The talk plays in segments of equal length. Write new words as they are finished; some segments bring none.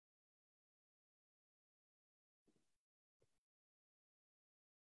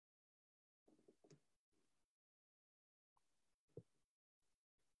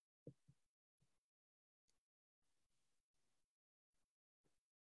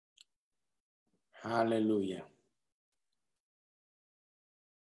Hallelujah.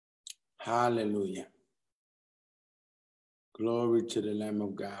 Hallelujah. Glory to the Lamb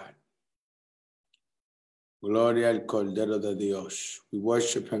of God. Gloria al Cordero de Dios. We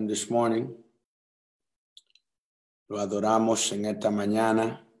worship him this morning. Lo adoramos en esta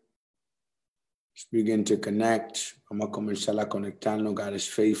mañana. Let's begin to connect. Vamos a comenzar a conectarnos. God is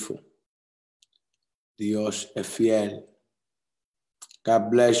faithful. Dios es fiel.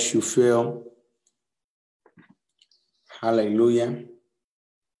 God bless you, Phil. Hallelujah.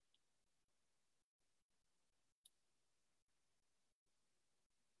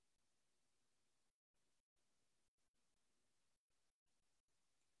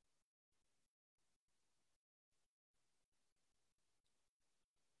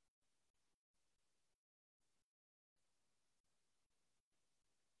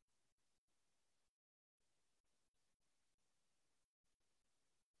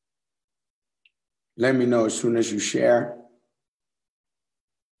 Let me know as soon as you share.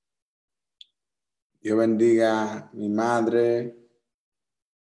 Dios bendiga a mi madre.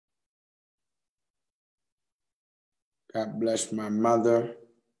 God bless my mother.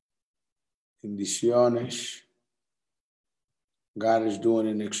 Bendiciones. God is doing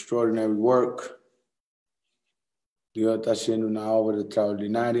an extraordinary work. Dios está haciendo una obra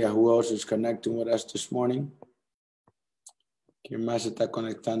extraordinaria. Who else is connecting with us this morning? ¿Quién más está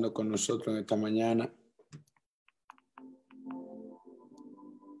conectando con nosotros en esta mañana?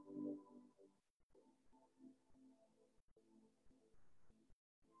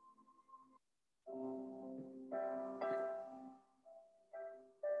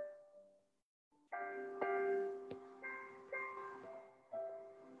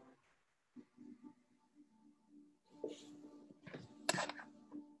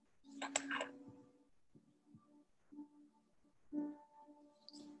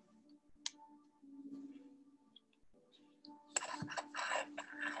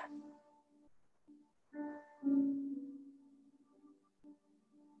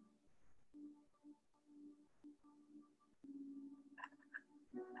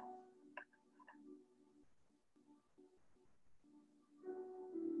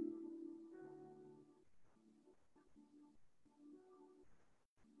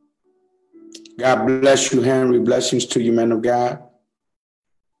 God bless you, Henry. Blessings to you, man of God.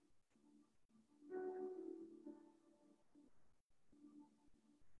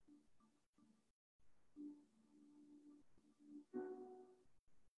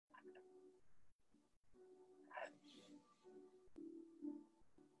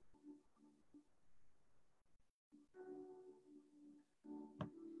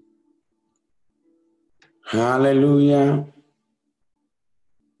 Hallelujah.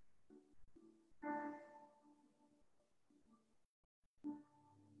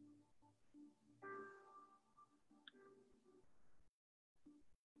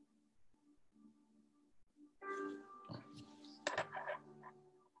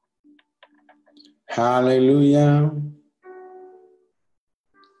 Hallelujah.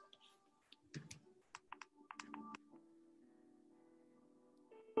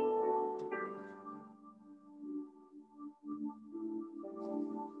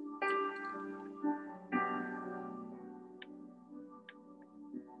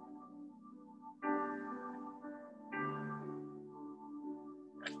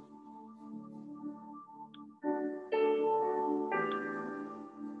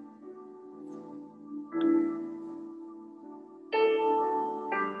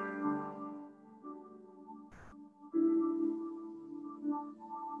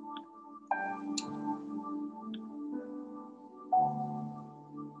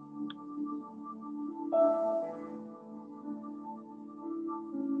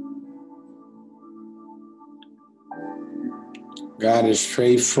 God is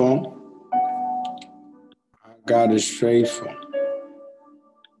faithful. God is faithful.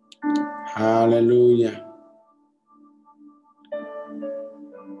 Hallelujah.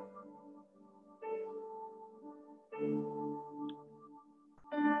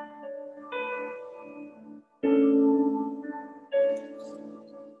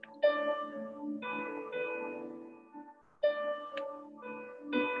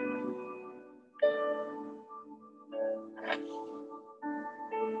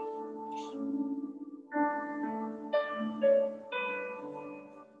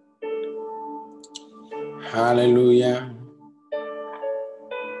 Hallelujah.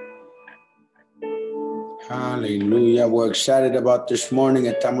 Hallelujah. We're excited about this morning.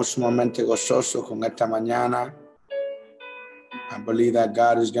 Estamos sumamente gozosos con esta mañana. I believe that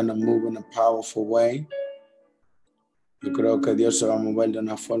God is going to move in a powerful way. Yo creo que Dios se va a mover de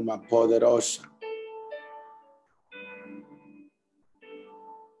una forma poderosa.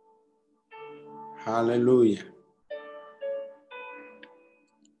 Aleluya.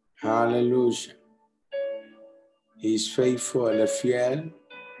 Aleluya. He's faithful, Él es fiel.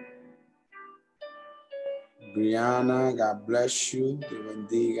 Brianna, God bless you. Te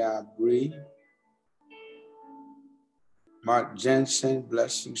bendiga, Bree. Mark Jensen,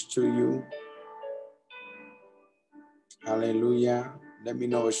 blessings to you. Hallelujah. Let me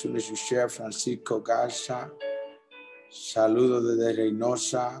know as soon as you share. Francisco Garza. Saludos desde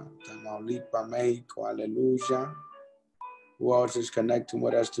Reynosa, Tamaulipas, México. Hallelujah. Who else is connecting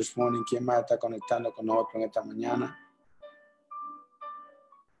with us this morning? ¿Quién más está conectando con nosotros en esta mañana?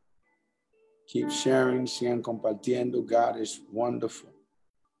 Keep sharing, sigan compartiendo. God is wonderful.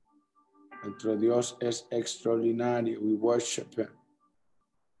 Nuestro Dios es extraordinario. We worship Him.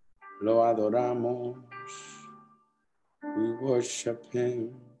 Lo adoramos. We worship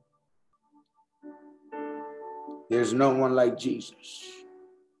Him. There's no one like Jesus.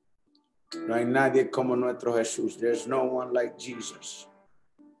 No hay nadie como nuestro Jesús. There's no one like Jesus.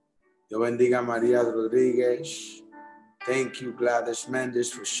 Dios bendiga a María Rodríguez. Thank you, Gladys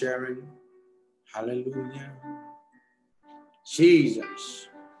Mendes, for sharing. Hallelujah. Jesus.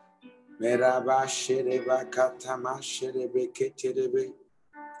 Meraba shereba katama sherebe keterebe.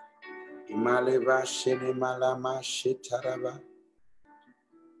 Imaleba shere malama shetaraba.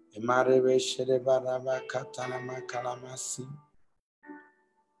 Imarebe shereba raba katanama kalamasi.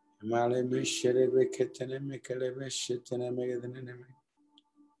 Imalebe sherebe keteneme kelebe sheteneme gedeneme.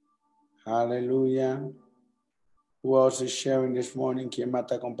 Hallelujah. Who else is sharing this morning? ¿Quién más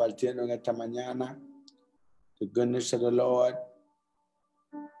está compartiendo en esta mañana? The goodness of the Lord.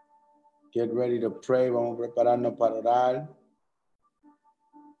 Get ready to pray. Vamos a prepararnos para orar.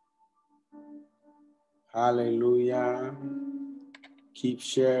 Hallelujah. Keep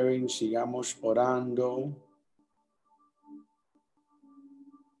sharing. Sigamos orando.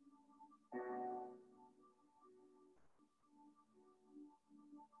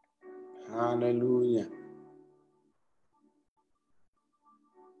 Hallelujah.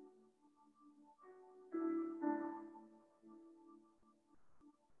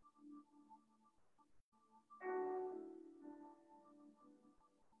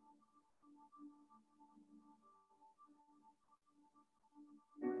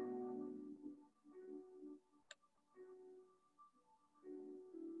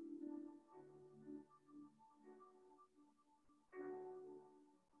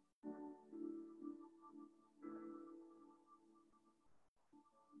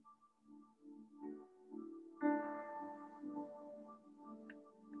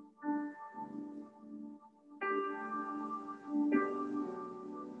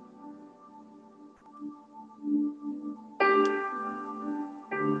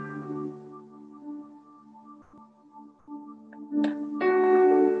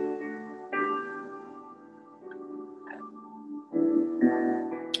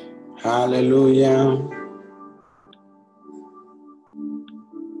 Hallelujah.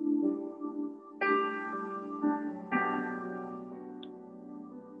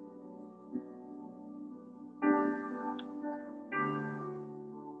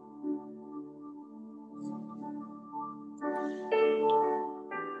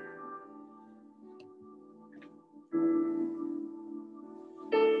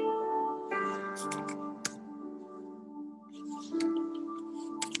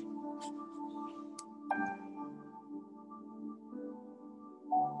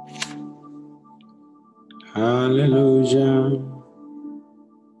 Hallelujah.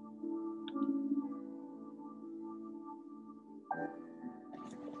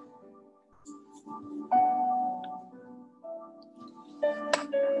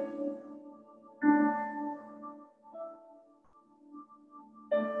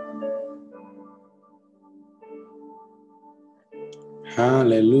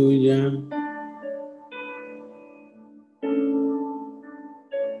 Hallelujah.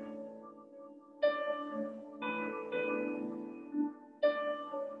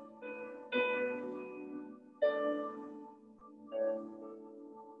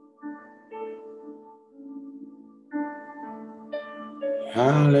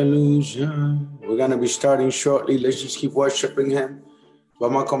 Hallelujah. We're going to be starting shortly. Let's just keep worshiping Him.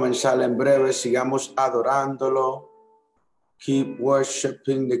 Vamos a comenzar en breve. Sigamos adorándolo. Keep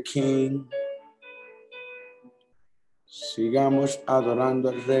worshiping the King. Sigamos adorando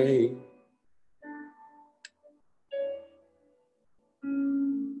al Rey.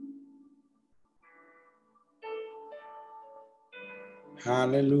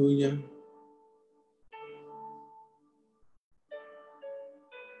 Hallelujah.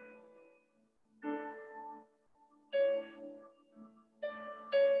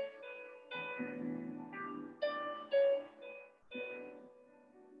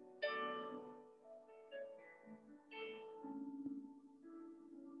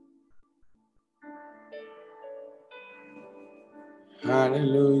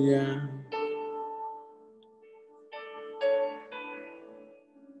 Hallelujah.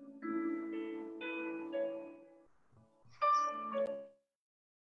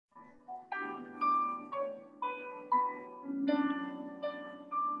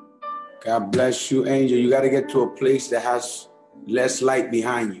 God bless you, Angel. You got to get to a place that has less light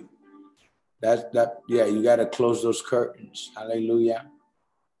behind you. Yeah, you got to close those curtains. Hallelujah.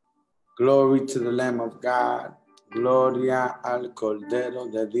 Glory to the Lamb of God. Gloria al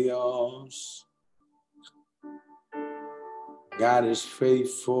Cordero de Dios. God is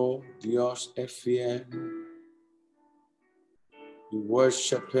faithful. Dios es fiel. We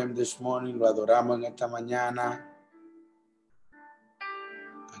worship him this morning. Lo adoramos en esta mañana.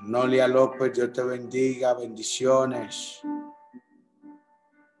 Nolia López, Dios te bendiga. Bendiciones.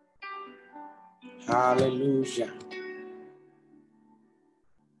 Hallelujah.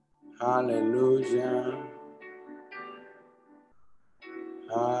 Hallelujah.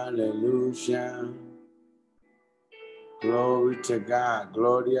 Hallelujah. Glory to God.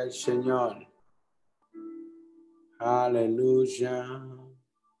 Gloria al Señor. Hallelujah.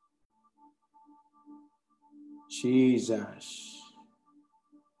 Jesus.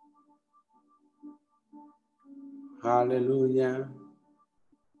 Hallelujah.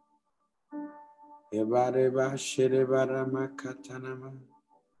 Ebareba sherebarama katanama.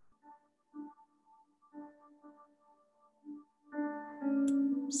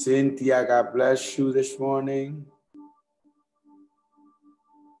 Cynthia, God bless you this morning.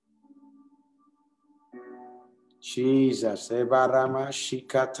 Jesus. Ebarama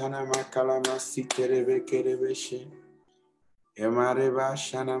shikatanama kalama siterebe kerebeshe. Emareba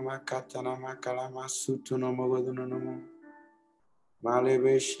shanama katanama kalama sutunomo godunomo.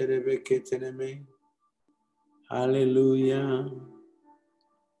 Malebe sherebe keteneme. Hallelujah.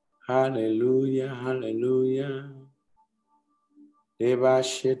 Hallelujah. Hallelujah. Deba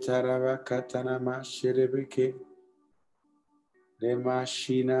shetaraba katanama sherebeke. Dema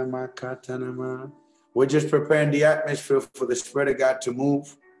shina makatanama. We're just preparing the atmosphere for the Spirit of God to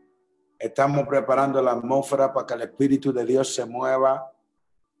move. Estamos preparando la atmósfera para que el Espíritu de Dios se mueva.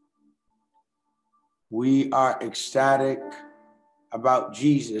 We are ecstatic about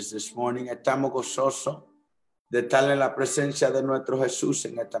Jesus this morning. Estamos gozosos de estar en la presencia de nuestro Jesús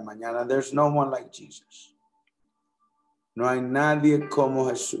en esta mañana. There's no one like Jesus. No hay nadie como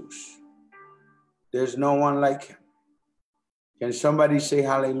Jesús. There's no one like him. Can somebody say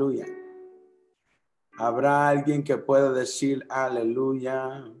hallelujah? ¿Habrá alguien que pueda decir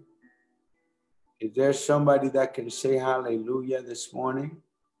aleluya? Is there somebody that can say hallelujah this morning?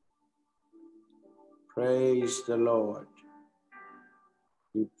 Praise the Lord.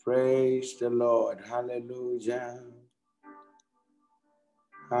 We praise the Lord. Hallelujah.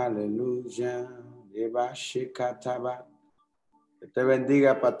 Hallelujah. Que te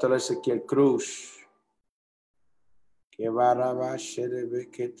bendiga, Pastor Ezequiel Cruz. Que baraba sherebe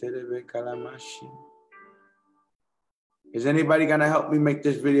que terebe kalamashi. Is anybody going to help me make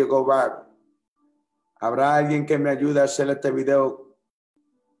this video go viral? ¿Habrá alguien que me ayude a hacer este video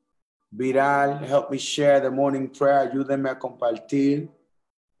viral? Help me share the morning prayer. Ayúdenme a compartir.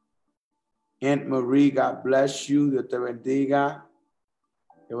 M.O.R.E, God bless you. Dios te bendiga.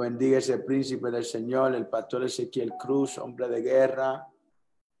 Que bendiga ese príncipe del Señor, el pastor Ezequiel Cruz, hombre de guerra.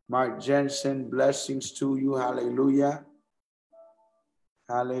 Mark Jensen, blessings to you. Hallelujah.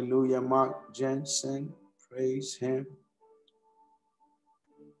 Hallelujah, Mark Jensen. Praise him.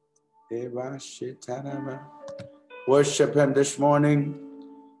 Worship him this morning.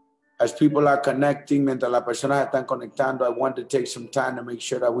 As people are connecting, mientras las personas están conectando, I want to take some time to make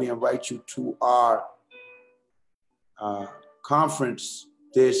sure that we invite you to our conference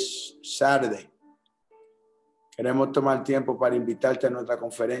this Saturday. Queremos tomar tiempo para invitarte a nuestra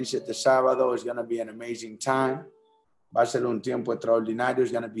conferencia este sábado. It's going to be an amazing time. Va a ser un tiempo extraordinario.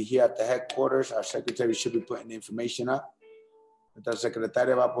 It's going to be here at the headquarters. Our secretary should be putting the information up. Nuestra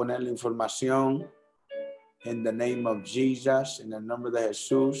secretaria va a poner la información. In the name of Jesus, in the nombre de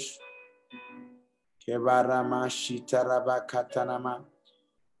Jesús. Que barama shitaraba katanama.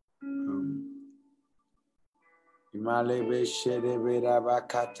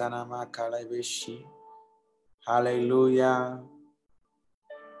 Hallelujah.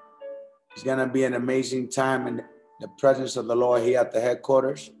 It's going to be an amazing time in the presence of the Lord here at the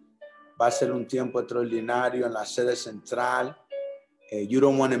headquarters. Va a ser un tiempo extraordinario en la sede central. You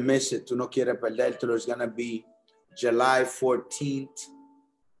don't want to miss it. Tú no quieres perdértelo. It's going to be July 14th,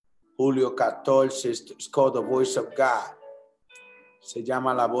 Julio 14. It's called The Voice of God. Se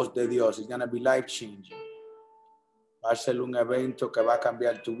llama La Voz de Dios. It's going to be life-changing. Va a ser un evento que va a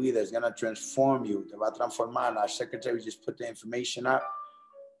cambiar tu vida. It's going to transform you. Te va a transformar. Our secretary just put the information up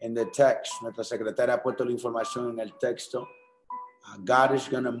in the text. Nuestra secretaria ha puesto la información en el texto. God is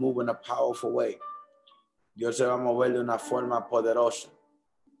going to move in a powerful way. Dios se va a mover de una forma poderosa.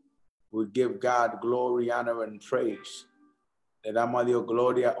 We give God glory, honor, and praise. Le damos a Dios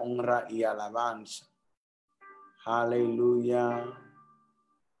gloria, honra y alabanza. Hallelujah.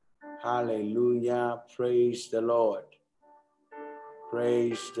 Hallelujah. Praise the Lord.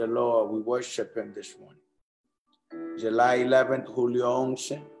 Praise the Lord. We worship him this morning. July 11th, Julio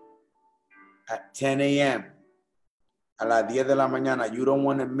 11, at 10 a.m. A las 10 de la mañana. You don't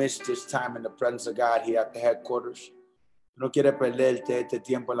want to miss this time in the presence of God here at the headquarters. No quiere perderte este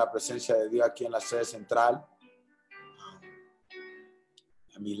tiempo en la presencia de Dios aquí en la sede central.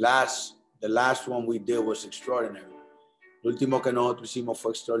 I mean, the last one we did was extraordinary. El último que nosotros hicimos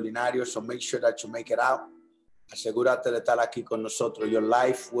fue extraordinario. So make sure that you make it out. Asegúrate de estar aquí con nosotros. Your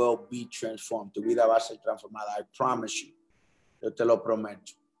life will be transformed. Tu vida va a ser transformada. I promise you. Yo te lo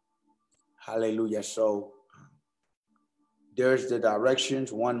prometo. Hallelujah. So there's the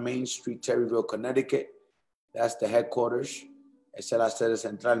directions. 1 Main Street, Terryville, Connecticut. That's the headquarters. Esa es la sede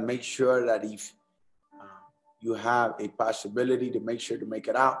central. Make sure that if you have a possibility to make sure to make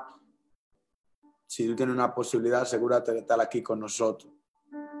it out. Si tú tienes una posibilidad, asegúrate de estar aquí con nosotros.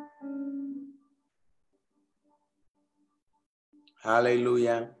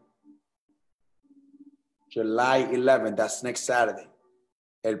 Hallelujah. July 11th, that's next Saturday.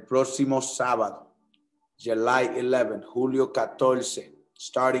 El próximo sábado, July 11th, Julio 14,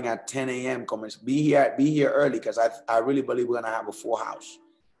 starting at 10 a.m. Be here early because I really believe we're going to have a full house.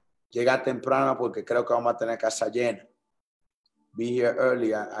 Llega temprano porque creo que vamos a tener casa llena. Be here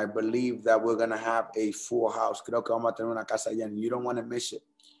early. I believe that we're going to have a full house. Creo que vamos a tener una casa llena. You don't want to miss it.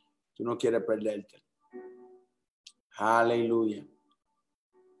 Tú no quieres perderte. Hallelujah.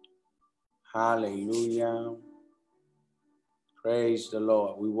 Hallelujah. Praise the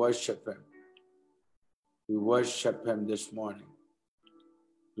Lord. We worship him. We worship him this morning.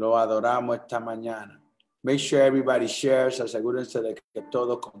 Lo adoramos esta mañana. Make sure everybody shares. Asegúrense de que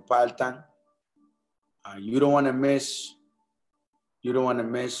todos compartan. You don't want to miss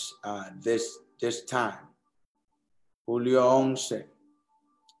this time. Julio 11.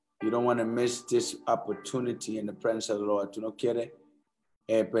 You don't want to miss this opportunity in the presence of the Lord. Tú no quieres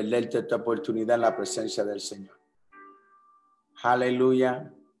perderte esta oportunidad en la presencia del Señor.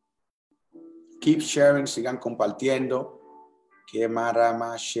 Hallelujah. Keep sharing, sigan compartiendo. Que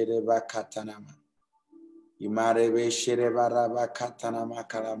marama shereba katanama. Y marebe shereba raba katanama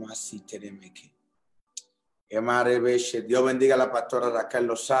kalama siteremeke. Dios bendiga a la pastora Raquel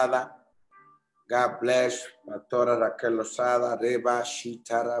Lozada. God bless pastora Raquel Lozada. Reba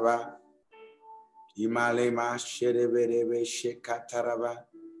shitaraba. Imalema shereberebe shekataraba.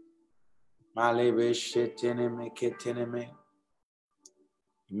 Malebe sheteneme keteneme.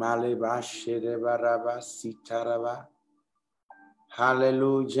 Maleba sherebaraba sitaraba.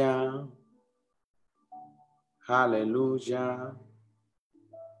 Hallelujah. Hallelujah.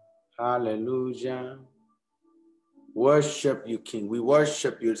 Hallelujah. Worship you, King. We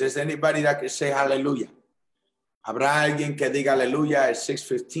worship you. Is there anybody that can say hallelujah? Habrá alguien que diga aleluya. It's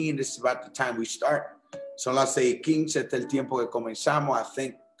 6:15. This is about the time we start. Son las 6:15. Este es el tiempo que comenzamos. I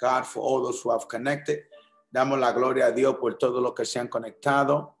thank God for all those who have connected. Damos la gloria a Dios por todos los que se han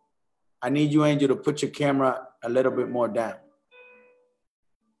conectado. I need you, Angel, to put your camera a little bit more down.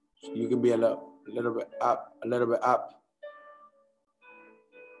 So you can be a little bit up, a little bit up.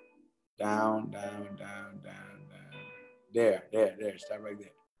 Down, down, down, down. There. Stop right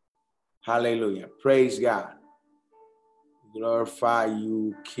there. Hallelujah. Praise God. Glorify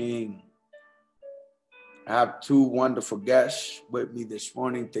you, King. I have 2 wonderful guests with me this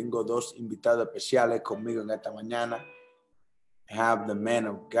morning. Tengo 2 invitados especiales conmigo en esta mañana. I have the man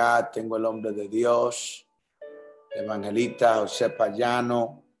of God. Tengo el hombre de Dios. Evangelista José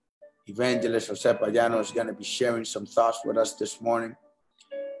Payano. Evangelist José Payano is going to be sharing some thoughts with us this morning.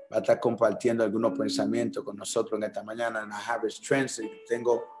 Va a estar compartiendo algunos pensamientos con nosotros en esta mañana. And I have his translator.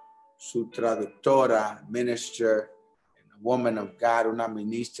 Tengo su traductora, minister, a woman of God, una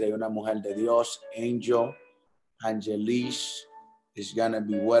ministra y una mujer de Dios. Angel Angelis is going to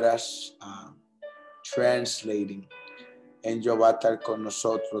be with us translating. Angel va a estar con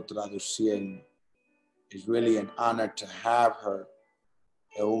nosotros traduciendo. It's really an honor to have her.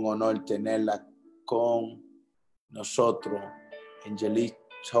 Es un honor tenerla con nosotros. Angelis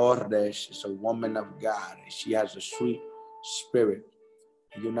Torres is a woman of God. She has a sweet spirit.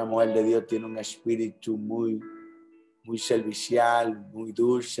 Y una mujer de Dios tiene un espíritu muy servicial, muy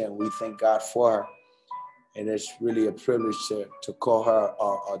dulce. And we thank God for her. It is really a privilege to call her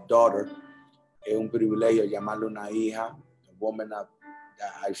a daughter. Es un privilegio llamarle una hija, a woman that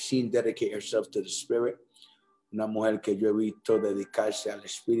I've seen dedicate herself to the Spirit. Una mujer que yo he visto dedicarse al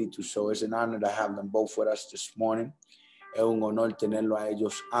Espíritu. So it's an honor to have them both with us this morning. Es un honor tenerlo a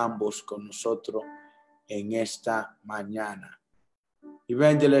ellos ambos con nosotros en esta mañana.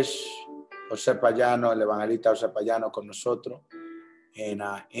 Evangelist José Payano, el evangelista José Payano con nosotros. And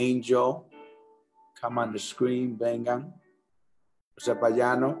Angel, come on the screen, vengan. José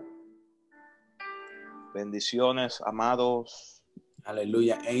Payano. Bendiciones, amados.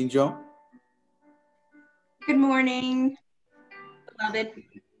 Aleluya, Angel. Good morning, beloved.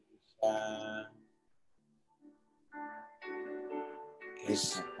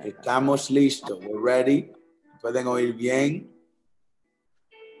 Estamos listos. We're ready. ¿Pueden oír bien?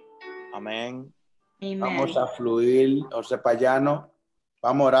 Amén. Amen. Vamos a fluir, José Payano.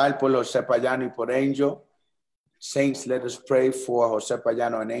 Vamos a orar por José Payano y por Angel. Saints, let us pray for José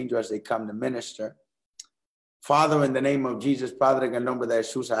Payano and Angel as they come to minister. Father, in the name of Jesus, Padre, en el nombre de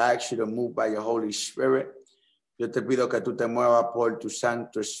Jesús, I ask you to move by your Holy Spirit. Yo te pido que tú te muevas por tu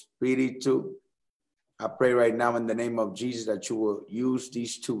Santo Espíritu. I pray right now in the name of Jesus that you will use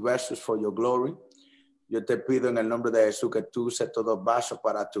these two vessels for your glory. Yo te pido en el nombre de Jesús que tú uses todo vaso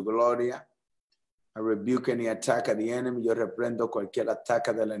para tu gloria. I rebuke any attack of the enemy. Yo reprendo cualquier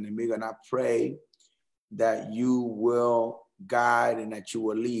ataque del enemigo. And I pray that you will guide and that you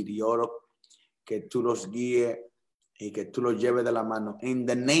will lead. Y oro que tú los guíes y que tú los lleves de la mano. In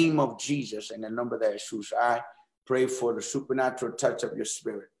the name of Jesus, en el nombre de Jesús, I pray for the supernatural touch of your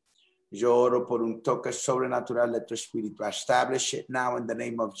spirit. Yo oro por un toque sobrenatural de tu espíritu. I establish it now in the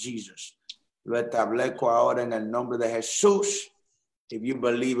name of Jesus. Lo establezco ahora en el nombre de Jesús. If you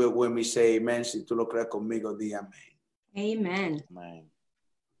believe it with me, say amen. Si tú lo crees conmigo, di amén. Amen. Amén.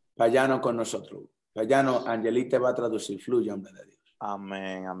 Payano con nosotros. Payano, Angelita va a traducir. Fluye, hombre de Dios.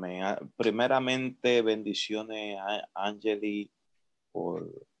 Amén, amén. Primeramente, bendiciones a Angeli por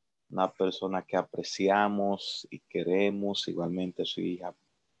una persona que apreciamos y queremos, igualmente su hija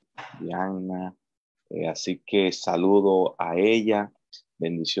Diana. Así que saludo a ella,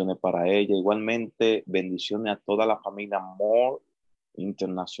 bendiciones para ella. Igualmente, bendiciones a toda la familia M.O.R.E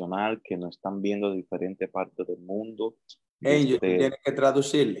internacional que nos están viendo de diferentes partes del mundo. Angel, tienes que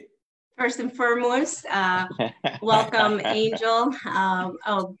traducirle. First and foremost, welcome, Angel,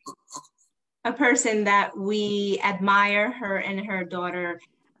 a person that we admire, her and her daughter,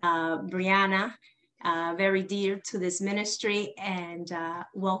 Brianna, very dear to this ministry, and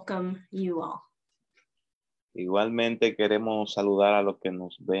welcome you all. Igualmente queremos saludar a los que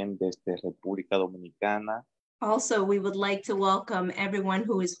nos ven desde República Dominicana. Also, we would like to welcome everyone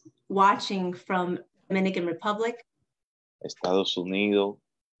who is watching from Dominican Republic, Estados Unidos,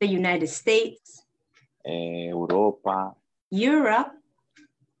 the United States, Europa, Europe,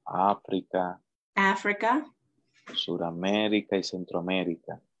 África, Africa, Suramérica y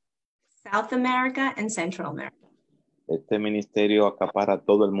Centroamérica. South America, and Central America. Este ministerio acapara a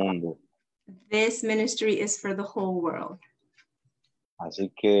todo el mundo. This ministry is for the whole world.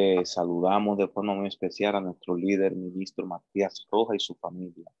 Así que saludamos de forma muy especial a nuestro líder, Ministro Matias Rojas y su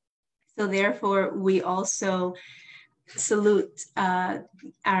familia. So therefore, we also salute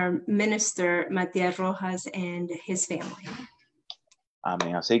our minister, Matias Rojas, and his family.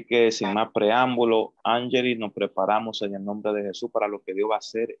 Amén. Así que sin más preámbulo, Angeli, nos preparamos en el nombre de Jesús para lo que Dios va a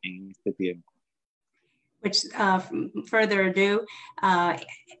hacer en este tiempo. Which, further ado,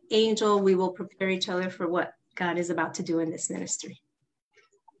 Angel, we will prepare each other for what God is about to do in this ministry.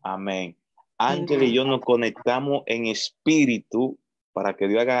 Amén. Ángel y yo nos conectamos en espíritu para que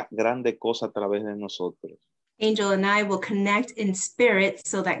Dios haga grandes cosas a través de nosotros. Angel and I will connect in spirit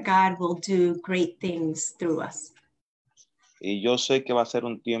so that God will do great things through us. Y yo sé que va a ser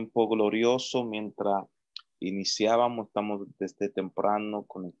un tiempo glorioso mientras iniciábamos, estamos desde temprano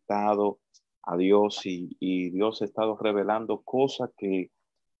conectados a Dios y Dios ha estado revelando cosas que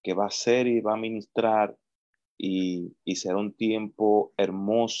va a hacer y va a ministrar. Y será un tiempo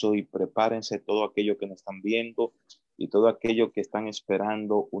hermoso y prepárense todo aquello que nos están viendo y todo aquello que están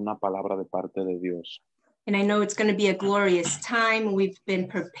esperando una palabra de parte de Dios. And I know it's going to be a glorious time. We've been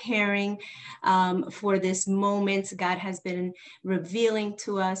preparing for this moment. God has been revealing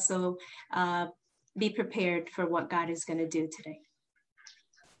to us. So be prepared for what God is going to do today.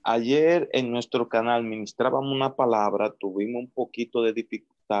 Ayer en nuestro canal ministrábamos una palabra, tuvimos un poquito de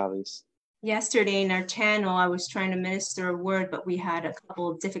dificultades. Yesterday in our channel, I was trying to minister a word, but we had a couple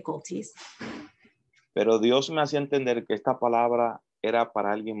of difficulties. Pero Dios me hacía entender que esta palabra era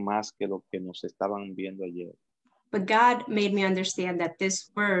para alguien más que lo que nos estaban viendo ayer. But God made me understand that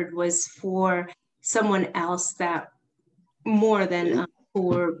this word was for someone else that more than who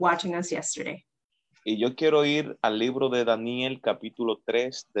were watching us yesterday. Y yo quiero ir al libro de Daniel, capítulo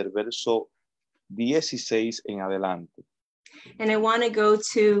 3, del verso 16 en adelante. And I want to go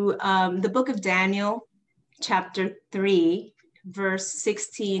to the book of Daniel, chapter 3, verse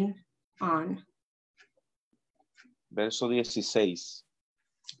 16 on. Verso 16.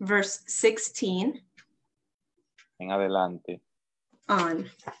 Verse 16 en adelante. On.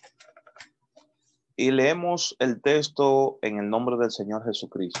 Y leemos el texto en el nombre del Señor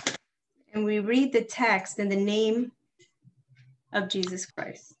Jesucristo. And we read the text in the name of Jesus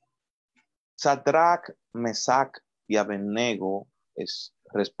Christ. Sadrach, Mesach y Abednego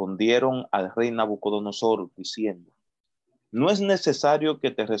respondieron al rey Nabucodonosor diciendo: no es necesario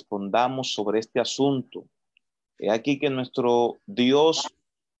que te respondamos sobre este asunto. He aquí que nuestro Dios,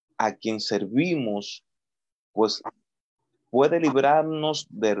 a quien servimos, pues puede librarnos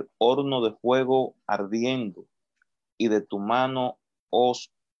del horno de fuego ardiendo, y de tu mano, oh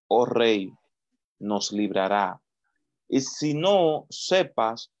rey, nos librará. Y si no,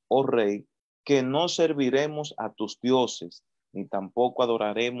 sepas, oh rey, que no serviremos a tus dioses, ni tampoco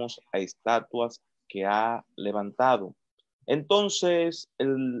adoraremos a estatuas que ha levantado. Entonces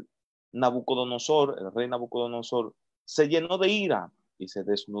el rey Nabucodonosor, se llenó de ira y se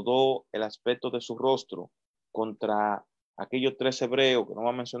desnudó el aspecto de su rostro contra aquellos 3 hebreos, que no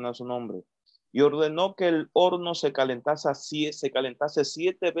va a mencionar su nombre, y ordenó que el horno se calentase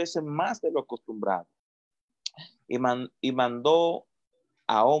 7 veces más de lo acostumbrado. Y mandó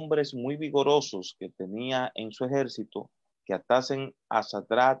a hombres muy vigorosos que tenía en su ejército que atasen a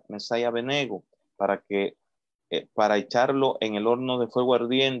Sadrach, Mesach y Abednego para echarlo en el horno de fuego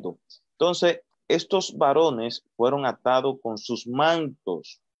ardiendo. Entonces, estos varones fueron atados con sus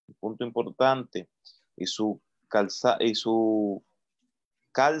mantos, punto importante, y su calzas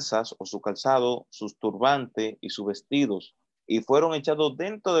o su calzado, sus turbantes y sus vestidos, y fueron echados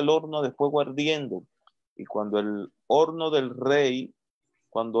dentro del horno de fuego ardiendo. Y cuando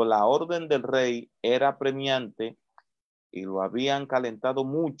la orden del rey era apremiante y lo habían calentado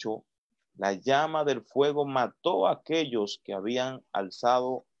mucho, la llama del fuego mató a aquellos que habían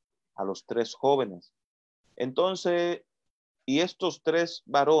alzado a los 3 jóvenes. Entonces, y estos 3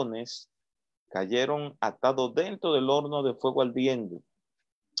 varones cayeron atados dentro del horno de fuego ardiendo.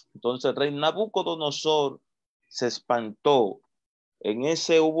 Entonces el rey Nabucodonosor se espantó. En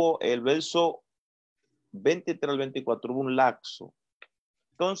ese hubo el verso 23 al 24, hubo un lapso.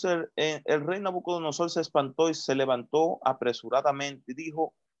 Entonces el rey Nabucodonosor se espantó y se levantó apresuradamente y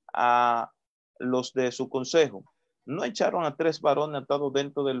dijo a los de su consejo: ¿no echaron a 3 varones atados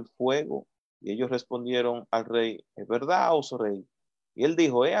dentro del fuego? Y ellos respondieron al rey: ¿es verdad, oh rey? Y él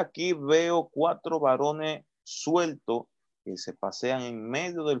dijo: he aquí veo 4 varones sueltos que se pasean en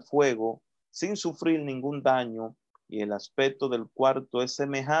medio del fuego sin sufrir ningún daño, y el aspecto del cuarto es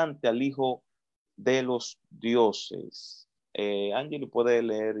semejante al Hijo de los dioses. Angeli puede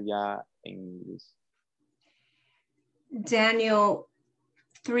leer ya en inglés. Daniel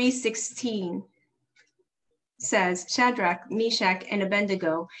 3:16 says, Shadrach, Meshach, and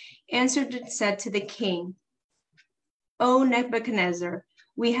Abednego answered and said to the king, O Nebuchadnezzar,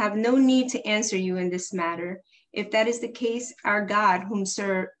 we have no need to answer you in this matter. If that is the case, our God,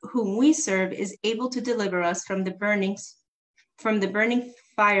 whom we serve, is able to deliver us from the burning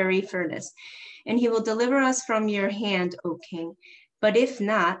fiery furnace, and he will deliver us from your hand, O king. But if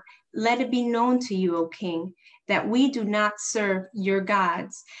not, let it be known to you, O king, that we do not serve your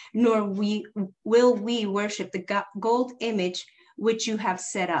gods, nor will we worship the gold image which you have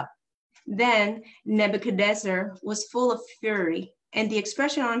set up. Then Nebuchadnezzar was full of fury, and the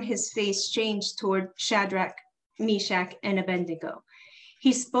expression on his face changed toward Shadrach, Meshach, and Abednego.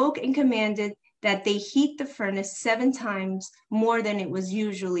 He spoke and commanded that they heat the furnace 7 times more than it was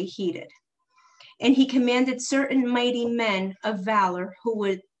usually heated. And he commanded certain mighty men of valor who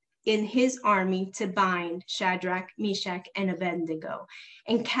were in his army to bind Shadrach, Meshach, and Abednego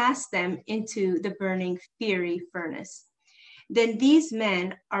and cast them into the burning fiery furnace. Then these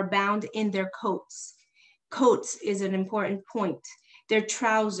men are bound in their coats. Coats is an important point. Their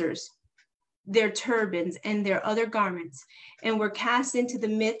trousers, their turbans, and their other garments, and were cast into the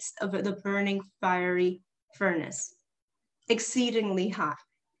midst of the burning fiery furnace, exceedingly hot.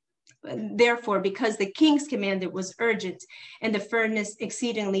 Therefore, because the king's command was urgent and the furnace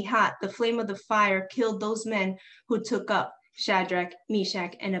exceedingly hot, the flame of the fire killed those men who took up Shadrach,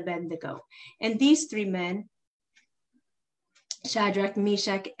 Meshach, and Abednego. And these 3 men, Shadrach,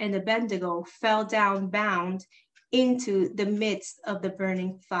 Meshach, and Abednego, fell down bound into the midst of the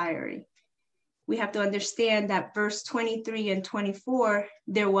burning fiery. We have to understand that verse 23 and 24,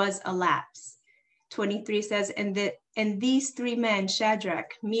 there was a lapse. 23 says, and these three men,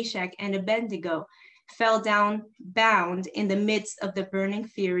 Shadrach, Meshach, and Abednego, fell down bound in the midst of the burning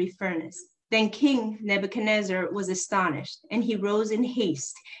fiery furnace. Then King Nebuchadnezzar was astonished, and he rose in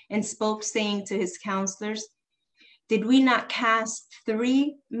haste and spoke, saying to his counselors, did we not cast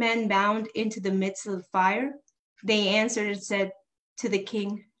 3 men bound into the midst of the fire? They answered and said to the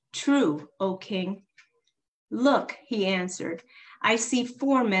king, true, O king. Look, he answered, I see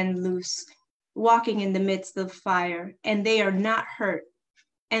 4 men loose, walking in the midst of fire, and they are not hurt.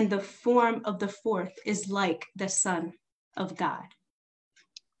 And the form of the 4th is like the Son of God.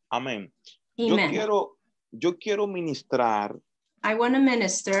 Amén. Amen. Yo quiero ministrar. I want to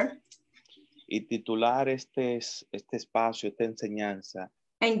minister. Y titular este espacio, esta enseñanza.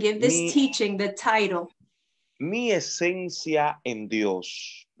 And give this teaching the title. Mi esencia en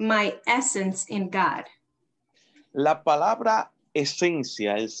Dios. My essence in God. La palabra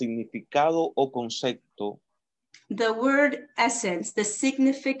esencia, el significado o concepto. The word essence, the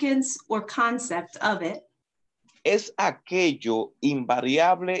significance or concept of it. Es aquello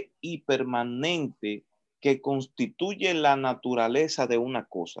invariable y permanente que constituye la naturaleza de una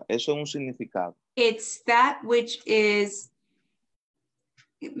cosa. Eso es un significado. It's that which is...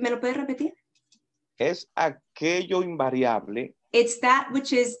 ¿Me lo puedes repetir? Es aquello invariable. It's that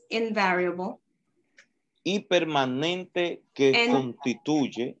which is invariable. Y permanente que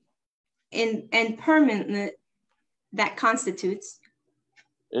constituye. And permanent that constitutes.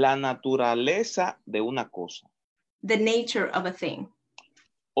 La naturaleza de una cosa. The nature of a thing.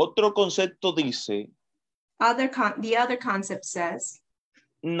 Otro concepto dice. The other concept says.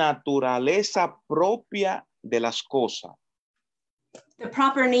 Naturaleza propia de las cosas. The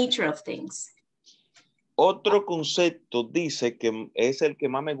proper nature of things. Otro concepto dice que es el que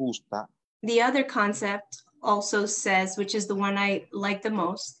más me gusta. The other concept also says, which is the one I like the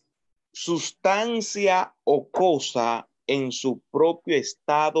most. Sustancia o cosa en su propio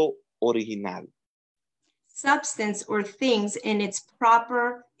estado original. Substance or things in its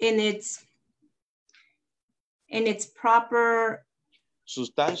proper,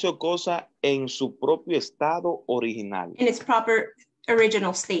 Sustancia o cosa en su propio estado original. In its proper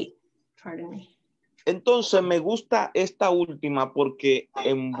original state. Pardon me. Entonces me gusta esta última porque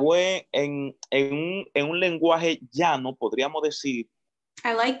en un lenguaje llano podríamos decir.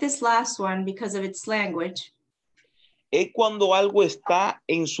 I like this last one because of its language. Es cuando algo está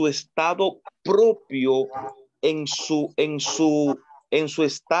en su estado propio, en su estado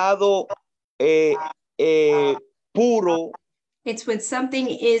puro. It's when something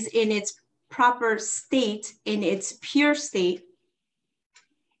is in its proper state, in its pure state.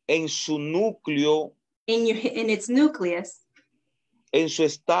 En su núcleo. In its nucleus. En su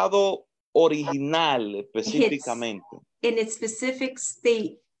estado original específicamente. In its specific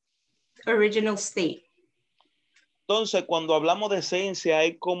state, original state. Entonces, cuando hablamos de esencia,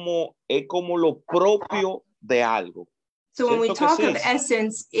 es como lo propio de algo. So when we talk of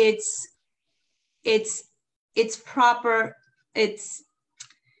essence, it's proper, it's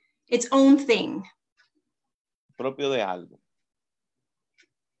its own thing. Propio de algo.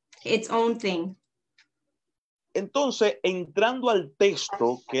 Its own thing. Entonces, entrando al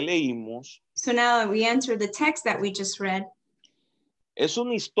texto que leímos. So now we enter the text that we just read. Es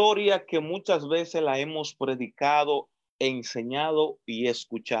una historia que muchas veces la hemos predicado, enseñado y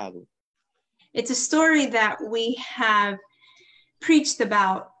escuchado. It's a story that we have preached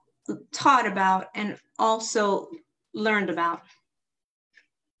about, taught about, and also learned about.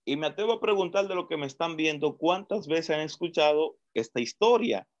 Y me atrevo a preguntar de lo que me están viendo, ¿cuántas veces han escuchado esta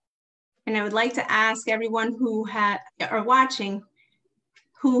historia? And I would like to ask everyone who are watching,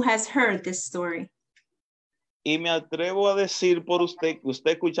 who has heard this story. Y me atrevo a decir por usted que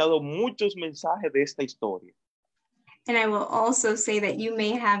usted ha escuchado muchos mensajes de esta historia. And I will also say that you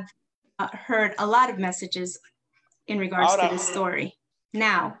may have heard a lot of messages in regards to this story.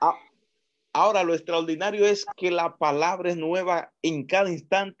 Now. Ahora lo extraordinario es que la palabra es nueva en cada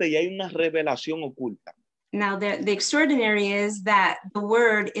instante y hay una revelación oculta. Now the extraordinary is that the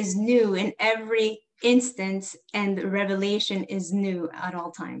word is new in every instance and the revelation is new at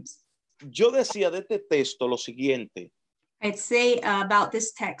all times. Yo decía de este texto lo siguiente. I'd say about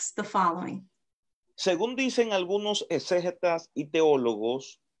this text the following. Según dicen algunos exégetas y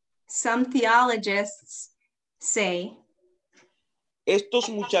teólogos, some theologists say, estos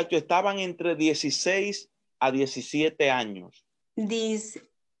muchachos estaban entre 16 a 17 años. These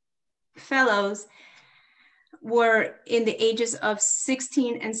fellows were in the ages of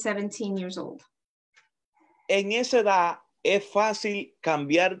 16 and 17 years old. En esa edad es fácil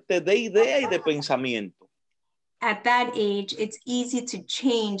cambiarte de idea y de pensamiento. At that age, it's easy to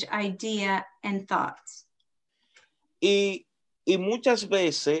change idea and thoughts. Y muchas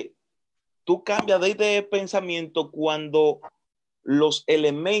veces tú cambias de idea de pensamiento cuando los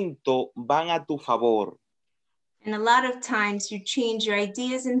elementos van a tu favor. And a lot of times you change your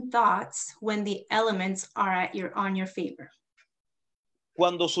ideas and thoughts when the elements are on your favor.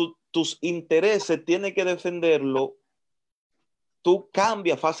 Cuando tus intereses tienen que defenderlo, tú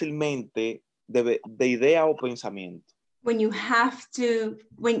cambias fácilmente de idea o pensamiento. When you have to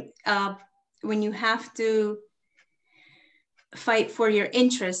fight for your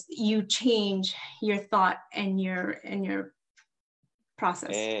interest, you change your thought and your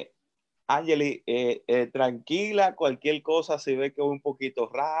process. Angeli, tranquila, cualquier cosa, si ve que voy un poquito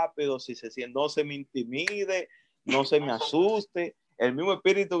rápido, si se siente, no se me intimide, no se me asuste. El mismo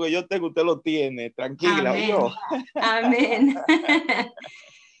espíritu que yo tengo, usted lo tiene. Tranquila. Amén. Amén.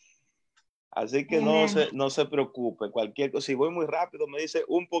 Así que no se preocupe. Cualquier cosa, si voy muy rápido, me dice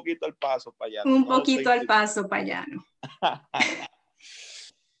un poquito al paso, Payano. Un poquito al paso, Payano.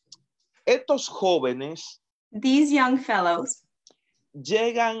 Estos jóvenes, these young fellows,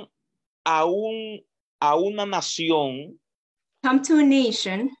 llegan a una nación, come to a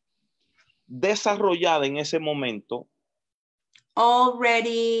nation desarrollada en ese momento,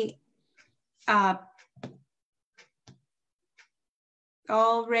 already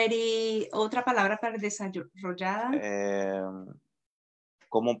otra palabra para desarrollada,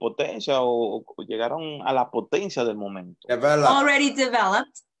 como potencia o llegaron a la potencia del momento. Already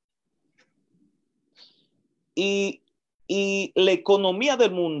developed. Y la economía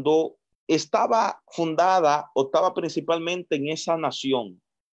del mundo estaba fundada o estaba principalmente en esa nación.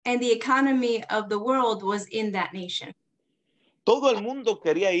 And the economy of the world was in that nation. Todo el mundo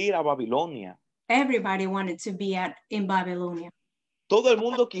quería ir a Babilonia. Everybody wanted to be in Babylonia. Todo el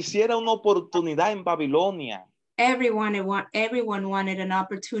mundo quisiera una oportunidad en Babilonia. Everyone wanted an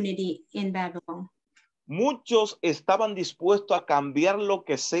opportunity in Babylon. Muchos estaban dispuestos a cambiar lo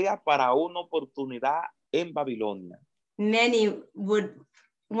que sea para una oportunidad en Babilonia. Many would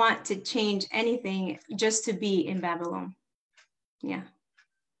want to change anything just to be in Babylon. Yeah.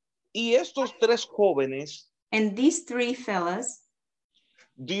 Y estos tres jóvenes, and these three fellas,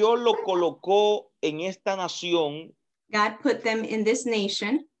 Dios lo colocó en esta nación, God put them in this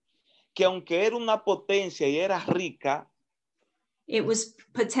nation, que aunque era una potencia y era rica, it was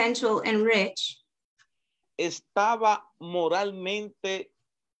potential and rich, estaba moralmente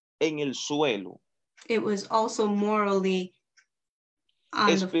en el suelo. It was also morally on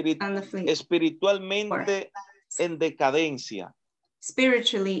the floor. Espiritualmente en decadencia.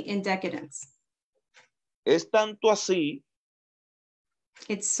 Spiritually in decadence. Es tanto así,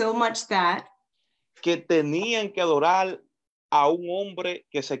 it's so much that, que tenían que adorar a un hombre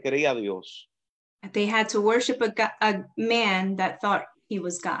que se creía Dios. They had to worship a man that thought he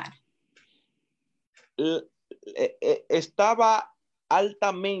was God. Estaba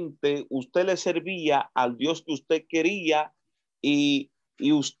altamente, usted le servía al Dios que usted quería y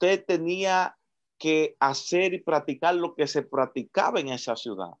usted tenía que hacer y practicar lo que se practicaba en esa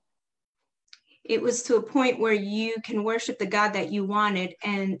ciudad. It was to a point where you can worship the God that you wanted,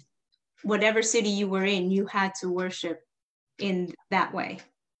 and whatever city you were in, you had to worship in that way.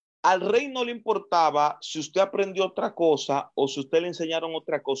 Al rey no le importaba si usted aprendió otra cosa o si usted le enseñaron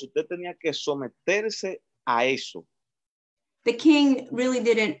otra cosa, usted tenía que someterse a eso. The king really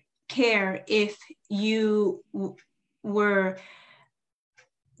didn't care if you were,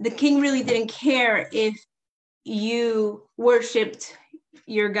 the king really didn't care if you worshiped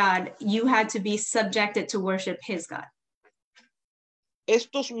your God. You had to be subjected to worship his God.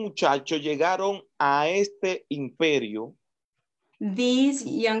 Estos muchachos llegaron a este imperio. These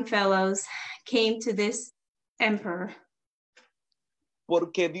young fellows came to this emperor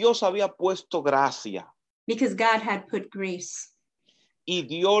porque Dios había puesto gracia. Because God had put grace. Y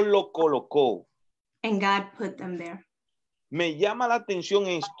Dios lo colocó. And God put them there. Me llama la atención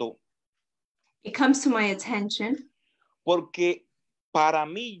esto. It comes to my attention. Porque para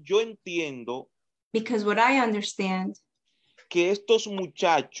mí yo entiendo. Because what I understand. Que estos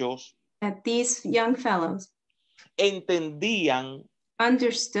muchachos. That these young fellows. Entendían.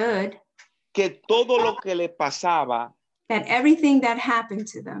 Understood. Que todo lo que le pasaba. That everything that happened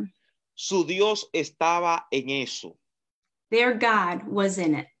to them. Su Dios estaba en eso. Their God was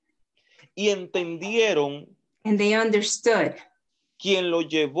in it. Y entendieron. And they understood. Quien lo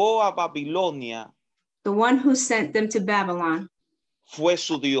llevó a Babilonia. The one who sent them to Babylon. Fue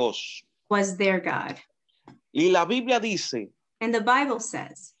su Dios. Was their God. Y la Biblia dice. And the Bible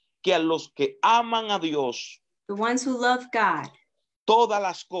says. Que a los que aman a Dios. The ones who love God. Todas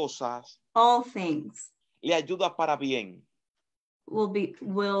las cosas. All things. Le ayuda para bien.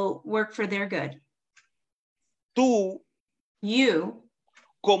 will work for their good. Tú, You,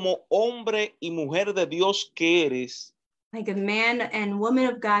 como hombre y mujer de Dios que eres, like a man and woman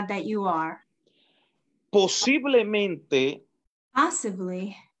of God that you are, posiblemente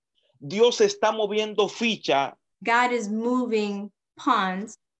possibly Dios está moviendo ficha God is moving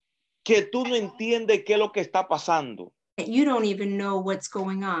pawns que tú no entiendes qué es lo que está pasando. that you don't even know what's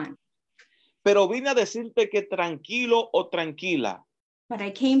going on. Pero vine a decirte que tranquilo o tranquila. But I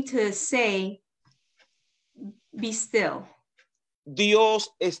came to say, be still. Dios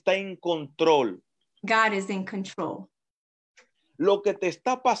está en control. God is in control. Lo que te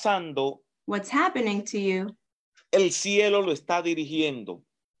está pasando, What's happening to you, el cielo lo está dirigiendo.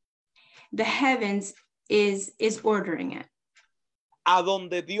 the heavens is ordering it. A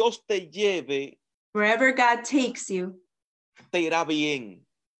donde Dios te lleve, Wherever God takes you, te irá bien.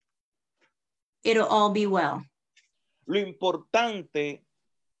 it'll all be well. Lo importante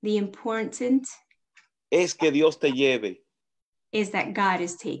The important es que Dios te lleve. is that God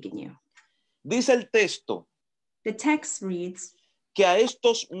is taking you. Dice el texto The text reads, que a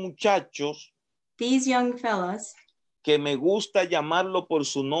estos muchachos, these young fellas, que me gusta llamarlo por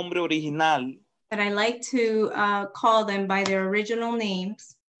su nombre original, that I like to call them by their original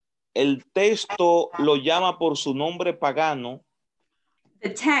names. el texto lo llama por su nombre pagano. The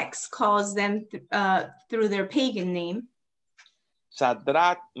text calls them through their pagan name.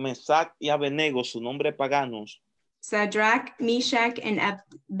 Sadrach, Mesach y Abednego, su nombre paganos. Shadrach, Meshach, and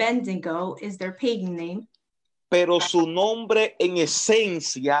Abednego is their pagan name. Pero su nombre en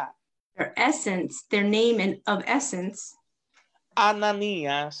esencia, Their essence, their name of essence,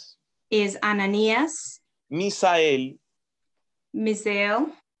 Ananías, is Ananias, Misael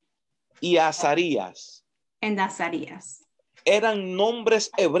Misael, y Azarías. and Azarias. Eran nombres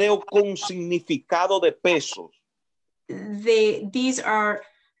hebreos con significado de pesos. These are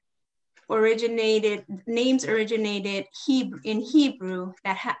names originated in Hebrew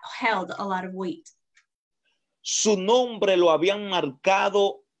that held a lot of weight. Su nombre lo habían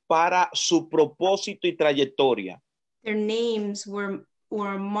marcado para su propósito y trayectoria. Their names were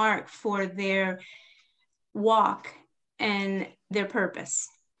marked for their walk and their purpose.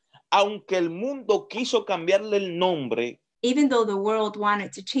 Aunque el mundo quiso cambiarle el nombre, Even though the world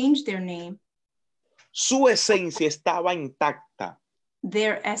wanted to change their name, su esencia estaba intacta.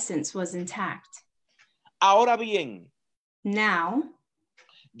 their essence was intact. Ahora bien, Now,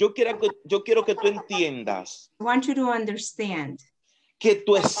 yo quiero que tú entiendas I want you to understand que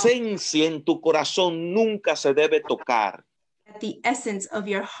tu esencia en tu corazón nunca se debe tocar. that the essence of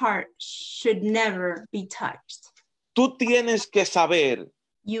your heart should never be touched. Tú tienes que saber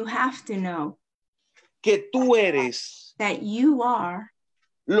You have to know que tú eres that you are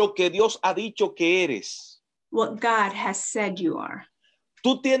lo que Dios ha dicho que eres. what God has said you are.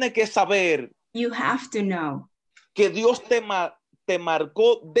 Tú tienes que saber You have to know que Dios te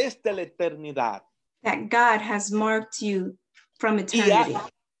marcó desde la eternidad that God has marked you from eternity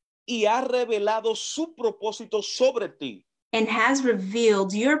y ha revelado su propósito sobre ti. and has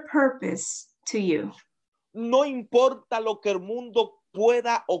revealed your purpose to you. No importa lo que el mundo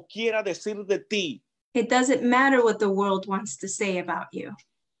pueda o quiera decir de ti. It doesn't matter what the world wants to say about you.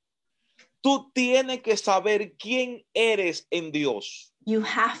 Tú tienes que saber quién eres en Dios. You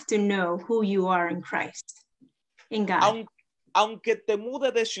have to know who you are in Christ, in God. Aunque te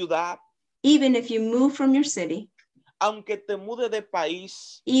mude de ciudad, Even if you move from your city, aunque te mude de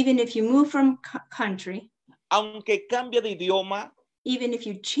país, even if you move from country, aunque cambie de idioma, even if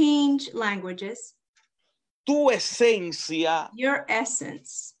you change languages, tu esencia your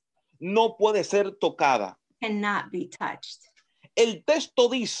essence no puede ser tocada. cannot be touched. El texto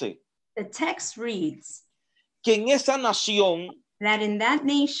dice The text reads que en esa nación that in that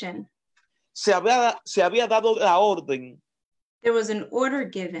nation, se había dado la orden there was an order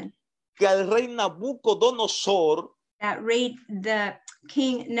given que al rey Nabucodonosor that the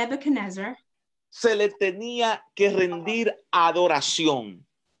king Nebuchadnezzar, se le tenía que rendir adoración.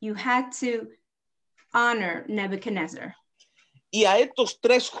 you had to honor Nebuchadnezzar. Y a estos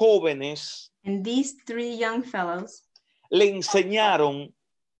tres jóvenes And these three young fellows le enseñaron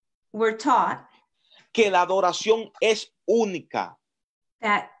were taught que la adoración es única.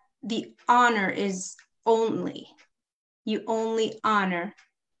 that the honor is you only honor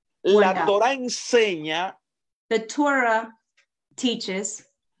La one God. Torah enseña, The Torah teaches,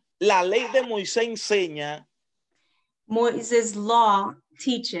 la ley de Moisés enseña, Moses' law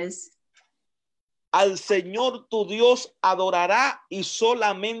teaches, al Señor tu Dios adorará y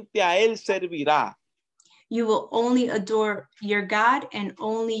solamente a Él servirá. you will only adore your God and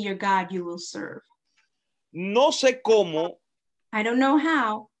only your God you will serve. No sé cómo, I don't know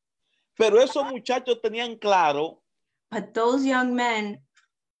how, pero esos muchachos tenían claro but those young men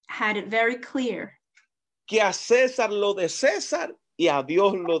had it very clear que a César lo de César y a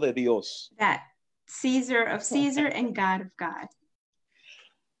Dios lo de Dios. that Caesar of Caesar and God of God.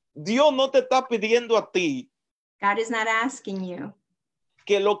 Dios no te está pidiendo a ti God is not asking you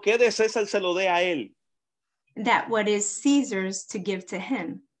que lo que es de César se lo dé a él. that what is Caesar's to give to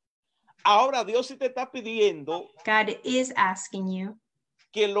him. Ahora Dios sí te está pidiendo God is asking you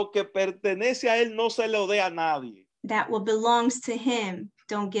que lo que pertenece a él no se lo dé a nadie. that what belongs to him,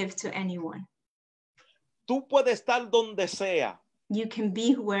 don't give to anyone. Tú puedes estar donde sea. You can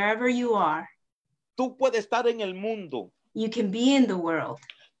be wherever you are. Tú puedes estar en el mundo. You can be in the world.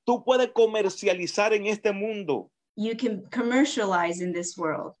 Tú puedes comercializar en este mundo. You can commercialize in this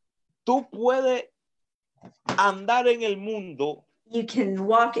world. Tú puedes andar en el mundo, You can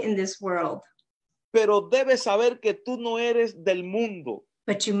walk in this world, pero debes saber que tú no eres del mundo.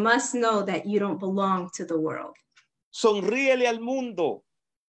 but you must know that you don't belong to the world. Sonríele al mundo.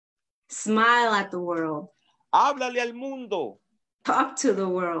 Smile at the world. Háblale al mundo. Talk to the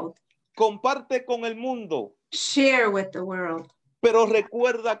world. Comparte con el mundo. Share with the world. Pero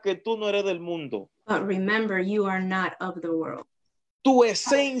recuerda que tú no eres del mundo. But remember, you are not of the world. Tu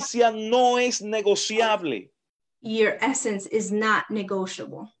esencia no es negociable. Your essence is not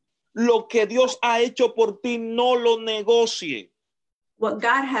negotiable. Lo que Dios ha hecho por ti, no lo negocie. What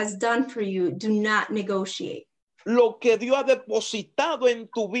God has done for you, do not negotiate. Lo que Dios ha depositado en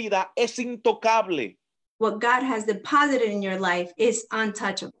tu vida es intocable. What God has deposited in your life is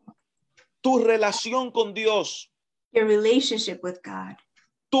untouchable. Tu relación con Dios, Your relationship with God,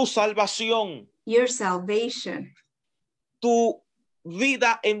 tu salvación, your salvation, tu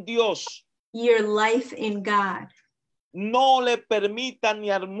vida en Dios, your life in God. no le permita ni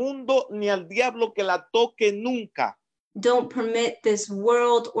al mundo ni al diablo que la toque nunca. Don't permit this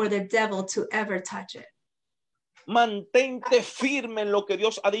world or the devil to ever touch it. Mantente firme en lo que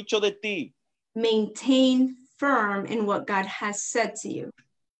Dios ha dicho de ti. Maintain firm in what God has said to you.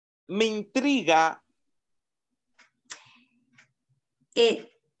 Me intriga It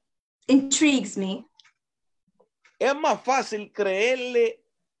intrigues me. Es más fácil creerle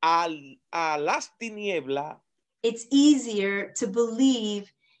a las tinieblas It's easier to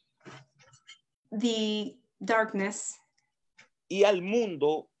believe the darkness y al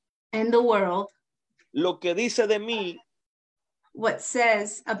mundo and the world, lo que dice de mí what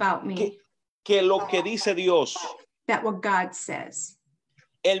says about me, que lo que dice Dios. that what God says.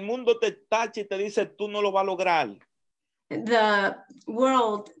 El mundo te tacha y te dice tú no lo vas a lograr. The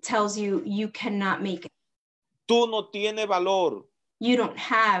world tells you you cannot make it. Tú no tienes valor. You don't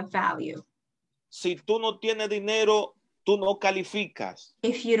have value. Si tú no tienes dinero, tú no calificas.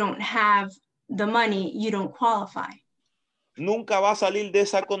 If you don't have the money, you don't qualify. Nunca vas a salir de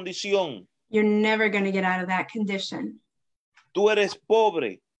esa condición. You're never going to get out of that condition. Tú eres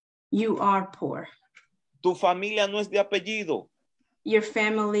pobre. You are poor. Tu familia no es de apellido. Your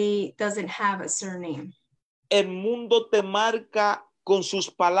family doesn't have a surname. El mundo te marca con sus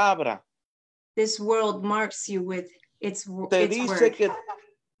palabras. This world marks you with its word. Te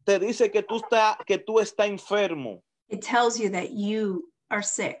dice que tú estás enfermo. It tells you that you are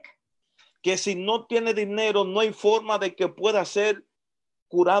sick. Que si no tienes dinero, no hay forma de que puedas ser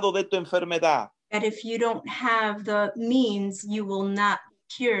curado de tu enfermedad. That if you don't have the means, you will not be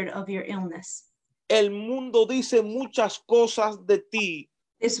cured of your illness. El mundo dice muchas cosas de ti.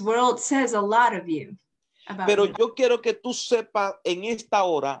 This world says a lot of you. About Pero you. yo quiero que tú sepas en esta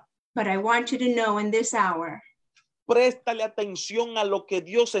hora, But I want you to know in this hour, préstale atención a lo que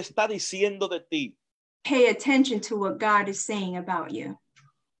Dios está diciendo de ti. pay attention to what God is saying about you.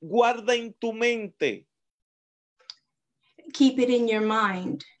 Guarda en tu mente, Keep it in your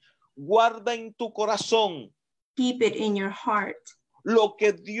mind. guarda en tu corazón Keep it in your heart. lo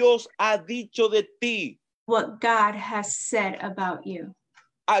que Dios ha dicho de ti. What God has said about you.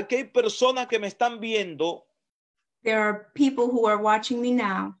 Aquí hay personas que me están viendo There are people who are watching me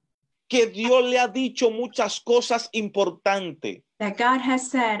now que Dios le ha dicho muchas cosas importantes, that God has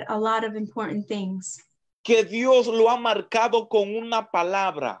said a lot of important things, que Dios lo ha marcado con una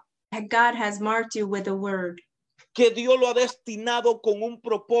palabra, that God has marked you with a word, que Dios lo ha destinado con un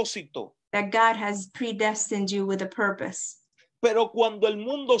propósito. that God has predestined you with a purpose. Pero cuando el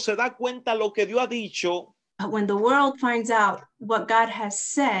mundo se da cuenta lo que Dios ha dicho, But when the world finds out what God has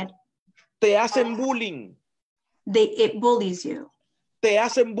said, te hacen bullying, it bullies you. te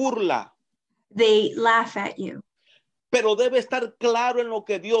hacen burla. They laugh at you. Pero debe estar claro en lo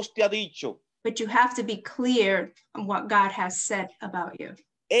que Dios te ha dicho. But you have to be clear on what God has said about you.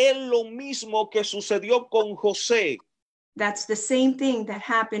 Es lo mismo que sucedió con José. That's the same thing that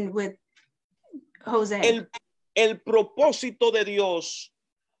happened with Jose. El propósito de Dios,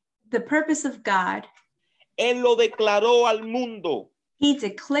 The purpose of God, Él lo declaró al mundo. he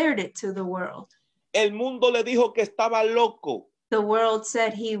declared it to the world. El mundo le dijo que estaba loco. The world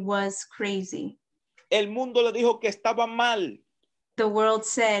said he was crazy. El mundo le dijo que estaba mal. The world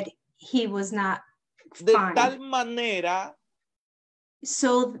said he was not De fine. tal manera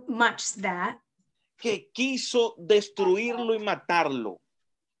So much that que quiso destruirlo y matarlo.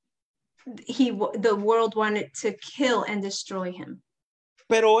 the world wanted to kill and destroy him.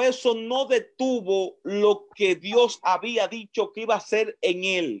 Pero eso no detuvo lo que Dios había dicho que iba a hacer en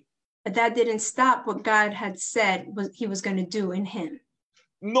él. But that didn't stop what God had said he was going to do in him.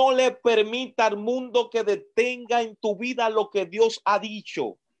 No le permita al mundo que detenga en tu vida lo que Dios ha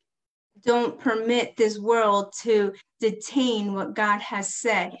dicho. Don't permit this world to detain what God has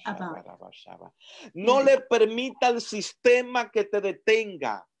said about it. No le permita al sistema que te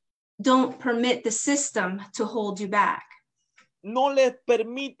detenga. Don't permit the system to hold you back. No le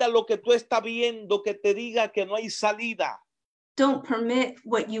permita lo que tú estás viendo que te diga que no hay salida. Don't permit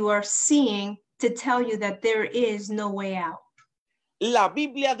what you are seeing to tell you that there is no way out. La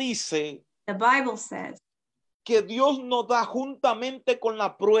Biblia dice The Bible says que Dios nos da juntamente con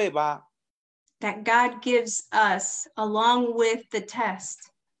la prueba that God gives us, along with the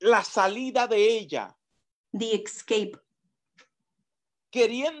test, la salida de ella. the escape.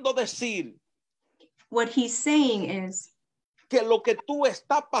 Queriendo decir What he's saying is que lo que tú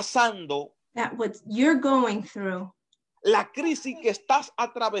estás pasando, that what you're going through, la crisis que estás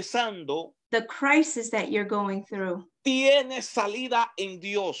atravesando, the crisis that you're going through, tiene salida en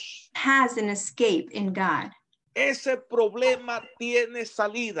Dios. has an escape in God. Ese problema tiene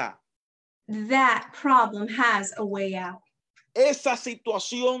salida. That problem has a way out. Esa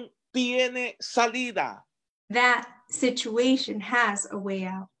situación tiene salida. That situation has a way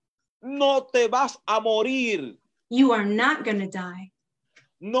out. No te vas a morir. You are not going to die.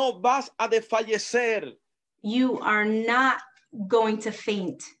 No vas a desfallecer. You are not going to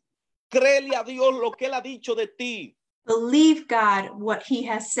faint. Créele a Dios lo que Él ha dicho de ti. Believe God what he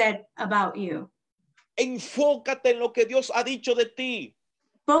has said about you. Enfócate en lo que Dios ha dicho de ti.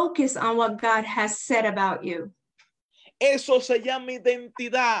 Focus on what God has said about you. Eso se llama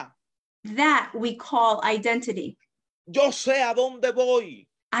identidad. That we call identity. Yo sé a dónde voy.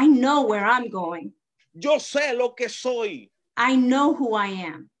 I know where I'm going. Yo sé lo que soy. I know who I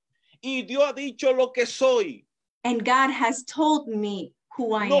am. Y Dios ha dicho lo que soy. And God has told me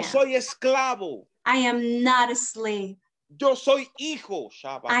who I No am. soy esclavo. I am not a slave. Yo soy hijo.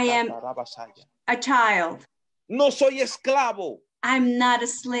 I am a child. No soy esclavo. I'm not a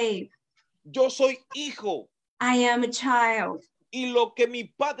slave. Yo soy hijo. I am a child. Y lo que mi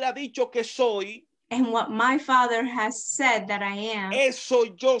padre ha dicho que soy, And what my Father has said that I am, eso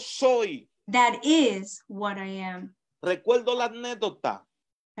yo soy. that is what I am. Recuerdo la anécdota.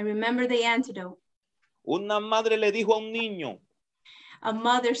 I remember the antidote. Una madre le dijo a un niño, A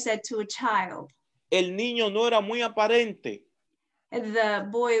mother said to a child, el niño no era muy aparente, the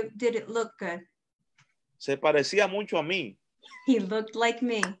boy didn't look good. se parecía mucho a mí, He looked like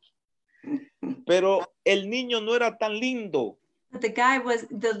me. pero el niño no era tan lindo, But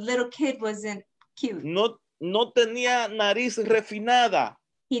the little kid wasn't cute. no tenía nariz refinada,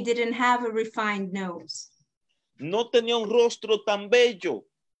 He didn't have a refined nose. no tenía un rostro tan bello,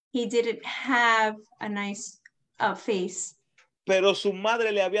 He didn't have a nice face. pero su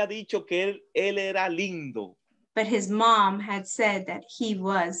madre le había dicho que él era lindo. But his mom had said that he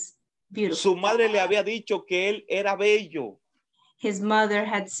was beautiful. Su madre le había dicho que él era bello. His mother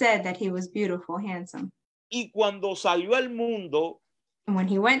had said that he was beautiful, handsome. Y cuando salió al mundo, And when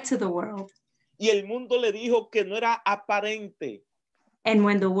he went to the world, y el mundo le dijo que no era aparente, and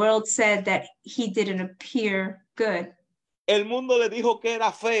when the world said that he didn't appear good, el mundo le dijo que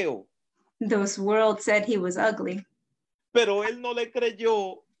era feo, those world said he was ugly. pero él no le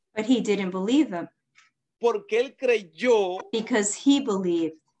creyó But he didn't believe them porque él creyó because he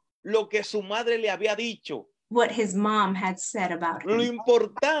believed lo que su madre le había dicho. what his mom had said about Lo him.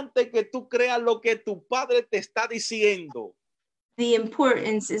 importante es que tú creas lo que tu padre te está diciendo. The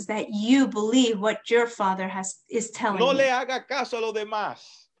importance is that you believe what your father is telling No le you. haga caso a los demás.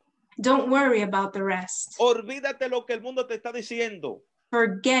 Don't worry about the rest. Olvídate lo que el mundo te está diciendo.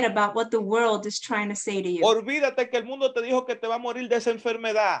 Forget about what the world is trying to say to you. Olvídate que el mundo te dijo que te va a morir de esa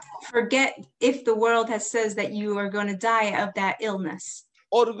enfermedad. Forget if the world says that you are going to die of that illness.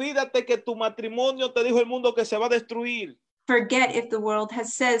 Olvídate que tu matrimonio te dijo el mundo que se va a destruir. Forget if the world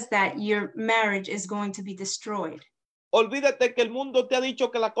says that your marriage is going to be destroyed. Olvídate que el mundo te ha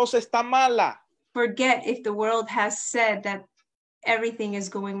dicho que la cosa está mala. forget if the world has said that everything is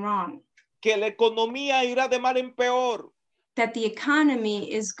going wrong, que la economía irá de mal en peor, that the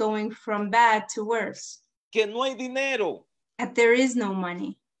economy is going from bad to worse, que no hay dinero, that there is no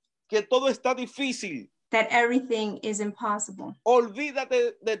money, que todo está difícil. that everything is impossible.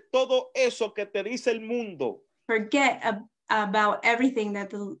 Olvídate de todo eso que te dice el mundo. Forget about everything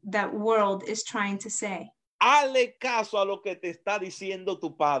that that world is trying to say. Hale caso a lo que te está diciendo tu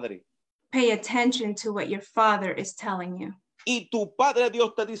padre. Pay attention to what your Father is telling you. Y tu Padre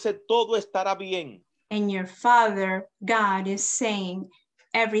Dios te dice, todo estará bien. And your Father, God, is saying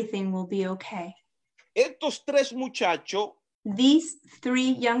everything will be okay. Estos tres muchachos, These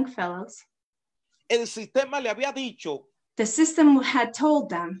three young fellows, el sistema le había dicho the system had told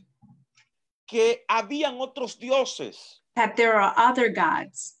them que habían otros dioses, that there are other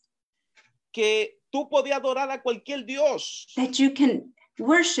gods, que tú podías adorar a cualquier dios. that you can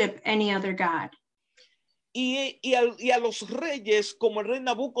worship any other God. Y a los reyes, como el rey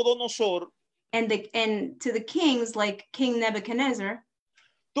Nabucodonosor, And to the kings like King Nebuchadnezzar,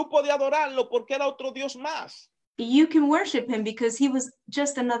 tú podías adorarlo porque era otro dios más. you can worship him because he was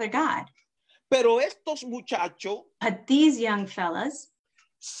just another God. Pero estos muchachos But these young fellas,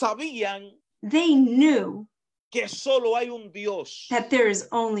 sabían they knew que solo hay un Dios. that there is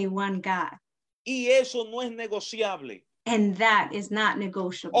only one God. Y eso no es negociable. And that is not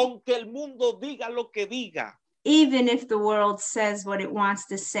negotiable. Aunque el mundo diga lo que diga. Even if the world says what it wants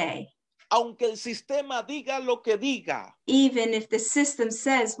to say. Aunque el sistema diga lo que diga. Even if the system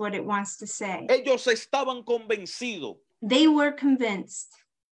says what it wants to say. Ellos estaban convencidos. They were convinced.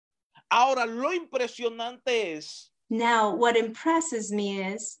 Ahora lo impresionante es Now what impresses me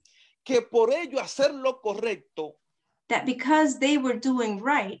is que por ello hacer lo correcto, that because they were doing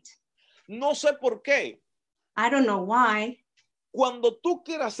right, no sé por qué, I don't know why, cuando tú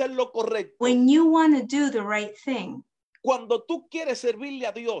quieres hacer lo correcto, when you want to do the right thing, cuando tú quieres servirle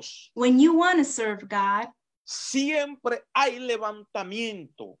a Dios, when you want to serve God, siempre hay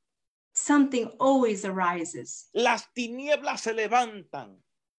levantamiento. something always arises. Las tinieblas se levantan.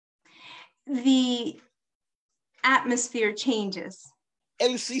 The atmosphere changes.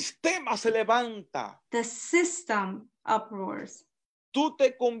 El sistema se levanta. The system uproars. Tú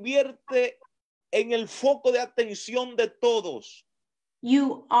te conviertes en el foco de atención de todos.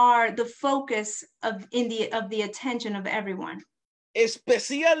 You are the focus of the attention of everyone.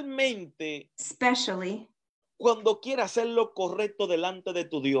 Especialmente Especially cuando quieres hacer lo correcto delante de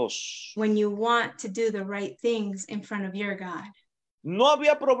tu Dios. when you want to do the right things in front of your God. No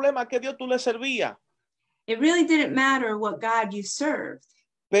había problema que Dios tú le servías. It really didn't matter what God you served,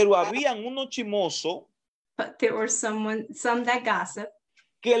 Pero habían unos chimosos but there were some that gossip,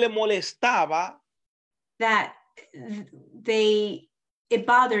 que le molestaba that it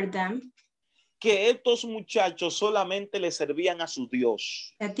bothered them que estos muchachos solamente le servían a su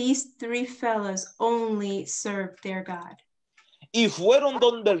Dios. that these three fellows only served their God. Y fueron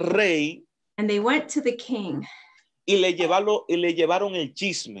donde el rey And they went to the king y le llevaron el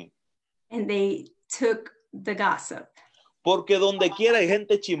chisme. and they took the gossip. Porque donde quiera hay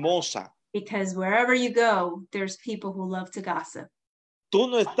gente chimosa. Because wherever you go, there's people who love to gossip. Tú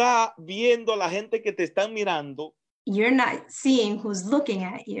no estás viendo a la gente que te están mirando, You're not seeing who's looking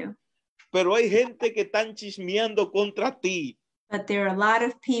at you, pero hay gente que están chismeando contra ti. but there are a lot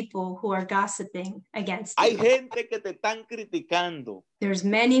of people who are gossiping against Hay you. gente que te están criticando. There's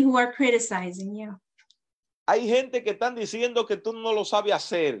many who are criticizing you. Hay gente que están diciendo que tú no lo sabes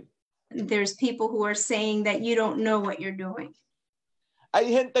hacer. There's people who are saying that you don't know what you're doing. Hay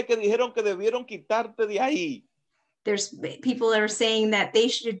gente que dijeron que debieron quitarte de ahí. There's people that are saying that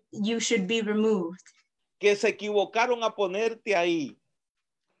you should be removed, Que se equivocaron a ponerte ahí.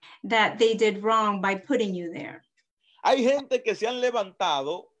 that they did wrong by putting you there. Hay gente que se han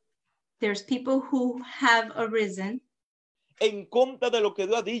levantado There's people who have arisen en contra de lo que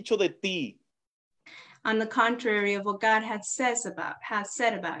Dios ha dicho de ti. on the contrary of what God has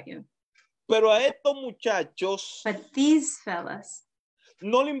said about you. Pero a estos muchachos But these fellas,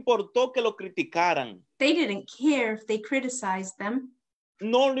 no le importó que lo criticaran. they didn't care if they criticized them.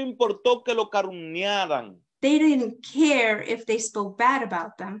 No le importó que lo calumniaran. They didn't care if they spoke bad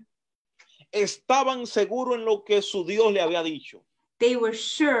about them. Estaban seguros en lo que su Dios le había dicho. They were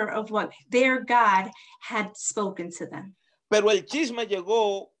sure of what their God had spoken to them. Pero el chisme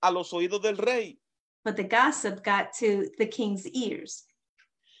llegó a los oídos del rey. But the gossip got to the king's ears.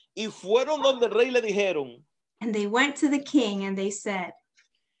 Y fueron donde el rey le dijeron, And they went to the king and they said,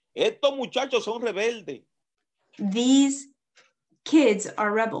 estos muchachos son rebeldes. these kids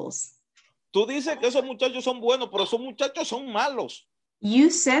are rebels. Tú dices que esos muchachos son buenos, pero esos muchachos son malos. You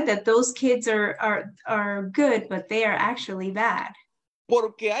said that those kids are good, but they are actually bad.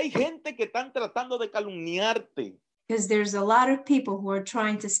 Porque hay gente que están tratando de calumniarte. Because there's a lot of people who are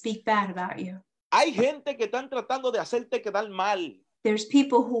trying to speak bad about you. Hay gente que están tratando de hacerte quedar mal. There's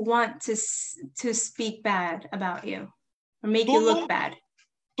people who want to speak bad about you or make you look bad.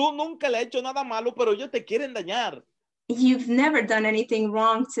 Tú nunca le has hecho nada malo, pero ellos te quieren dañar. You've never done anything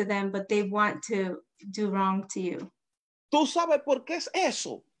wrong to them, but they want to do wrong to you. ¿Tú sabes por qué es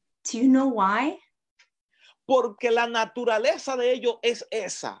eso? Do you know why? Porque la naturaleza de ellos es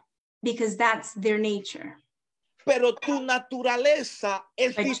esa. Because that's their nature. Pero tu naturaleza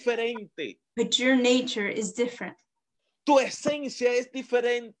es diferente. But your nature is different. Tu esencia es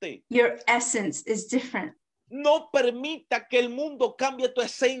diferente. Your essence is different. No permita que el mundo cambie tu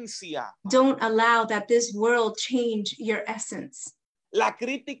esencia. Don't allow that this world change your essence. La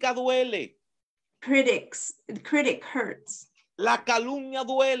crítica duele. Critic hurts. La calumnia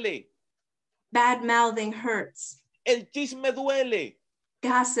duele. Bad mouthing hurts. El chisme duele.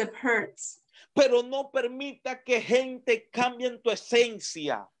 Gossip hurts. Pero no permita que gente cambie en tu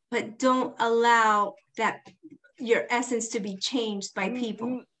esencia. But don't allow that your essence to be changed by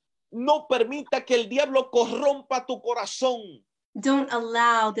people. No permita que el diablo corrompa tu corazón. Don't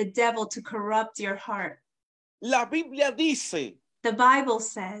allow the devil to corrupt your heart. La Biblia dice, the Bible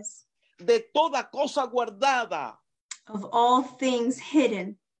says, de toda cosa guardada, of all things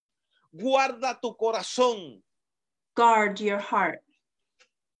hidden, guarda tu corazón. Guard your heart.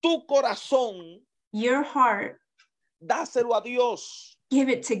 Tu corazón, your heart, dáselo a Dios. Give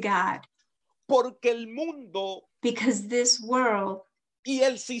it to God. Porque el mundo, because this world y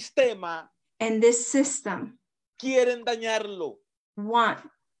el sistema, and this system quieren dañarlo. Want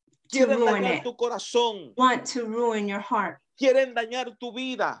quieren to ruin dañar it. Tu corazón. Want to ruin your heart. Quieren dañar tu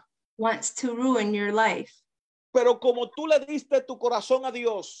vida. Wants to ruin your life. Pero como tú le diste tu corazón a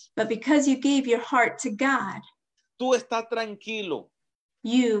Dios, but because you gave your heart to God, tú estás tranquilo.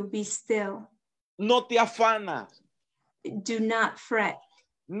 You be still. No te afanas. Do not fret.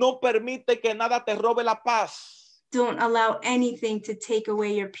 No permite que nada te robe la paz. Don't allow anything to take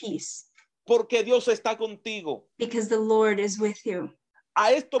away your peace. Porque Dios está contigo. Because the Lord is with you.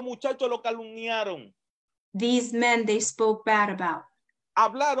 A estos muchachos lo calumniaron. These men they spoke bad about.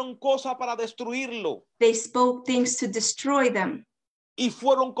 Hablaron cosas para destruirlo. They spoke things to destroy them. Y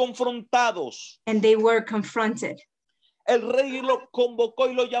fueron confrontados. And they were confronted. El rey lo convocó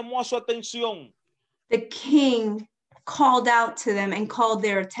y lo llamó a su atención. The king called out to them and called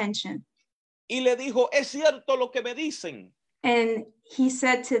their attention. Y le dijo, ¿es cierto lo que me dicen? And he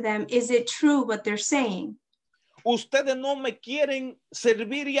said to them, is it true what they're saying? Ustedes no me quieren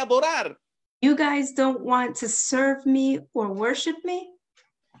servir y adorar. You guys don't want to serve me or worship me?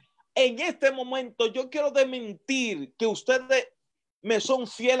 En este momento yo quiero desmentir que ustedes me son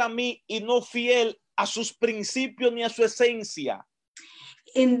fiel a mí y no fiel a sus principios ni a su esencia.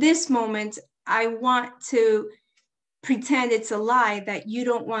 In this moment, I want to pretend it's a lie that you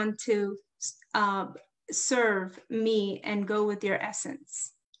don't want to serve me and go with your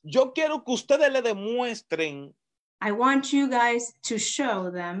essence. Yo quiero que ustedes le demuestren I want you guys to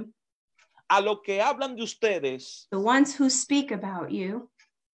show them, a lo que hablan de ustedes, the ones who speak about you,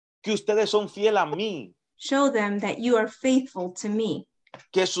 que ustedes son fiel a mí. Show them that you are faithful to me.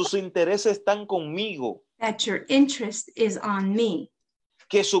 Que sus intereses están conmigo. That your interest is on me.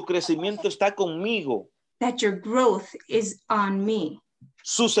 Que su crecimiento está conmigo. That your growth is on me.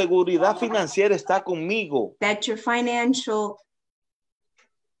 Su seguridad financiera está conmigo. That your financial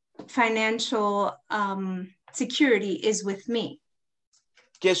security is with me.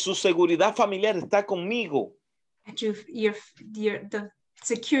 Que su seguridad familiar está conmigo. That the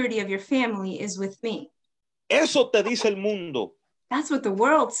security of your family is with me. Eso te dice el mundo. That's what the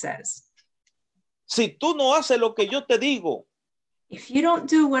world says. Si tú no haces lo que yo te digo, if you don't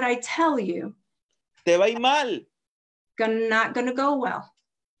do what I tell you, te va a ir mal. Not gonna go well.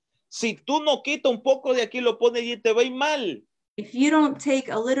 Si tú no quitas un poco de aquí, lo pones allí, te va a ir mal. If you don't take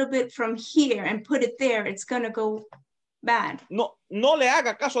a little bit from here and put it there, it's gonna go bad. No le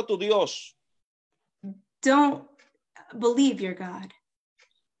haga caso a tu Dios. Don't believe your God.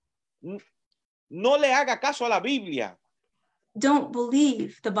 No le haga caso a la Biblia. Don't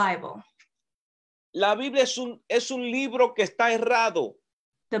believe the Bible. La Biblia es un libro que está errado.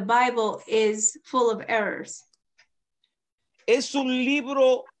 The Bible is full of errors. Es un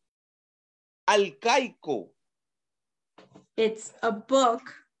libro arcaico. It's a book.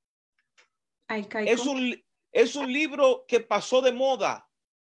 Arcaico. Es un libro que pasó de moda.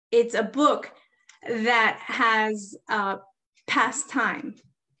 It's a book that has past time.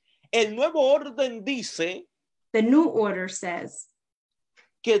 El nuevo orden dice, the new order says,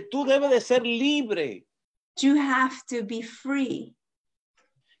 que tú debes de ser libre, You have to be free,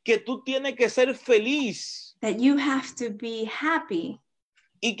 que tú tienes que ser feliz that you have to be happy,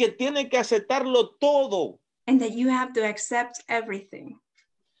 y que tienes que aceptarlo todo. and that you have to accept everything.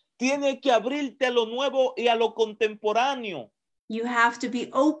 Tienes que abrirte a lo nuevo y a lo contemporáneo. You have to be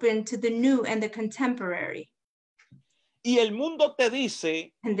open to the new and the contemporary. Y el mundo te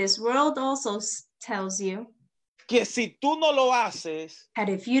dice And this world also tells you que si tú no lo haces, that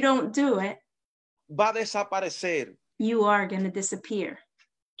if you don't do it, va a desaparecer. you are going to disappear.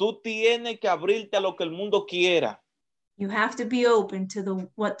 Tú tienes que abrirte a lo que el mundo quiera. You have to be open to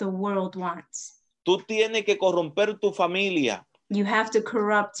what the world wants. Tú tienes que corromper tu familia. You have to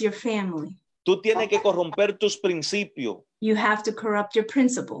corrupt your family. Tú tienes que corromper tus principios. You have to corrupt your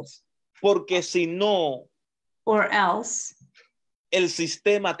principles. Porque si no, Or else el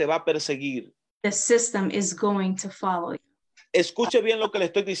sistema te va a perseguir. the system is going to follow you. Escuche bien lo que le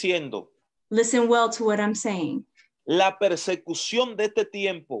estoy diciendo. Listen well to what I'm saying. La persecución de este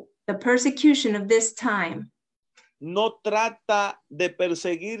tiempo The persecution of this time no trata de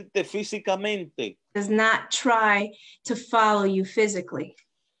perseguirte físicamente, does not try to follow you physically,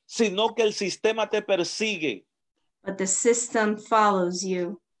 sino que el sistema te persigue. but the system follows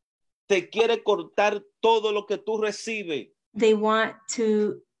you. Te quiere cortar todo lo que tú recibes. They want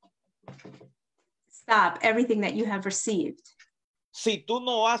to stop everything that you have received. Si tú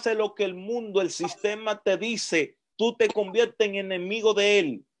no haces lo que el mundo, el sistema te dice, tú te conviertes en enemigo de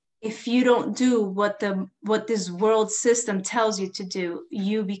él. If you don't do what this world system tells you to do,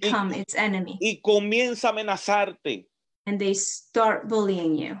 you become its enemy. Y comienza a amenazarte. And they start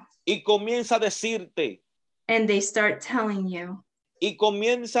bullying you. Y comienza a decirte. And they start telling you. Y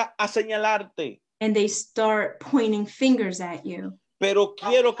comienza a señalarte. And they start pointing fingers at you. Pero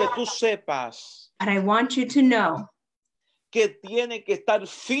quiero que tú sepas. But I want you to know. Que tiene que estar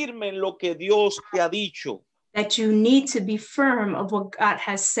firme en lo que Dios te ha dicho. That you need to be firm of what God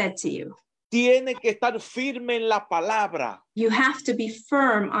has said to you. Tiene que estar firme en la palabra. You have to be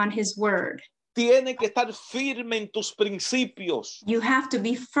firm on his word. Tiene que estar firme en tus principios. You have to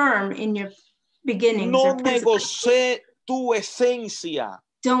be firm in your beginnings. No negocie tu esencia.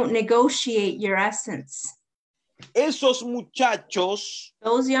 Don't negotiate your essence. Esos muchachos,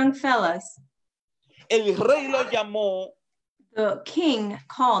 Those young fellas, el rey lo llamó. The king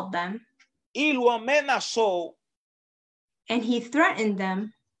called them. Y lo amenazó. And he threatened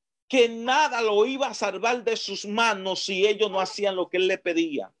them. Que nada lo iba a salvar de sus manos si ellos no hacían lo que él le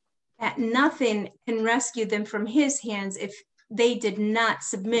pedía. That nothing can rescue them from his hands if they did not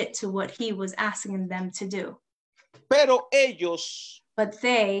submit to what he was asking them to do. Pero ellos But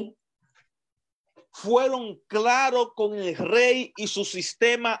they fueron claros con el rey y su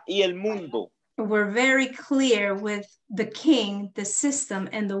sistema y el mundo. Were very clear with the king, the system,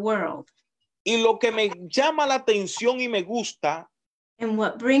 and the world. Y lo que me llama la atención y me gusta, and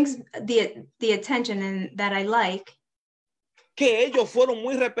what brings the attention and that I like, que ellos fueron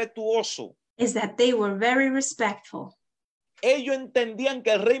muy respetuosos. Is that they were very respectful. Ellos entendían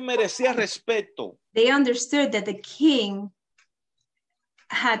que el rey merecía respeto. They understood that the king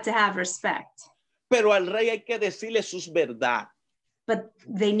had to have respect. Pero al rey hay que decirle sus verdades. But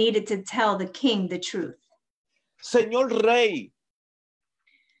they needed to tell the king the truth. Señor rey.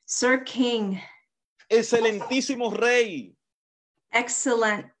 Sir King. Excelentísimo rey.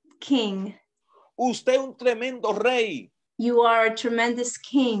 Excellent king. Usted es un tremendo rey. You are a tremendous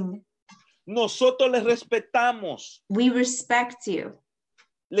king. Nosotros le respetamos. We respect you.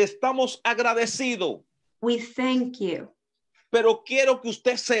 Le estamos agradecidos. We thank you. Pero quiero que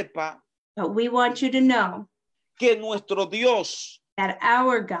usted sepa. But we want you to know. Que nuestro Dios. That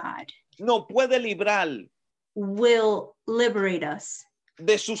our God. No puede librar. Will liberate us.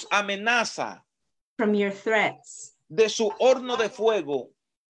 De sus amenazas. From your threats. De su horno de fuego.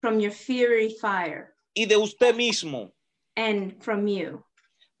 From your fiery fire. Y de usted mismo. And from you.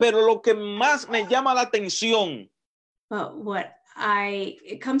 Pero lo que más me llama la atención. But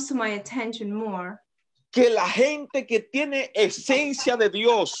it comes to my attention more. Que la gente que tiene esencia de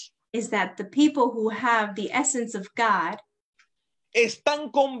Dios. Is that the people who have the essence of God.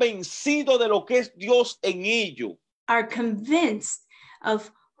 Están convencidos de lo que es Dios en ellos. Are convinced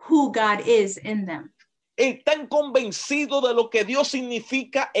of who God is in them. Están convencidos de lo que Dios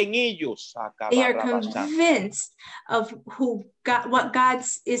significa en ellos. They are convinced of what God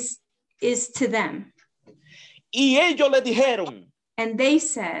is to them. Y ellos le dijeron. And they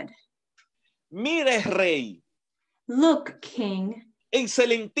said. Mire, rey. Look, king.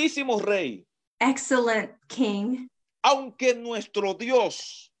 Excelentísimo rey. Excellent king. Aunque nuestro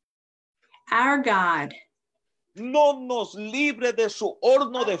Dios. Our God. no nos libre de su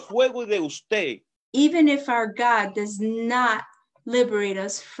horno de fuego y de usted, even if our God does not liberate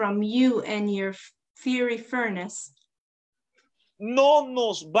us from you and your fiery furnace, no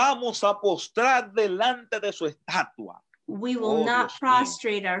nos vamos a postrar delante de su estatua. we will Oh, not Dios mío.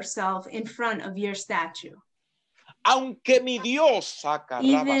 prostrate ourselves in front of your statue. Aunque mi Dios,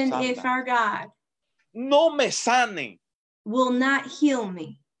 Even if our God no me sane, will not heal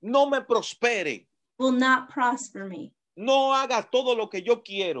me, no me prospere, will not prosper me, no haga todo lo que yo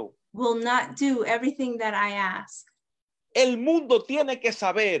quiero, will not do everything that I ask. el mundo tiene que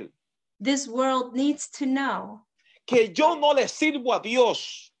saber This world needs to know que yo no le sirvo a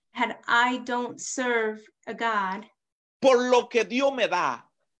Dios that I don't serve a God por lo que Dios me da.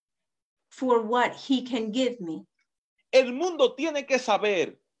 for what he can give me. El mundo tiene que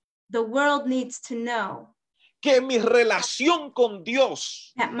saber The world needs to know que mi relación con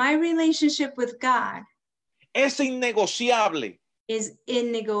Dios that my relationship with God es innegociable. is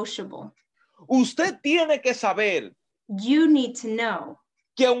innegotiable. Usted tiene que saber You need to know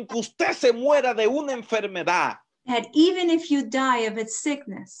que aunque usted se muera de una enfermedad, that even if you die of its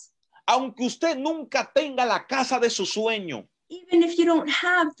sickness, aunque usted nunca tenga la casa de su sueño, even if you don't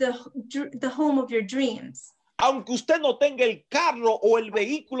have the home of your dreams, aunque usted no tenga el carro o el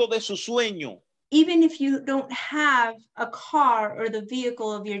vehículo de su sueño, even if you don't have a car or the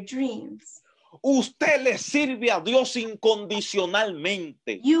vehicle of your dreams, usted le sirve a Dios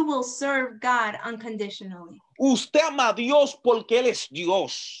incondicionalmente. you will serve God unconditionally. Usted ama a Dios porque Él es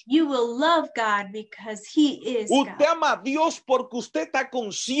Dios. You will love God because he is Usted God. ama a Dios porque usted está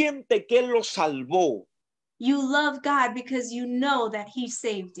consciente que Él lo salvó. You love God because you know that he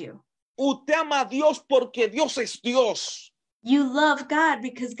saved you. Usted ama a Dios porque Dios es Dios. You love God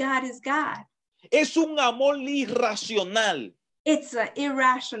because God is God. Es un amor irracional. It's an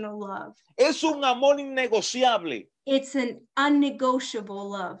irrational love. Es un amor innegociable. It's an unnegotiable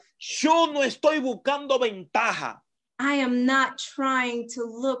love. Yo no estoy buscando ventaja. I am not trying to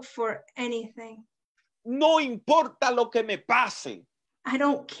look for anything. No importa lo que me pase. I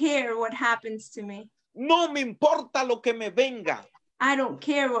don't care what happens to me. No me importa lo que me venga. I don't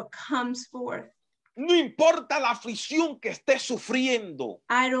care what comes forth. No importa la aflicción que esté sufriendo.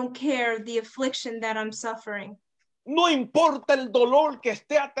 I don't care the affliction that I'm suffering. No importa el dolor que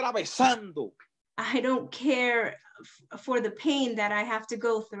esté atravesando. I don't care for the pain that I have to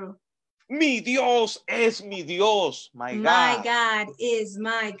go through. Mi Dios es mi Dios. My God is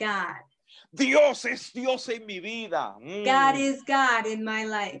my God. Dios es Dios en mi vida. God is God in my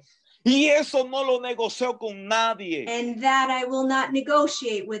life. Y eso no lo negocio con nadie. And that I will not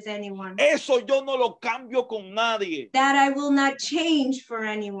negotiate with anyone. Eso yo no lo cambio con nadie. That I will not change for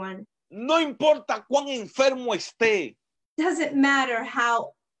anyone. No importa cuán enfermo esté. Doesn't matter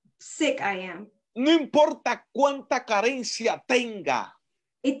how sick I am. No importa cuánta carencia tenga.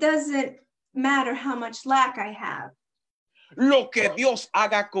 It doesn't matter how much lack I have. Lo que Dios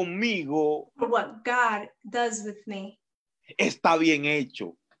haga conmigo Or what God does with me está bien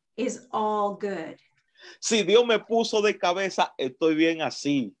hecho. is all good. Si Dios me puso de cabeza, estoy bien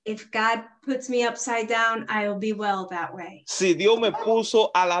así. If God puts me upside down, I will be well that way. Si Dios me puso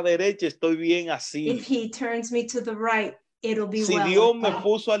a la derecha, estoy bien If así. he turns me to the right, it'll be Si well Dios with me me.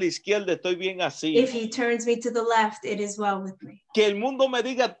 puso a la izquierda, estoy bien así. If he turns me to the left, it is well with me. Que el mundo me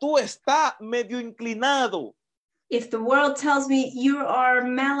diga, tú estás medio inclinado. If the world tells me you are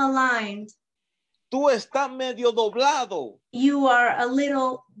malaligned, Tú estás medio doblado. you are a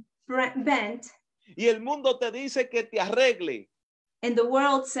little bent, Y el mundo te dice que te arregle. and the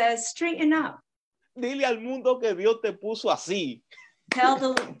world says, straighten up. Dile al mundo que Dios te puso así. Tell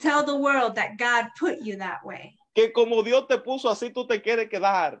the world that God put you that way. Que como Dios te puso así, tú te quieres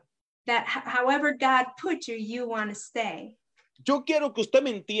quedar. That however God put you, you want to stay. Yo quiero que usted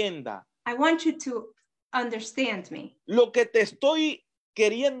me entienda. I want you to understand me. Lo que te estoy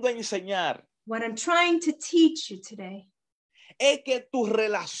queriendo enseñar What I'm trying to teach you today es que tu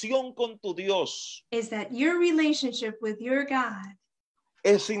relación con tu Dios is that your relationship with your God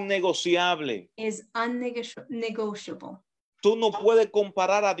es innegociable. is unnegotiable. Tú no puedes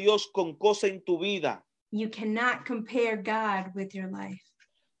comparar a Dios con cosas en tu vida. You cannot compare God with your life.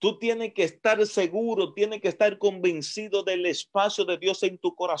 Tú tienes que estar seguro, tienes que estar convencido del espacio de Dios en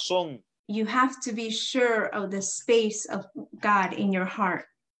tu corazón. You have to be sure of the space of God in your heart.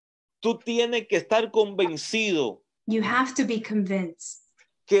 Tú tienes que estar convencido You have to be convinced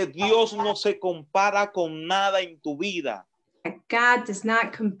que Dios no se compara con nada en tu vida. that God does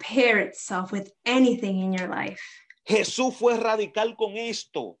not compare itself with anything in your life. Jesús fue radical con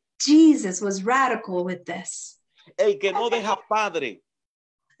esto. Jesus was radical with this. El que no deja padre,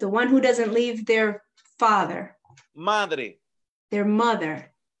 The one who doesn't leave their father, madre, their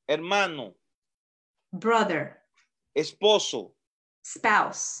mother, hermano, brother, esposo,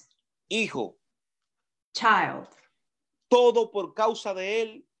 spouse, hijo, child, todo por causa de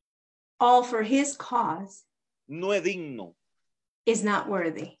él, all for his cause, no es digno. is not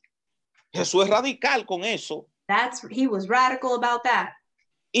worthy. Jesús es radical con eso. He was radical about that.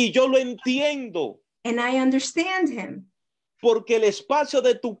 Y yo lo entiendo. And I understand him. Porque el espacio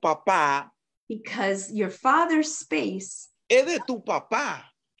de tu papá, because your father's space es de tu papá.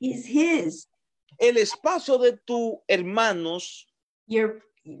 Is his. El espacio de tus hermanos, your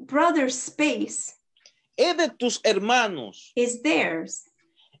brother's space, es de tus hermanos. Is theirs.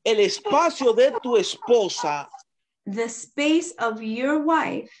 El espacio de tu esposa, the space of your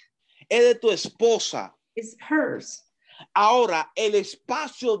wife, es de tu esposa. Is hers. Ahora, el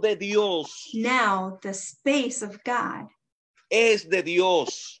espacio de Dios, now the space of God, es de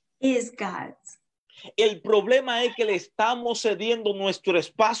Dios. Is God's. El problema es que le estamos cediendo nuestro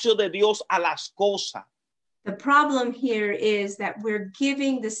espacio de Dios a las cosas. The problem here is that we're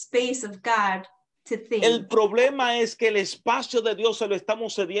giving the space of God to things. El problema es que el espacio de Dios se lo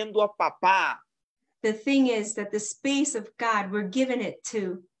estamos cediendo a papá. The thing is that the space of God, we're giving it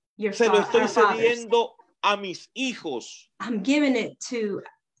to your Se lo estoy cediendo fathers. a mis hijos. I'm giving it to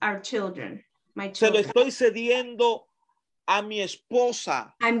our children, my Se lo children. estoy cediendo a mi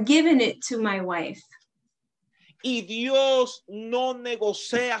esposa. I'm giving it to my wife. Y Dios no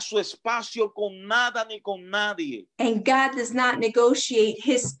negocia su espacio con nada ni con nadie. And God does not negotiate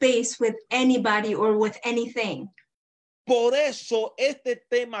his space with anybody or with anything. Por eso este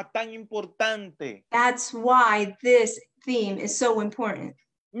tema tan importante. That's why this theme is so important.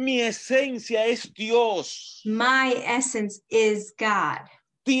 Mi esencia es Dios. My essence is God.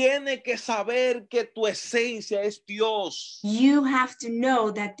 Tiene que saber que tu esencia es Dios. You have to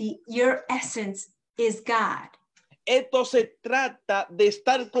know that your essence is God. Esto se trata de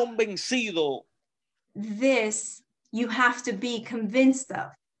estar convencido. This you have to be convinced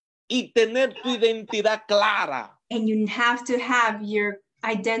of. Y tener tu identidad clara. And you have to have your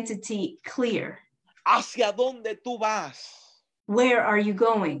identity clear. ¿Hacia dónde tú vas? Where are you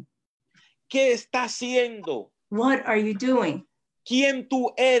going? ¿Qué estás haciendo? What are you doing? ¿Quién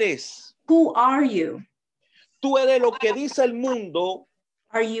tú eres? Who are you? ¿Tú eres lo que dice el mundo?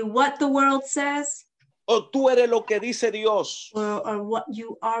 Are you what the world says? ¿O tú eres lo que dice Dios? Or what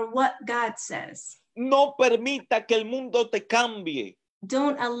you are what God says? No permita que el mundo te cambie.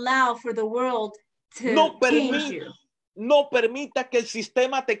 Don't allow for the world to change you. No permita que el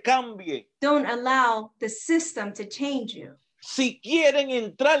sistema te cambie. Don't allow the system to change you. Si quieren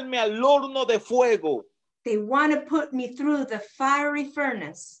entrarme al horno de fuego. They want to put me through the fiery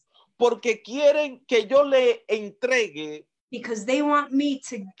furnace. Porque quieren que yo le entregue. Because they want me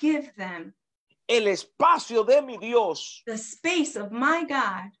to give them. El espacio de mi Dios. The space of my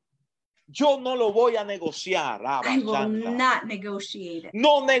God. Yo no lo voy a negociar. I will not negotiate it.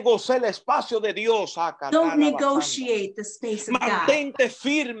 No negocie el espacio de Dios. Don't negotiate the space of God. Mantente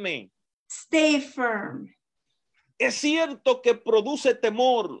firme. Stay firm. Es cierto que produce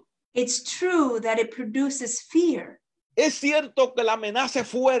temor. It's true that it produces fear. Es cierto que la amenaza es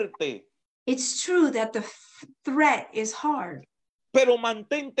fuerte. It's true that the threat is hard. Pero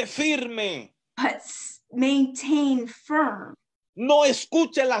mantente firme. But maintain firm. No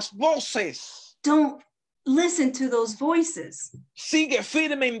escuche las voces. Don't listen to those voices. Sigue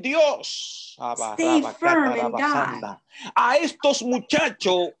firme en Dios. Stay firm in God. A estos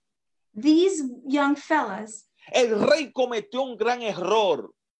muchachos, these young fellas, el rey cometió un gran error.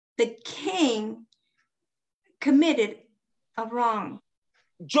 The king committed a wrong.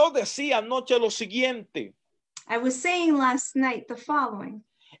 Yo decía anoche lo siguiente. I was saying last night the following.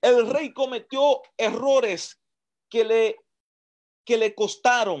 El rey cometió errores que le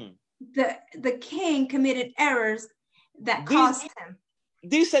costaron. The king committed errors that cost him.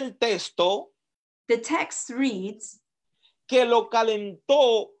 Dice el texto. The text reads. Que lo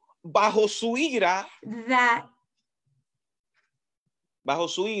calentó bajo su ira. That. Bajo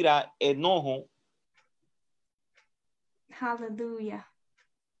su ira, enojo. Hallelujah.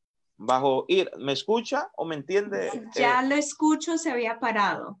 Bajo ira. ¿Me escucha o me entiende? Ya lo escucho, se había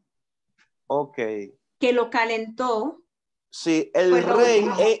parado. Ok. Que lo calentó. Sí, el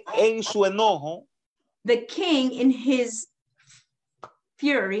rey en su enojo. The king in his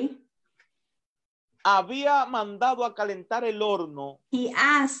fury. Había mandado a calentar el horno. He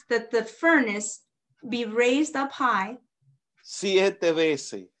asked that the furnace be raised up high. 7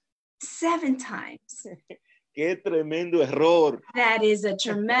 veces. 7 times. Qué tremendo error. That is a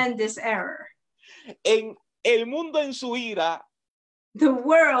tremendous error. En el mundo en su ira. The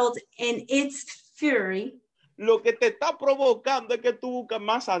world in its fury. Lo que te está provocando es que tú buscas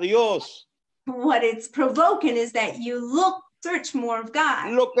más a Dios. What it's provoking is that you search more of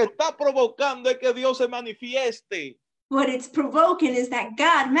God. Lo que está provocando es que Dios se manifieste. What it's provoking is that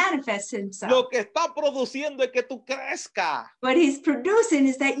God manifests himself. Lo que está produciendo es que tú crezcas. What he's producing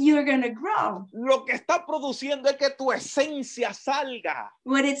is that you're going to grow. Lo que está produciendo es que tu esencia salga.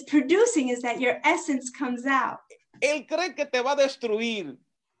 What it's producing is that your essence comes out. Él cree que te va a destruir.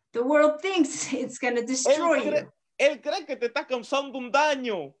 The world thinks it's going to destroy you. Él cree que te está causando un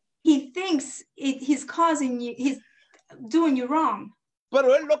daño. He thinks he's causing you, he's doing you wrong.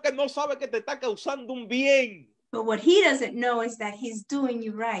 Pero él lo que no sabe es que te está causando un bien. But what he doesn't know is that he's doing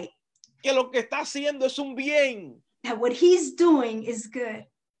you right. Que lo que está haciendo es un bien. That what he's doing is good.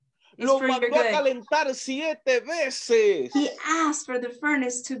 Lo mandó a calentar 7 veces. He asked for the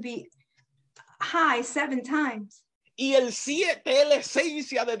furnace to be high 7 times. Y el 7 es la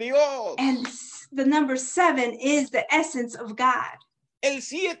esencia de Dios. And the number 7 is the essence of God. El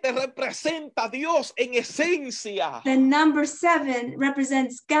 7 representa a Dios en esencia. The number 7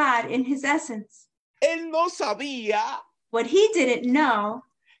 represents God in his essence. Él no sabía What he didn't know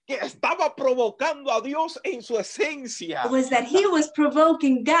que estaba provocando a Dios en su esencia. was that he was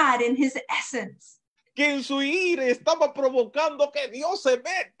provoking God in his essence. Que en su ira estaba provocando que Dios se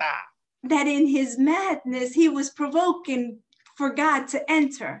meta. That in his madness, he was provoking for God to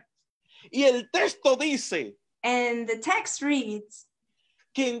enter. Y el texto dice And the text reads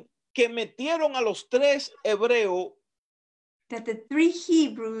que metieron a los 3 hebreos that the 3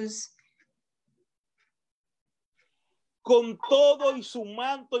 Hebrews con todo y su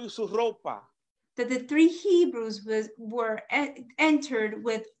manto y su ropa. That the 3 Hebrews were entered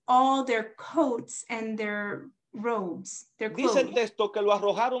with all their coats and their robes, their clothes. Dice el texto que lo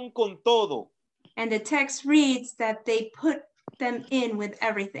arrojaron con todo. And the text reads that they put them in with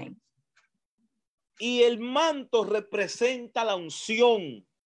everything. Y el manto representa la unción.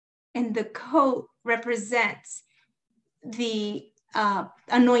 And the coat represents the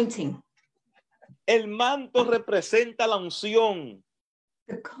anointing. El manto representa la unción.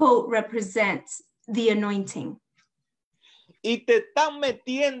 The coat represents the anointing. Y te están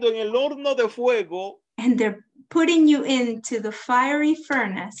metiendo en el horno de fuego. And they're putting you into the fiery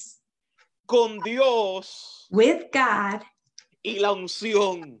furnace. Con Dios. With God. Y la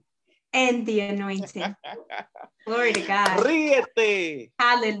unción. And the anointing. Glory to God. Ríete.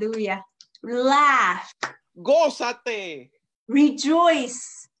 Hallelujah. Laugh. Gózate.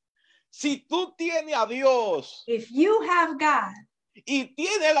 Rejoice. Si tú tienes a Dios. If you have God. Y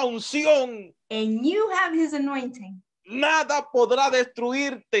tiene la unción. And you have his anointing. Nada podrá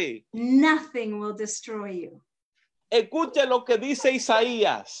destruirte. Nothing will destroy you. Escuche lo que dice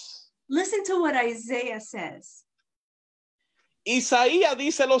Isaías. Listen to what Isaiah says. Isaías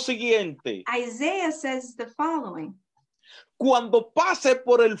dice lo siguiente. Isaiah says the following. Cuando pase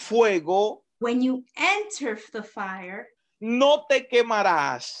por el fuego, when you enter the fire, no te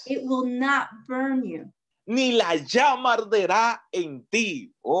quemarás. It will not burn you. Ni la llama arderá en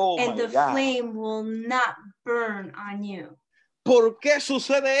ti. Oh, and the God. Flame will not burn on you. ¿Por qué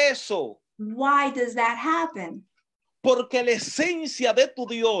sucede eso? Why does that happen? Porque la esencia de tu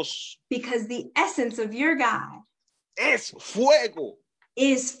Dios. Because the essence of your God. Es fuego.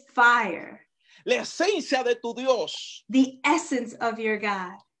 Is fire. La esencia de tu Dios. The essence of your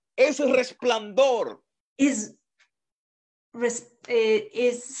God. Es resplandor. Is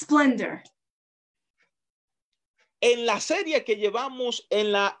splendor. En la serie que llevamos,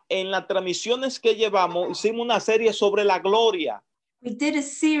 en las transmisiones que llevamos, hicimos una serie sobre la gloria. We did a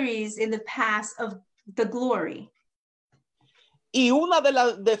series in the past of the glory. Y una de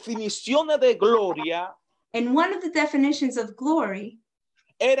las definiciones de gloria. And one of the definitions of glory.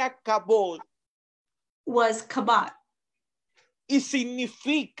 Era kabod. Was kabat. Y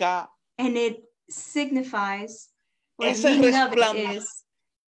significa. And it signifies. Ese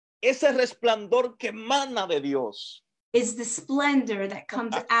resplandor que emana de Dios. Is the splendor that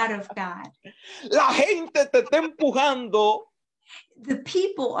comes out of God. La gente te está empujando. The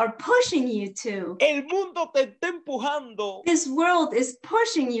people are pushing you to. El mundo te está empujando. This world is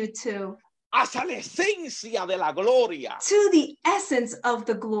pushing you to. Hacia la esencia de la gloria. To the essence of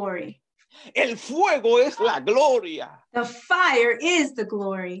the glory. El fuego es la gloria. The fire is the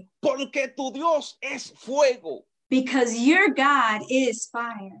glory. Porque tu Dios es fuego. Because your God is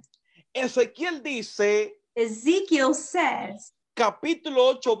fire. Ezequiel dice. Ezekiel says.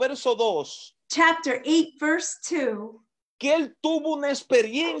 Capítulo 8, verso 2. Chapter 8, verse 2. Que él tuvo una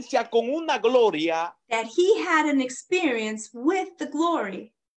experiencia con una gloria. That he had an experience with the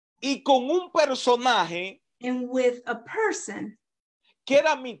glory. Y con un personaje. And with a person. Que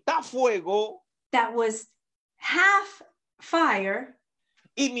era mitad fuego. That was half fire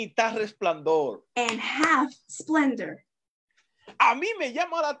y mitad resplandor. and half splendor. A mí me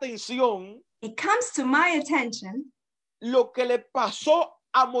llama la atención It comes to my attention lo que le pasó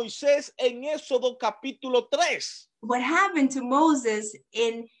a Moisés en Éxodo capítulo 3. what happened to Moses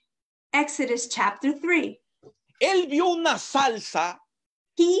in Exodus chapter 3. Él vio una salsa,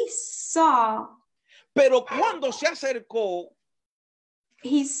 He saw pero cuando se acercó,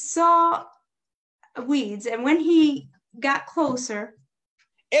 weeds, and when he got closer,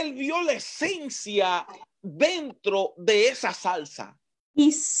 él vio la esencia dentro de esa salsa.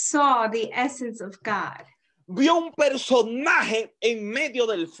 he saw the essence of God. Vio un personaje en medio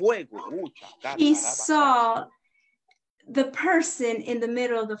del fuego. He saw the person in the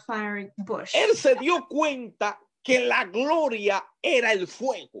middle of the fiery bush. Él se dio cuenta que la gloria era el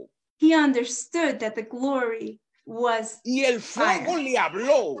fuego. He understood that the glory was Y el fuego fire. le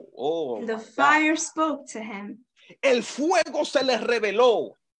habló. Oh, The fire spoke to him. el fuego se le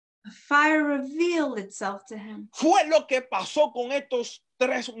reveló. The fire revealed itself to him. Fue lo que pasó con estos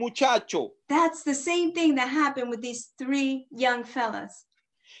tres muchachos. That's the same thing that happened with these three young fellas.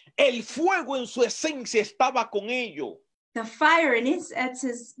 El fuego en su esencia estaba con ellos. The fire in its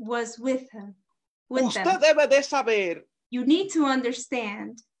essence was with him. Usted debe de saber You need to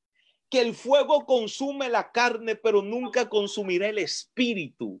understand que el fuego consume la carne, pero nunca consumirá el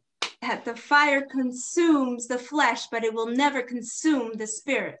espíritu. that the fire consumes the flesh, but it will never consume the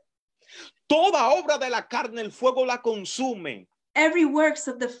spirit. Toda obra de la carne, el fuego la consume. Every works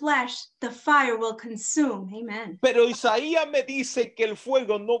of the flesh, the fire will consume. Amen. Pero Isaías me dice que el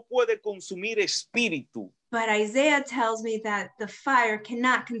fuego no puede consumir espíritu. But Isaiah tells me that the fire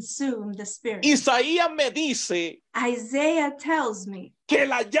cannot consume the spirit. Isaías me dice Isaiah tells me que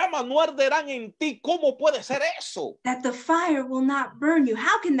las llamas no arderán en ti. ¿Cómo puede ser eso? that the fire will not burn you.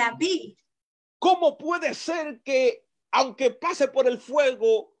 How can that be? ¿Cómo puede ser que aunque pase por el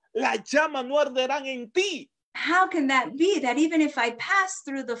fuego, las llamas no arderán en ti? How can that be that even if I pass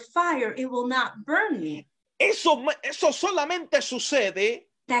through the fire, it will not burn me? Eso solamente sucede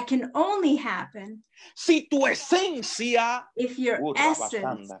That can only happen si tu esencia if your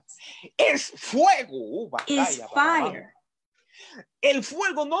essence es fuego. is fire. El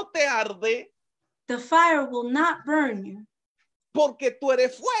fuego no te arde The fire will not burn you porque tú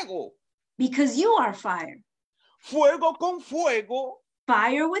eres fuego. because you are fire. Fuego con fuego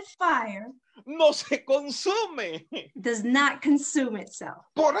Fire with fire no se consume. does not consume itself.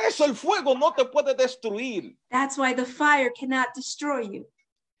 Por eso el fuego no te puede destruir. That's why the fire cannot destroy you.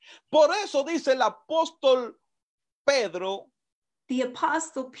 Por eso dice el apóstol Pedro, The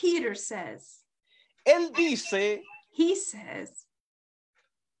apostle Peter says, él dice he says,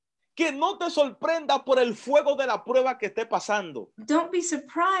 que no te sorprenda por el fuego de la prueba que esté pasando. don't be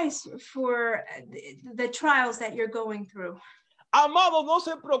surprised for the trials that you're going through. Amados, no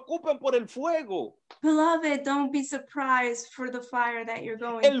se preocupen por el fuego. Beloved, don't be surprised for the fire that you're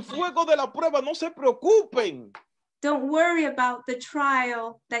going El through. fuego de la prueba, no se preocupen. Don't worry about the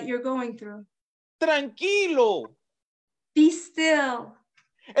trial that you're going through. Tranquilo. Be still.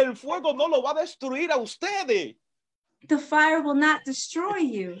 El fuego no lo va a destruir a ustedes. The fire will not destroy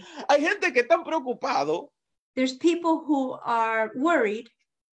you. Hay gente que está preocupado There's people who are worried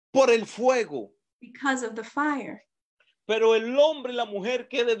por el fuego. because of the fire. Pero el hombre y la mujer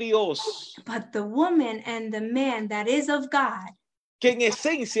que es de Dios, But the woman and the man that is of God, que en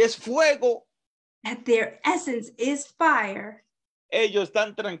esencia es fuego, that their essence is fire, ellos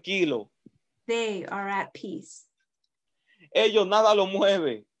están tranquilos. they are at peace. Ellos nada lo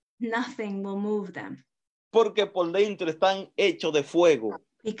mueve, Nothing will move them porque por dentro están hechos de fuego.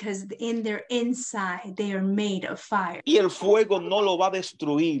 because in their inside, they are made of fire. Y el fuego no lo va a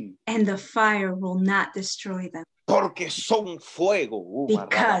destruir, And the fire will not destroy them porque son fuego.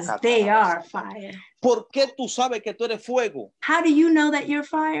 because they are fire. ¿Por qué tú sabes que tú eres fuego? How do you know that you're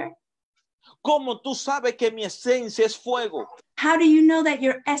fire? ¿Cómo tú sabes que mi esencia es fuego? How do you know that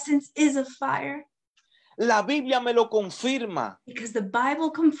your essence is of fire? La Biblia me lo confirma. Because the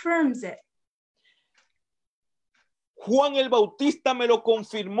Bible confirms it. Juan el Bautista me lo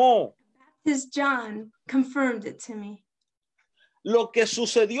confirmó. This John confirmed it to me. Lo que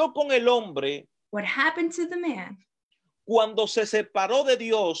sucedió con el hombre What happened to the man cuando se separó de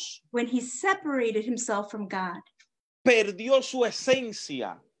Dios, when he separated himself from God? perdió su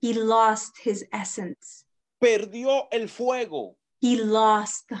esencia, He lost his essence. perdió el fuego. He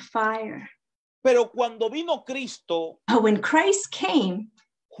lost the fire. Pero cuando vino Cristo, But when Christ came,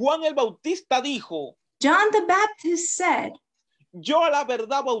 Juan el Bautista dijo, John the Baptist said, yo a la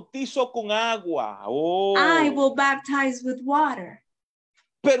verdad bautizo con agua. Oh. I will baptize with water.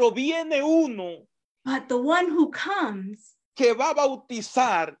 Pero viene uno But the one who comes que va a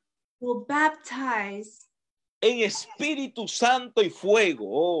bautizar will baptize en Espíritu Santo y fuego.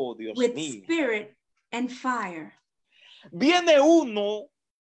 Oh, Dios with mío. spirit and fire. Viene uno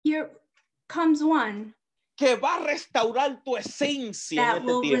Here comes one que va a restaurar tu esencia en that este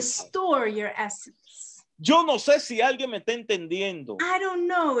will tiempo. restore your essence. Yo no sé si alguien me está entendiendo. I don't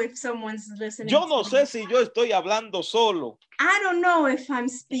know if someone's listening Yo no to sé me. si yo estoy hablando solo. I don't know if I'm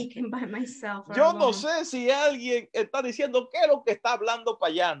speaking by myself or Yo no alone. sé si alguien está diciendo qué es lo que está hablando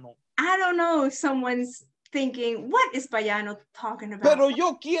Payano. I don't know if someone's thinking, what is Payano talking about? Pero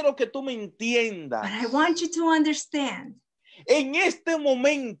yo quiero que tú me But entiendas. I want you to understand, En este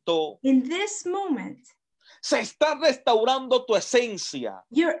momento in this moment, se está restaurando tu esencia.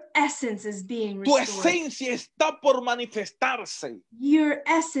 your essence is being Tu restored. esencia está por manifestarse. Your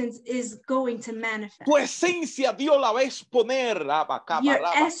essence is going to manifest. Tu esencia Dios la va a exponer. Your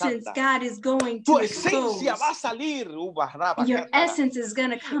essence, God is going Tu to expose. esencia va a salir. Your essence is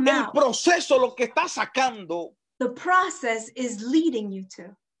going to come El out. proceso lo que está sacando. The process is leading you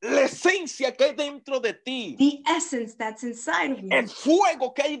to La esencia que hay dentro de ti. the essence that's inside of you. El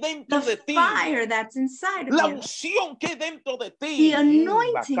fuego que hay dentro de The ti. fire that's inside of La you. unción que hay dentro de ti. The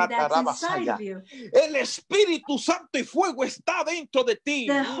anointing that's inside of you. El Espíritu Santo y fuego está dentro de ti.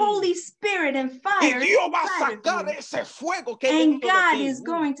 The Holy Spirit and Y fire is Dios va a inside of sacar you. ese fuego que hay And dentro de God ti. is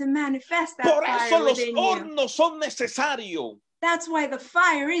going to manifest that Por eso fire los within you. hornos son necesarios. That's why the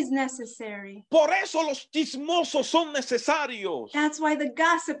fire is necessary. Por eso los chismosos son necesarios. That's why the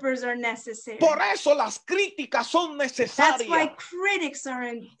gossipers are necessary. Por eso las críticas son That's why necesarias. critics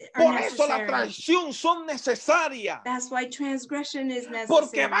are Por eso la necessary. traición son necesarias. That's why transgression is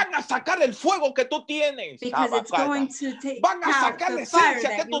Porque necessary. van a sacar el fuego que tú tienes. Because it's going to take Van a out sacar la the fire esencia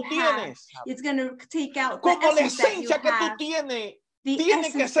que that tú you have. tienes. It's going to take out the Como la essence that you esencia que tú have. tienes The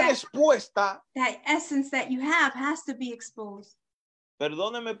tiene que essence ser that, expuesta. that essence that you have has to be exposed.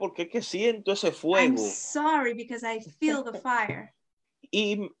 Perdóneme porque es que siento ese I'm fuego. sorry because I feel the fire.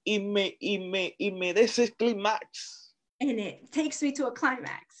 Y me da ese clímax. And it takes me to a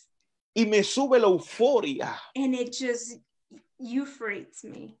climax. Y me sube la euforia. And it just euphrates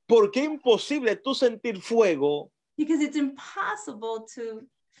me. Porque es imposible tú sentir fuego Because it's impossible to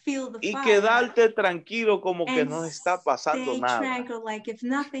feel the y fire quedarte tranquilo como que and no está pasando stay nada. tranquil like if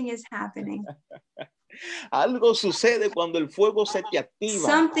nothing is happening. Algo sucede cuando el fuego se te activa.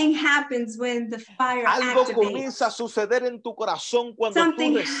 Something happens when the fire Algo activates. comienza a suceder en tu corazón cuando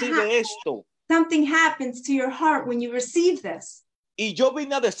Something tú recibes esto. Something happens to your heart when you receive this. Y yo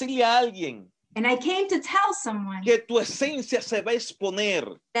vine a decirle a alguien And I came to tell someone que tu esencia se va a exponer.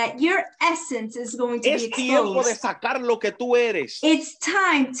 that your essence is going to be Es tiempo de exposed. sacar lo que tú eres. It's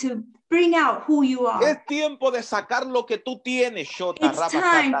time to bring out who you Es are. tiempo de sacar lo que tú tienes. It's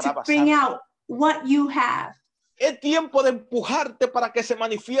time to bring out what you have. Es tiempo de empujarte para que se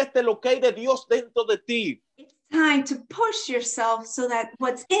manifieste lo que hay de Dios dentro de ti. It's time to push yourself so that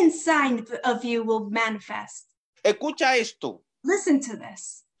what's inside of you will manifest. Escucha esto. Listen to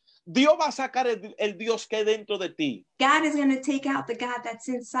this. Dios va a sacar el Dios que hay dentro de ti. God is going to take out the God that's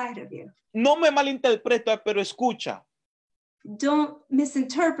inside of you. No me malinterpreta, pero escucha. Don't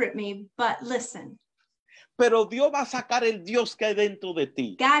misinterpret me, but listen. Pero Dios va a sacar el Dios que hay dentro de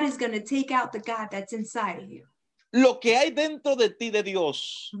ti. God is going to take out the God that's inside of you. Lo que hay dentro de ti de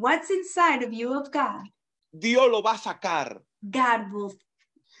Dios, What's inside of you of God, Dios lo va a sacar. God will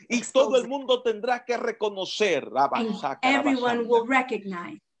Y expose todo el it. mundo tendrá que reconocer And everyone will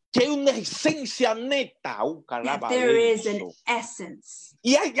recognize que hay una esencia neta, that there is an essence.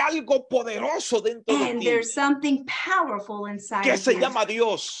 y hay algo poderoso dentro de And ti there's something powerful inside que of se you llama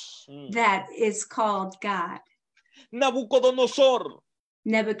Dios. that is called God. Nabucodonosor,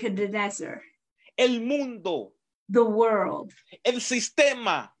 Nebuchadnezzar, el mundo, the world, el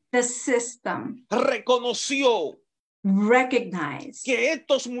sistema the system, reconoció recognized que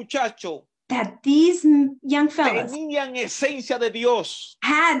estos muchachos that these young fellas tenían esencia de Dios,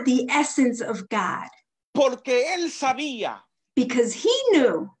 had the essence of God porque él sabía because he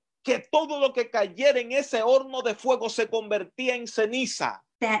knew que todo lo que cayera en ese horno de fuego se convertía en ceniza.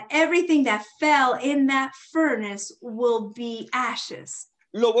 that everything that fell in that furnace will be ashes.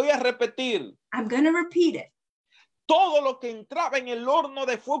 Lo voy a repetir. I'm going to repeat it. Todo lo que entraba en el horno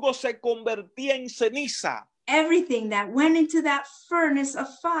de fuego se convertía en ceniza. Everything that went into that furnace of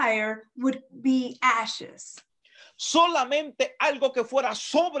fire would be ashes. Solamente algo que fuera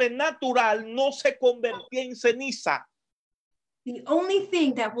sobrenatural no se convertía en ceniza. The only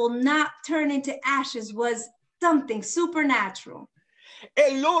thing that will not turn into ashes was something supernatural.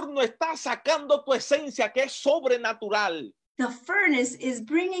 El horno está sacando tu esencia que es sobrenatural. The furnace is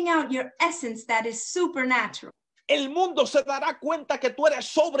bringing out your essence that is supernatural. El mundo se dará cuenta que tú eres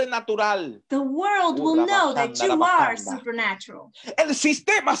sobrenatural. The world will know that you are supernatural. El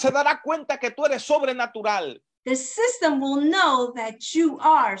sistema se dará cuenta que tú eres sobrenatural. The system will know that you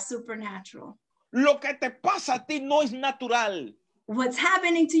are supernatural. Lo que te pasa a ti no es natural. What's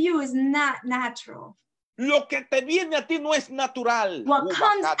happening to you is not natural. Lo que te viene a ti no es natural. What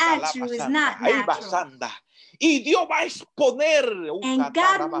comes at you is not natural. Y Dios va a exponer. And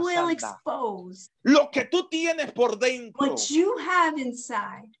God will expose lo que tú tienes por dentro. what you have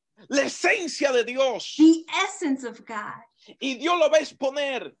inside. La esencia de Dios. The essence of God. Y Dios lo va a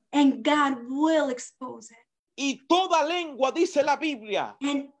exponer. And God will expose it. Y toda lengua, dice la Biblia,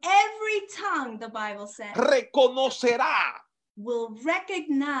 And every tongue, the Bible says, reconocerá will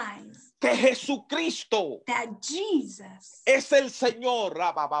recognize que Jesucristo that Jesus es el Señor.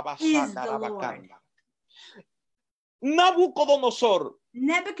 is the Lord. Nabucodonosor,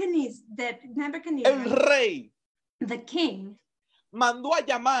 Nebuchadnezzar, el rey, the king, mandó a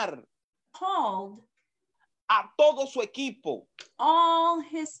llamar called a todo su equipo, all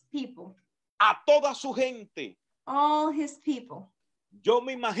his people, a toda su gente. all his people. Yo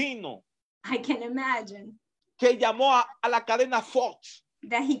me imagino I can imagine que llamó a la cadena Fox,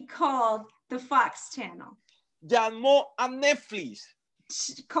 that he called the Fox channel, llamó a Netflix,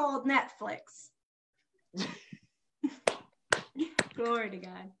 called Netflix. Glory to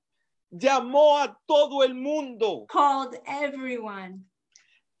God. llamó a todo el mundo. Called everyone.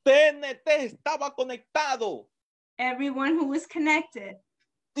 TNT estaba conectado. Everyone who was connected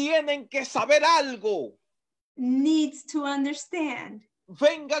Tienen que saber algo. needs to understand.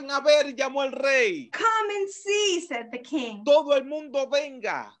 Vengan a ver, llamó el rey. Come and see, said the king. Todo el mundo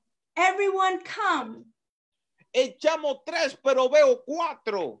venga. Everyone come. Echamos 3, pero veo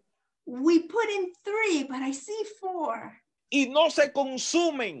 4. We put in 3, but I see 4. Y no se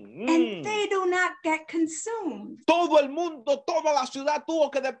consumen. And they do not get consumed. Todo el mundo, toda la ciudad tuvo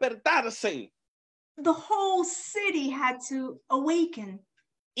que despertarse The whole city had to awaken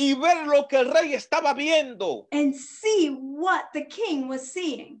y ver lo que el rey estaba viendo. and see what the king was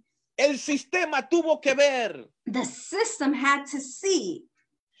seeing. El sistema tuvo que ver. The system had to see.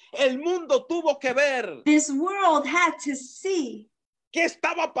 El mundo tuvo que ver. This world had to see ¿Qué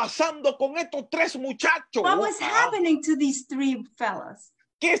estaba pasando con estos 3 muchachos? what was happening to these 3 fellas.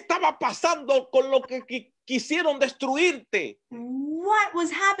 ¿Qué estaba pasando con lo que quisieron destruirte? What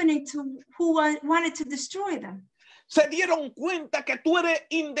was happening to who wanted to destroy them? Se dieron cuenta que tú eres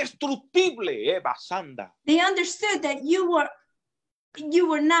indestructible, Eva Sanda. They understood that you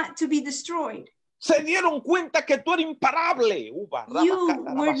were not to be destroyed. Se dieron cuenta que tú eres imparable. You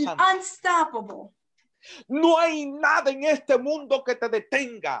were unstoppable. No hay nada en este mundo que te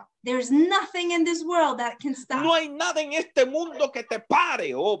detenga. There's nothing in this world that can stop. No hay nada en este mundo que te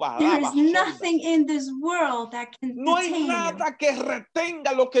pare. There is nothing in this world that can No hay detain you. nada que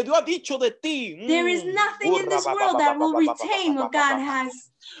retenga lo que Dios ha dicho de ti. There is nothing in this world that will retain what God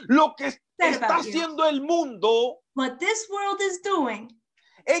has. Lo que said está about you. haciendo el mundo What this world is doing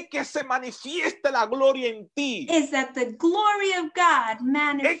es que se manifieste la gloria en ti. is that the glory of God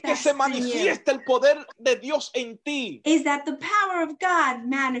Es que manifests se in you. manifieste el poder de Dios en ti. Is that the power of God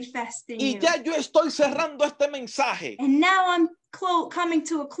manifests in Y you. ya yo estoy cerrando este mensaje. And now I'm coming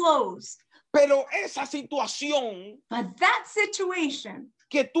to a close. Pero esa situación But that situation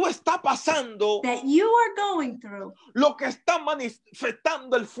que tú estás pasando, that you are going through, lo que está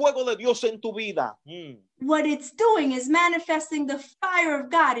manifestando el fuego de Dios en tu vida. what it's doing is manifesting the fire of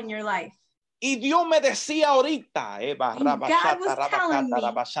God in your life. Y Dios me decía ahorita,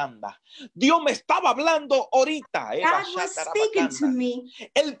 Dios me estaba hablando ahorita, God was speaking to me.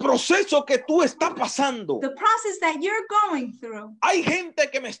 el proceso que tú estás pasando. The process that you're going through. Hay gente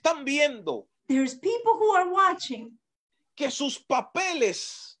que me están viendo There's people who are watching que sus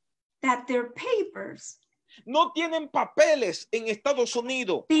papeles that their papers, no tienen papeles en Estados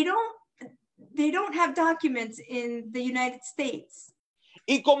Unidos they don't have documents in the United States.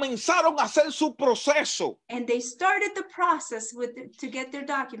 y comenzaron a hacer su proceso And they started the process to get their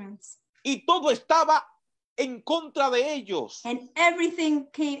documents. y todo estaba en contra de ellos. And everything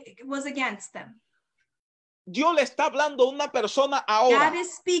was against them. Dios le está hablando a una persona ahora. God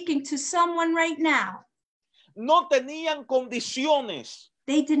is speaking to someone right now. No tenían condiciones.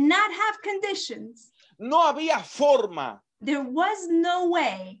 They did not have conditions. No había forma There was no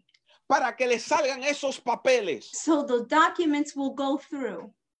way. para que le salgan esos papeles. So the documents will go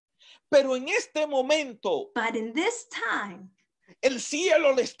through. Pero en este momento, But in this time, el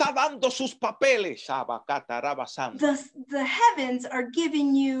cielo le está dando sus papeles. the heavens are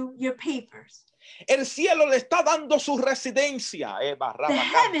giving you your papers. El cielo le está dando su residencia. The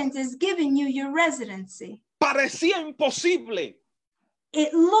heavens is giving you your residency. Parecía imposible.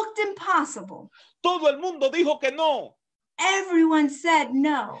 It looked impossible. Todo el mundo dijo que no. Everyone said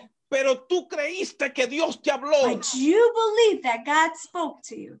no. Pero tú creíste que Dios te habló. But you believe that God spoke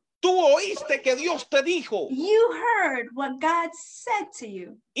to you. Tú oíste que Dios te dijo. You heard what God said to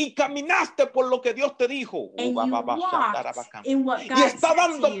you. Y caminaste por lo que Dios te dijo. And you walked in what Y God está said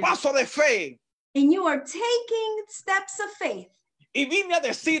dando to you. paso de fe. And you are taking steps of faith. Y vine a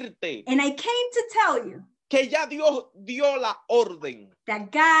decirte And I came to tell you que ya Dios dio la orden.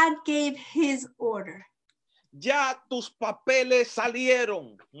 that God gave his order. Ya tus papeles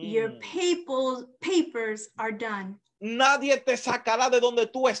salieron. Your papers are done. Nadie te sacará de donde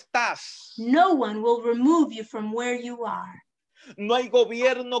tú estás. No one will remove you from where you are. No hay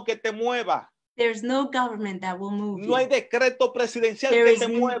gobierno que te mueva. There's no government that will move No hay you. decreto presidencial There que is te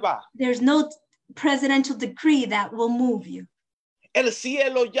mueva. There's no presidential decree that will move you. El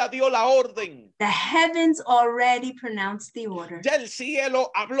cielo ya dio la orden. The heavens already pronounced the order. Ya el cielo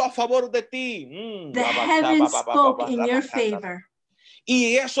habló a favor de ti. The heavens spoke in your favor.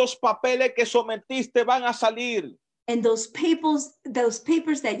 Y esos papeles que sometiste van a salir. And those papers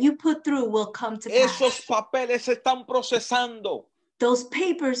that you put through will come to Esos pass. papeles se están procesando. Those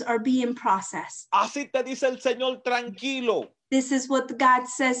papers are being processed. Así te dice el Señor, tranquilo. This is what God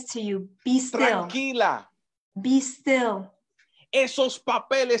says to you. Be still. Tranquila. Be still. Esos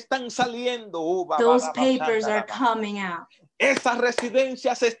papeles están saliendo. Those papers are coming out. Esa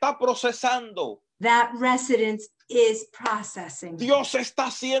residencia se está procesando. That residence is processing. Dios está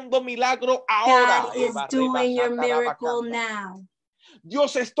haciendo milagro ahora. God is doing your miracle now.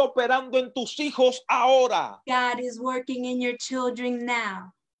 Dios está operando en tus hijos ahora. God is working in your children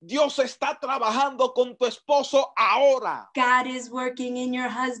now. Dios está trabajando con tu esposo ahora. God is working in your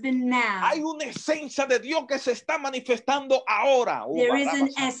husband now. Hay una esencia de Dios que se está manifestando ahora. There is an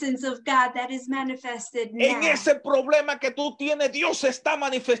essence of God that is manifested En now. ese problema que tú tienes, Dios se está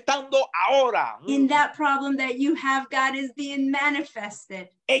manifestando ahora. In that problem that you have, God is being manifested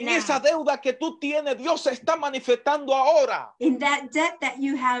En now. esa deuda que tú tienes, Dios se está manifestando ahora. In that debt that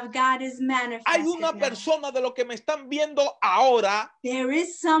you have, God is manifested Hay una now. persona de lo que me están viendo ahora There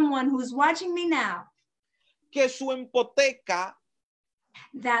is someone who's watching me now que su hipoteca,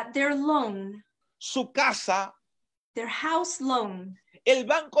 that their loan, su casa, their house loan, el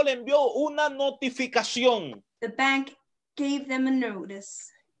banco le envió una notificación the bank gave them a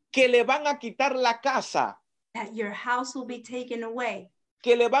notice que le van a quitar la casa, that your house will be taken away,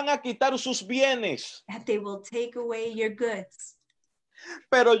 que le van a quitar sus bienes. that they will take away your goods.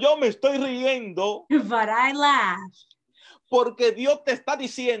 Pero yo me estoy riendo But I laugh porque Dios te está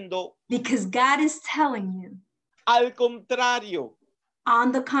diciendo, because God is telling you, al contrario,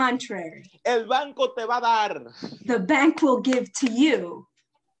 on the contrary, el banco te va a dar. the bank will give to you.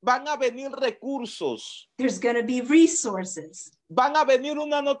 Van a venir recursos. There's going to be resources. Van a venir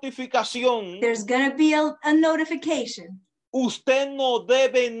una notificación. There's going to be a notification. Usted no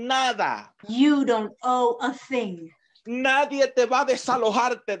debe nada. You don't owe a thing. Nadie te va a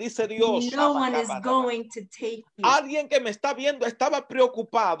desalojar, te dice Dios. No one is going to take you. Alguien que me está viendo estaba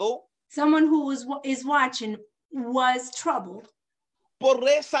preocupado Someone who is watching was troubled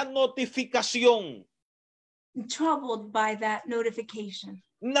esa notificación. Troubled by that notification.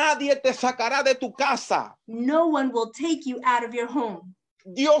 Nadie te sacará de tu casa. No one will take you out of your home.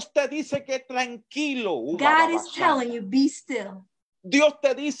 Dios te dice que tranquilo. God is telling you, be still. Dios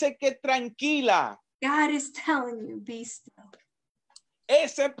te dice que tranquila. God is telling you, be still.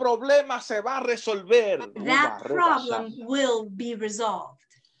 Ese problema se va a resolver. That problem will be resolved.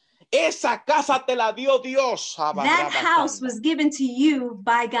 Esa casa te la dio Dios. That house was given to you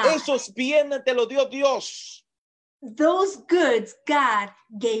by God. Esos bienes te lo dio Dios. Those goods God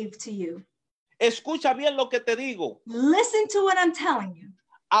gave to you. Escucha bien lo que te digo. Listen to what I'm telling you.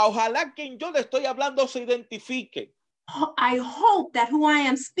 Ojalá quien yo le estoy hablando se identifique. I hope that who I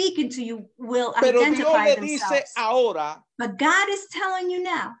am speaking to you will Pero Dios identify le themselves. dice ahora But God is telling you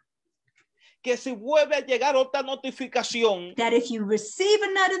now que si vuelve a llegar otra notificación, that if you receive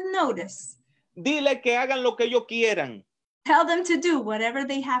another notice, dile que hagan lo que ellos quieran. tell them to do whatever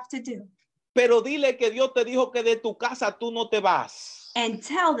they have to do. Pero dile que Dios te dijo que de tu casa tú no te vas. And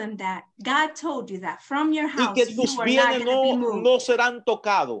tell them that God told you that from your Y house que you tus are not bienes going to be moved. no serán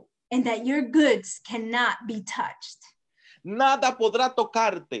tocados. And that your goods cannot be touched. Nada podrá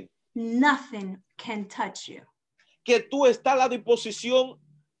tocarte. Nothing can touch you. Que tú estás a la disposición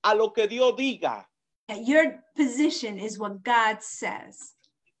a lo que Dios diga. That your position is what God says.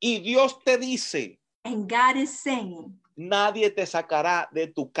 Y Dios te dice, And God is saying, nadie te sacará de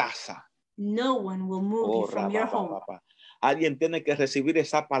tu casa. no one will move you from your home. Alguien tiene que recibir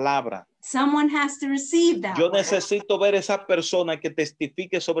esa palabra. Someone has to receive that Yo word. necesito ver esa persona que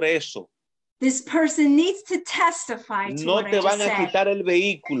testifique sobre eso. This person needs to testify to No what te I van just a said. quitar el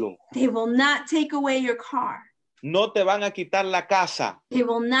vehículo. They will not take away your car. No te van a quitar la casa. They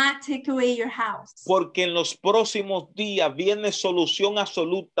will not take away your house. Porque en los próximos días viene solución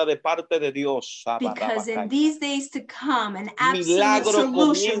absoluta de parte de Dios. Because in these days to come, an absolute Milagros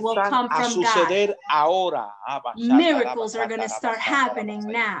solution will comienzan come a from God. suceder ahora. Miracles are going to start happening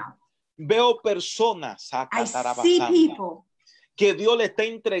now. Veo personas I see people que Dios le está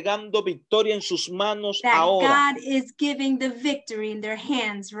entregando victoria en sus manos that ahora. God is giving the victory in their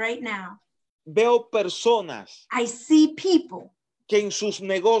hands right now. Veo personas I see people que en sus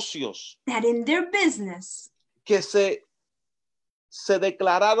negocios that in their business que se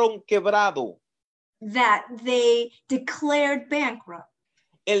declararon quebrado. that they declared bankrupt.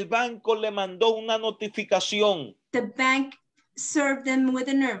 El banco le mandó una notificación The bank served them with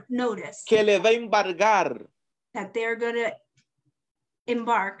a notice que le va a embargar. that they're going to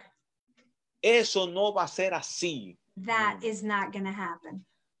embark. Eso no va a ser así. That is not going to happen.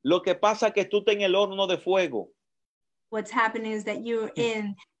 Lo que pasa es que tú estás en el horno de fuego. What's happening is that you're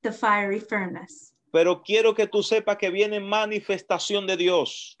in the fiery furnace. Pero quiero que tú sepas que viene manifestación de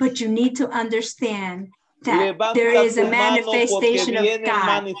Dios. But you need to understand that Levanta there is a tu mano porque manifestation of viene God.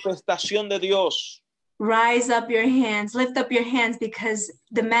 manifestación de Dios. Rise up your hands, lift up your hands, because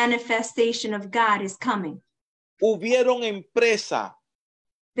the manifestation of God is coming. Hubieron empresas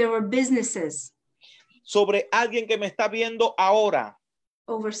There were businesses sobre alguien que me está viendo ahora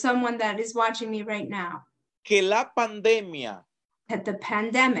over someone that is watching me right now, que la pandemia that the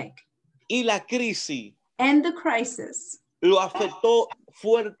pandemic y la crisis and the crisis lo afectó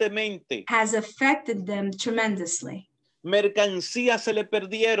fuertemente. has affected them tremendously. Mercancías se le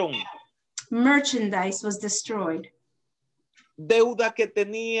perdieron. Merchandise was destroyed. Deuda que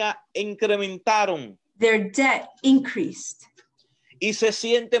tenía incrementaron Their debt increased, y se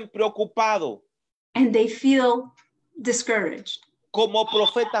sienten preocupados. and they feel discouraged. Como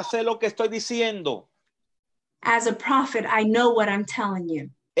profeta sé lo que estoy diciendo. As a prophet, I know what I'm telling you.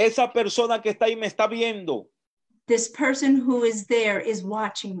 Esa persona que está ahí me está viendo. This person who is there is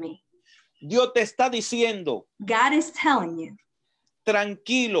watching me. Dios te está diciendo, God is telling you,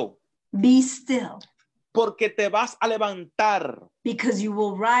 tranquilo, be still, porque te vas a levantar because you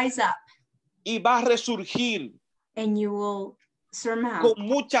will rise up y vas a resurgir and you will surmount con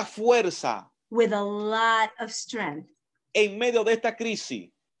mucha fuerza with a lot of strength. en medio de esta crisis.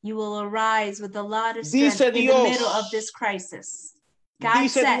 You will arise with a lot of strength Dice in the Dios, middle of this crisis. God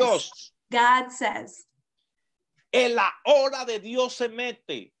dice says, Dios, God says, en la hora de Dios se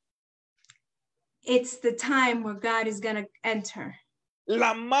mete. it's the time where God is going to enter.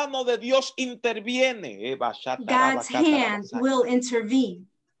 La mano de Dios interviene. God's hand will intervene.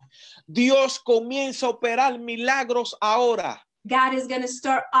 Dios comienza a operar milagros ahora. God is going to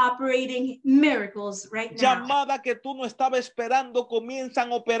start operating miracles right now. Llamada que tú no estabas esperando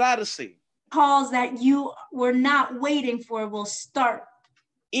comienzan a operarse. Calls that you were not waiting for will start.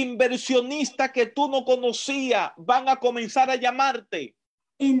 Inversionistas que tú no conocías van a comenzar a llamarte.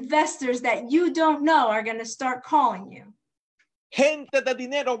 Investors that you don't know are going to start calling you. Gente de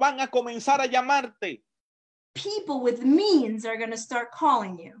dinero van a comenzar a llamarte People with means are going to start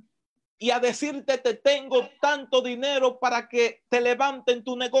calling you. y a decirte te tengo tanto dinero para que te levanten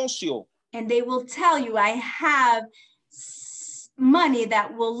tu negocio. And they will tell you, I have money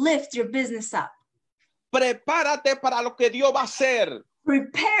that will lift your business up. Prepárate para lo que Dios va a hacer.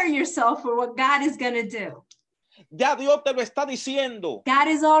 Prepare yourself for what God is going to do. Ya Dios te lo está diciendo. God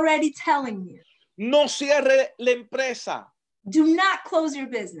is already telling you. No cierre la empresa. Do not close your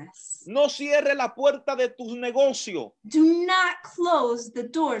business. No cierre la puerta de tu negocio. Do not close the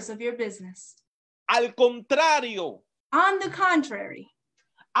doors of your business. Al contrario, On the contrary,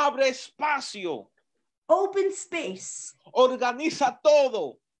 abre espacio. open space. Organiza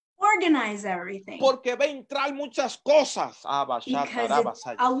todo. Organize everything. Porque va a entrar muchas cosas.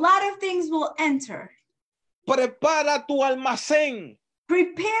 Because a lot of things will enter. Prepara tu almacén.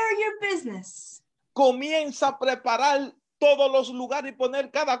 Prepare your business. Comienza a preparar todos los lugares y poner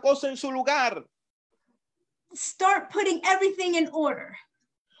cada cosa en su lugar. Start putting everything in order.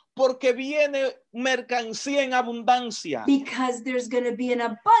 Porque viene mercancía en abundancia. Because there's going to be an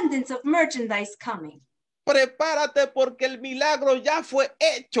abundance of merchandise coming. Prepárate porque el milagro ya fue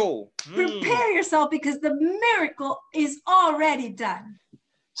hecho. Prepare yourself because the miracle is already done.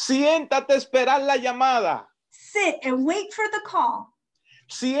 Siéntate a esperar la llamada. Sit and wait for the call.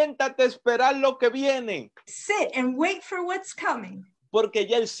 Siéntate a esperar lo que viene. Sit and wait for what's coming. Porque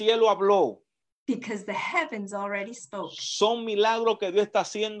ya el cielo habló. Because the heavens already spoke. Son milagros que Dios está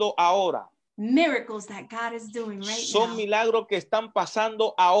haciendo ahora. Miracles that God is doing right Son now. milagros que están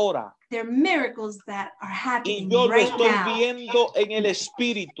pasando ahora. They're miracles that are Y happening yo lo right estoy now. viendo en el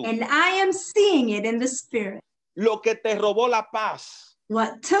espíritu. And I am seeing it in the spirit. Lo que te robó la paz,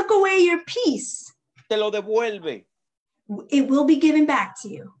 What took away your peace, te lo devuelve. it will be given back to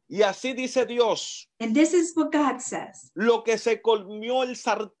you. Y así dice Dios. And this is what God says. Lo que se comió el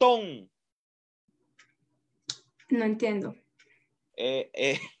sartón. No entiendo.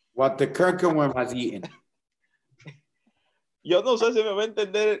 What the curcumworm has eaten. Yo no sé si me va a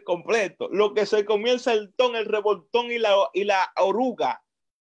entender completo. Lo que se comió el sartón, el revoltón y la oruga.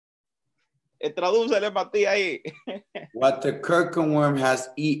 Tradúcele, Matías, ahí. What the curcumworm has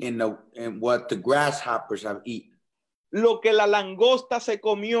eaten and what the grasshoppers have eaten. Lo que la langosta se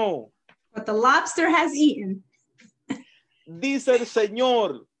comió. What the lobster has eaten. Dice el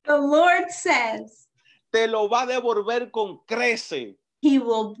Señor. The Lord says Te lo va a devolver con crece. he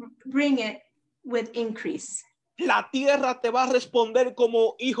will bring it with increase. La tierra te va a responder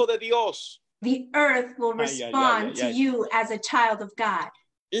como hijo de Dios. The earth will respond to you as a child of God.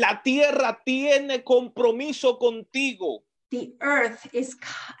 La tierra tiene compromiso contigo. The earth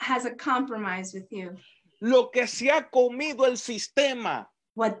has a compromise with you. Lo que se ha comido el sistema.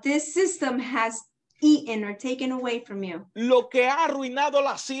 What this system has eaten or taken away from you. Lo que ha arruinado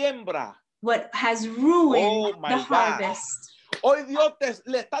la siembra. What has ruined the harvest. Hoy Dios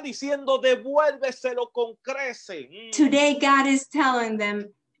le está diciendo, devuélveselo con crece. Today God is telling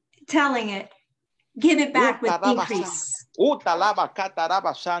it, give it back with increase.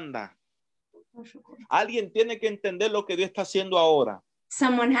 Alguien tiene que entender lo que Dios está haciendo ahora.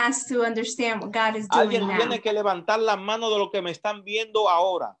 Someone has to understand what God is doing Alguien now. tiene que levantar la mano de lo que me están viendo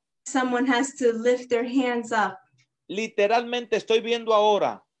ahora. Someone has to lift their hands up. Literalmente estoy viendo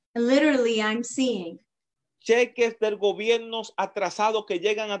ahora Literally, I'm seeing cheques del gobierno atrasados que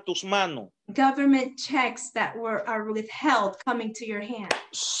llegan a tus manos. government checks that are withheld coming to your hand.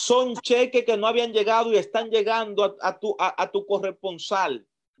 Son cheques que no habían llegado y están llegando a tu corresponsal.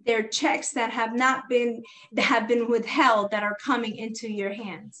 They're checks that have been withheld that are coming into your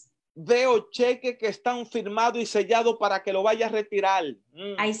hands. Veo cheques que están firmados y sellados para que lo vayas a retirar.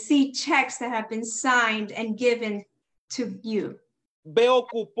 I see checks that have been signed and given to you. Veo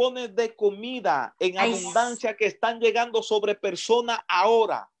cupones de comida en abundancia que están llegando sobre personas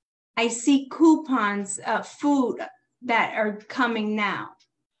ahora. I see coupons of food that are coming now.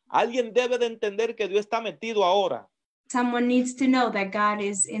 Alguien debe de entender que Dios está metido ahora. Someone needs to know that God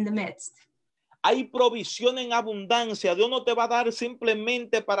is in the midst. Hay provisión en abundancia. Dios no te va a dar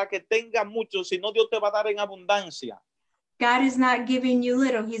simplemente para que tenga mucho, sino Dios te va a dar en abundancia. God is not giving you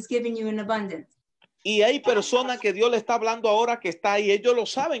little, he's giving you in abundance. Y hay personas que Dios le está hablando ahora que está ahí. Ellos lo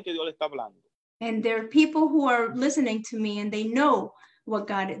saben que Dios le está hablando. And there are people who are listening to me and they know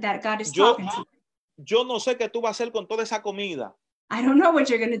that God is talking to. Yo no sé qué tú vas a hacer con toda esa comida. I don't know what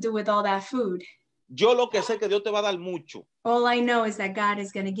you're going to do with all that food. Yo lo que sé que Dios te va a dar mucho. All I know is that God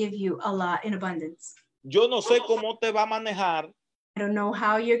is going to give you a lot in abundance. Yo no sé cómo te va a manejar. I don't know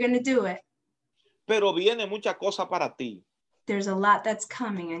how you're going to do it. Pero viene mucha cosa para ti. There's a lot that's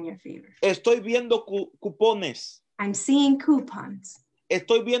coming in your favor. Estoy viendo cupones. I'm seeing coupons.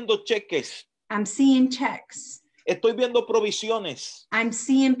 Estoy viendo cheques. I'm seeing checks. Estoy viendo provisiones. I'm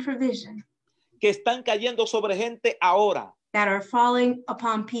seeing provision. Que están cayendo sobre gente ahora. That are falling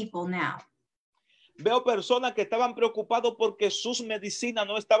upon people now. Veo personas que estaban preocupados porque sus medicinas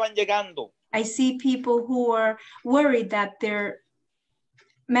no estaban llegando. I see people who are worried that their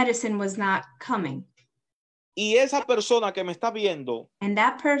medicine was not coming. Y esa persona que me está viendo, and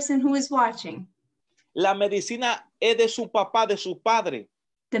that person who is watching, la medicina es de su papá, de su padre.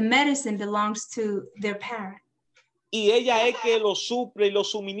 The medicine belongs to their parent. Y ella es que lo suple y lo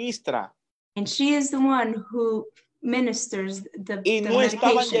suministra. And she is the one who ministers the no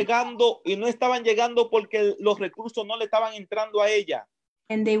estaban medication. Y no estaban llegando porque los recursos no le estaban entrando a ella.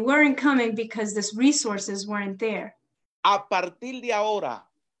 And they weren't coming because the resources weren't there. A partir de ahora,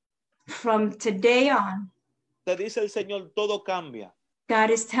 from today on, te dice el Señor, todo cambia. God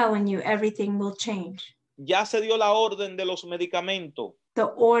is telling you everything will change. Ya se dio la orden de los medicamentos. The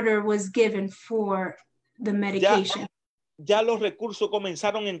order was given for the medication. Ya los recursos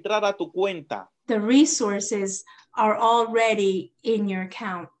comenzaron a entrar a tu cuenta. The resources are already in your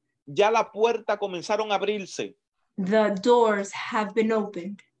account. Ya la puerta comenzaron a abrirse. The doors have been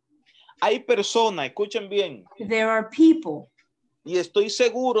opened. Hay personas, escuchen bien. There are people. Y estoy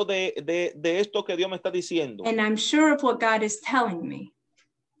seguro de esto que Dios me está diciendo. And I'm sure of what God is telling me.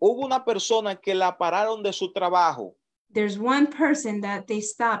 Hubo una persona que la pararon de su trabajo. There's one person that they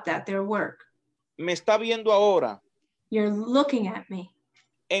stopped at their work. Me está viendo ahora You're looking at me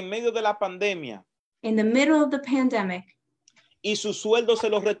en medio de la pandemia in the middle of the pandemic, y su sueldo se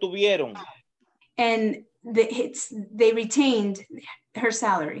lo retuvieron. and they retained her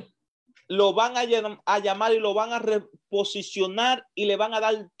salary. Lo van a llamar y lo van a reposicionar y le van a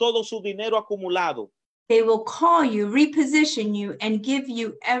dar todo su dinero acumulado. They will call you, reposition you, and give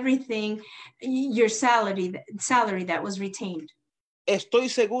you everything, your salary that was retained. Estoy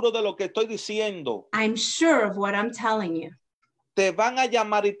seguro de lo que estoy diciendo. I'm sure of what I'm telling you. Te van a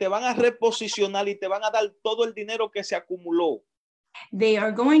llamar y te van a reposicionar y te van a dar todo el dinero que se acumuló. They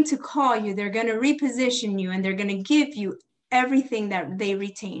are going to call you, they're going to reposition you, and they're going to give you everything that they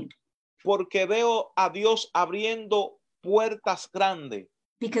retained. Porque veo a Dios abriendo puertas grandes.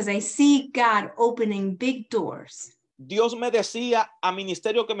 Because I see God opening big doors. Dios me decía a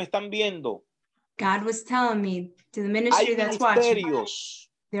ministerio que me están viendo. God was telling me to the ministry that's watching.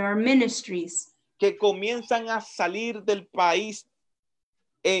 There are ministries Que comienzan a salir del país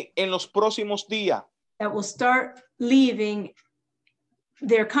en los próximos días. That will start leaving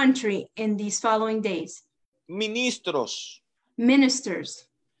their country in these following days. Ministros. Ministers.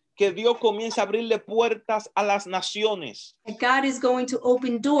 Que Dios comienza a abrirle puertas a las naciones. That God is going to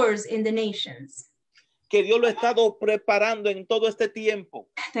open doors in the nations. Que Dios lo ha estado preparando en todo este tiempo.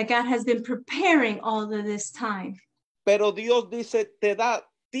 That God has been preparing all of this time. Pero Dios dice, te da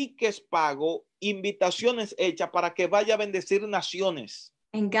tickets pago, invitaciones hechas para que vaya a bendecir naciones.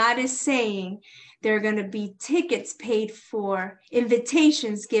 And God is saying there are going to be tickets paid for,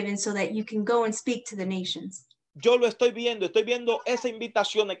 invitations given so that you can go and speak to the nations. Yo lo estoy viendo esas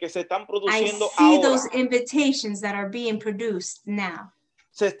invitaciones que se están produciendo I see ahora. those invitations that are being produced now.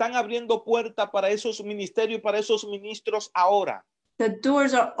 Se están abriendo puertas para esos ministerios y para esos ministros ahora. The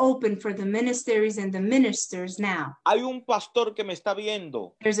doors are open for the ministries and the ministers now. Hay un pastor que me está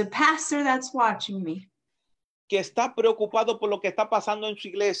viendo. There's a pastor that's watching me. Que está preocupado por lo que está pasando en su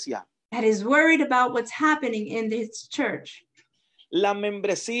iglesia. That is worried about what's happening in his church. La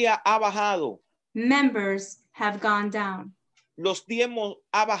membresía ha bajado. Members have gone down. Los diezmos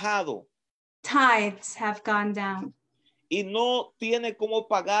ha bajado. Tithes have gone down. Y no tiene cómo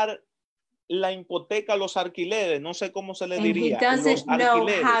pagar la hipoteca, los alquileres, no sé cómo se le diría. And he doesn't know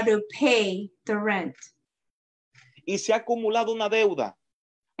how to pay the rent. Y se ha acumulado una deuda.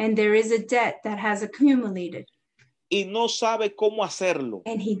 And there is a debt that has accumulated. Y no sabe cómo hacerlo.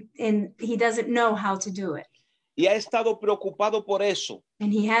 And he doesn't know how to do it. Y ha estado preocupado por eso.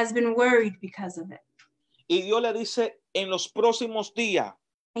 And he has been worried because of it. Y Dios le dice en los próximos días.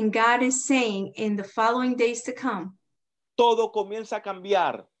 And God is saying in the following days to come. Todo comienza a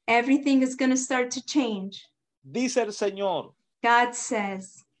cambiar. Everything is going to start to change. Dice el Señor. God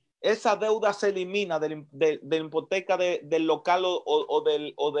says. Esa deuda se elimina de hipoteca del local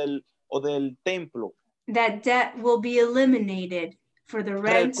o del templo. That debt will be eliminated for the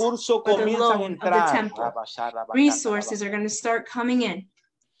rent or the loan of the temple. Resources are going to start coming in.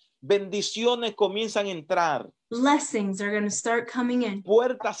 Bendiciones comienzan a entrar. Blessings are going to start coming in.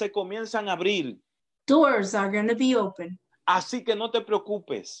 Puertas se comienzan a abrir. Doors are going to be open. Así que no te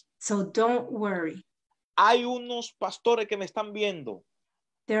preocupes. So don't worry. Hay unos pastores que me están viendo.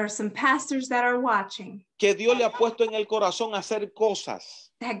 There are some pastors that are watching. Que Dios le ha puesto en el corazón a hacer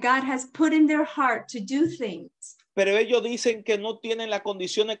cosas. That God has put in their heart to do things. Pero ellos dicen que no tienen la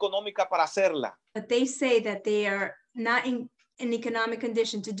condición económica para hacerla. But they say that they are not in an economic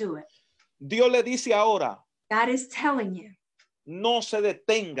condition to do it. Dios le dice ahora. God is telling you. No se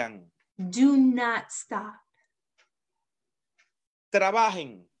detengan. Do not stop.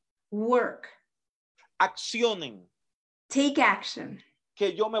 Trabajen. Work. Accionen. Take action.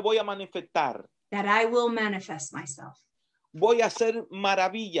 Que yo me voy a manifestar. That I will manifest myself. Voy a hacer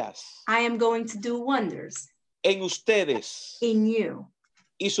maravillas. I am going to do wonders. En ustedes. In you.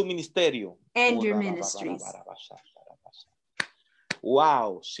 Y su ministerio. And your ministries.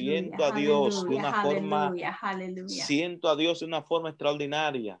 Wow, siento a Dios de una forma, hallelujah. Siento a Dios de una forma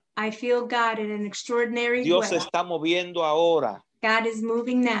extraordinaria. I feel God in an extraordinary Dios se way. está moviendo ahora. God is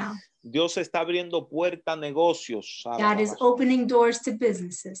moving now. Dios está abriendo puertas a negocios. God is opening doors to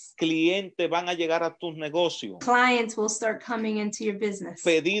businesses. Clientes van a llegar a tus negocios. Clients will start coming into your business.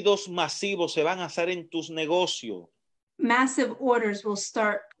 Pedidos masivos se van a hacer en tus negocios. Massive orders will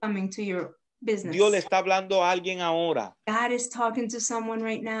start coming to your business. Dios le está hablando a alguien ahora. God is talking to someone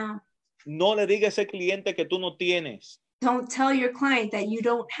right now. No le diga a ese cliente que tú no tienes. Don't tell your client that you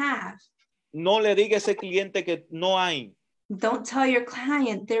don't have. No le diga a ese cliente que no hay. Don't tell your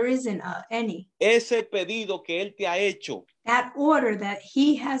client there isn't any. Ese pedido que él te ha hecho. That order that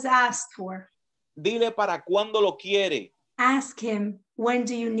he has asked for. Dile para cuándo lo quiere. Ask him, when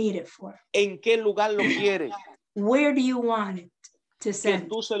do you need it for? En qué lugar lo quiere. Where do you want it to Que send?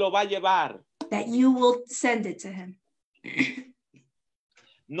 tú se lo vas a llevar. That you will send it to him.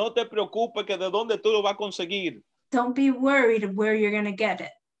 No te preocupes que de dónde tú lo vas a conseguir. Don't be worried of where you're going to get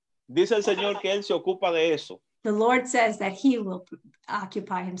it. Dice el Señor que Él se ocupa de eso. The Lord says that he will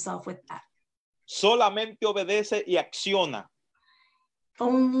occupy himself with that. Solamente obedece y acciona.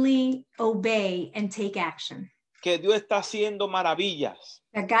 Only obey and take action. Que Dios está haciendo maravillas.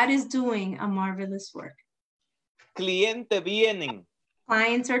 That God is doing a marvelous work. Clientes vienen.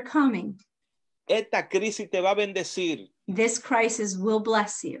 Clients are coming. Esta crisis te va a bendecir. This crisis will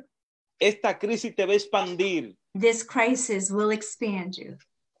bless you. Esta crisis te va a expandir. This crisis will expand you.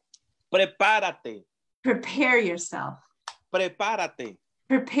 Prepárate. Prepare yourself. Prepárate.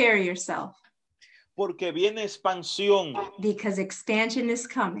 Prepare yourself. Porque viene expansión. Because expansion is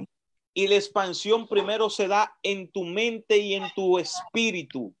coming. Y la expansión primero se da en tu mente y en tu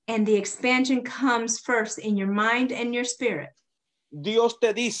espíritu. And the expansion comes first in your mind and your spirit. Dios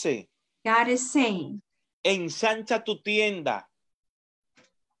te dice, God is saying, ensancha tu tienda.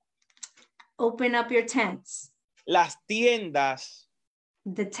 open up your tents. Las tiendas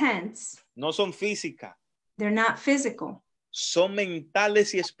The tents, no son físicas, they're not physical. son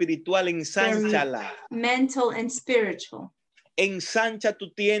mentales y espirituales. Ensánchalas. Mental and spiritual. Ensancha tu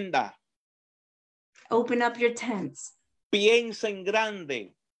tienda. Open up your tents. Piensa en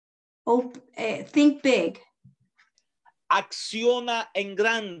grande. Think big. Acciona en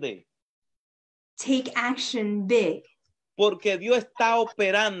grande. Take action big. Porque Dios está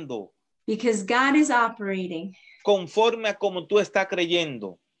operando Because God is operating conforme a como tú estás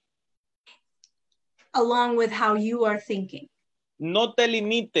creyendo. along with how you are thinking. No te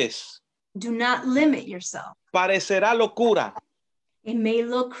limites. Do not limit yourself. Parecerá locura, It may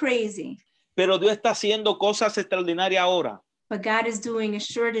look crazy, pero Dios está haciendo cosas extraordinarias ahora. but God is doing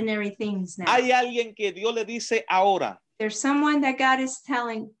extraordinary things now. Hay alguien que Dios le dice ahora, There's someone that God is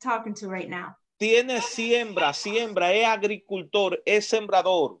talking to right now. tiene siembra, es agricultor, es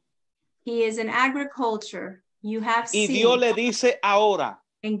sembrador. He is in agriculture. You have Y seed. Dios le dice ahora,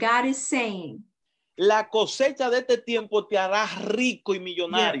 And God is saying, la cosecha de este tiempo te hará rico y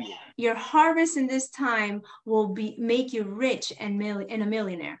millonario. your harvest in this time will make you rich and a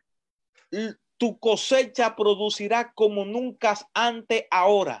millionaire. Tu cosecha producirá como nunca antes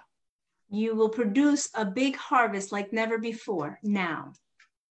ahora. You will produce a big harvest like never before now.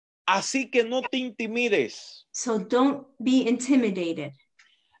 Así que no te intimides. So don't be intimidated.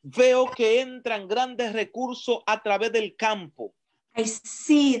 Veo que entran grandes recursos a través del campo. I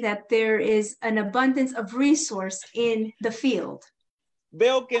see that there is an abundance of resource in the field.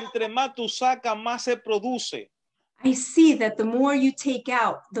 Veo que entre más tú sacas, más se produce. I see that the more you take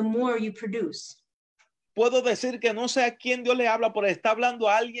out, the more you produce. Puedo decir que no sé a quién Dios le habla, pero está hablando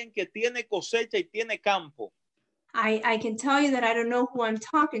a alguien que tiene cosecha y tiene campo. I can tell you that I don't know who I'm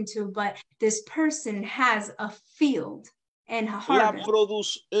talking to, but this person has a field and a harvest.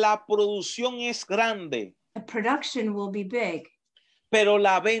 La producción es grande, The production will be big, pero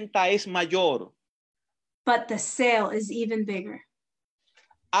la venta es mayor. but the sale is even bigger.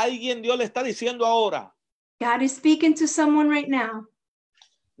 Alguien Dios le está diciendo ahora, God is speaking to someone right now.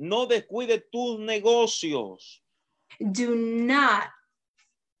 no descuide tus negocios. Do not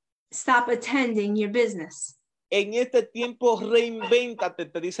stop attending your business. En este tiempo reinvéntate,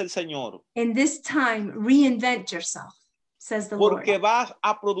 te dice el Señor. In this time, reinvent yourself, says the Lord, Porque vas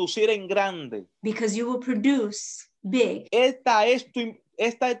a producir en grande. because you will produce big. Esta es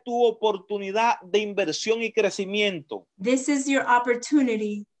tu oportunidad de inversión y crecimiento. This is your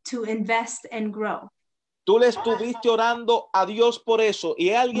opportunity to invest and grow. Tú le estuviste orando a Dios por eso y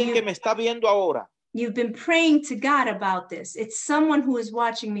hay alguien que me está viendo ahora. You've been praying to God about this. It's someone who is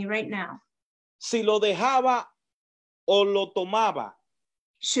watching me right now. Si lo dejaba o lo tomaba,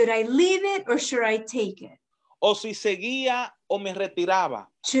 Should I leave it or should I take it? o si seguía o me retiraba.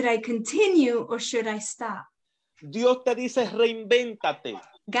 Should I continue or should I stop? Dios te dice reinvéntate,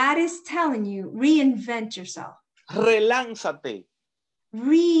 God is telling you, reinvent yourself. relánzate,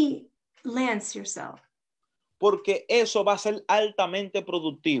 Relance yourself, porque eso va a ser altamente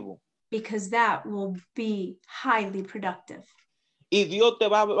productivo. because that will be highly productive. Y Dios te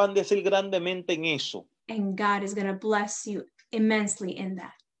va a bendecir grandemente en eso. And God is going to bless you immensely in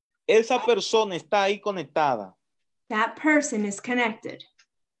that. Esa persona está ahí conectada That person is connected.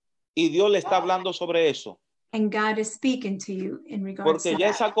 y Dios le está hablando sobre eso. And God is speaking to you in regards Porque to ya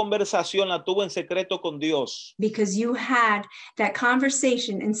that. esa conversación la tuvo en secreto con Dios. Because you had that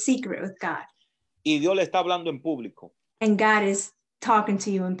conversation in secret with God. Y Dios le está hablando en público. And God is talking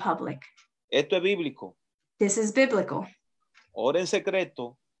to you in public. Esto es bíblico. This is biblical. Ora en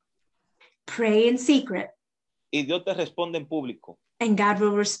secreto Pray in secret, y Dios te responde en público. and God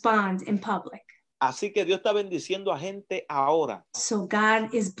will respond in public. Así que Dios está bendiciendo a gente ahora. So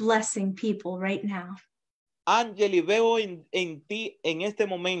God is blessing people right now. Angeli, veo en ti en este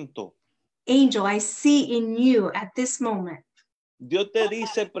momento. Angel, I see in you at this moment. Dios te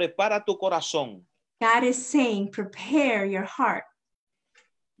dice, prepara tu corazón. God is saying, prepare your heart.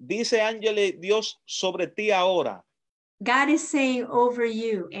 Dice Angeli, Dios sobre ti ahora. God is saying over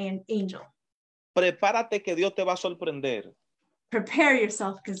you, and Angel, Prepárate que Dios te va a sorprender. prepare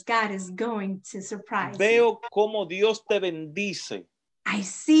yourself because God is going to surprise you. Veo cómo Dios te bendice. I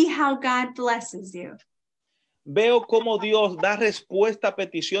see how God blesses you. Veo cómo Dios da respuesta a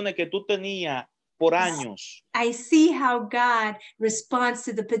peticiones que tú tenías por años. I see how God responds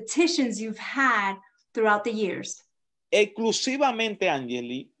to the petitions you've had throughout the years. Exclusivamente,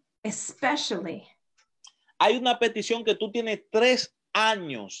 Angeli, Especially, hay una petición que tú tienes 3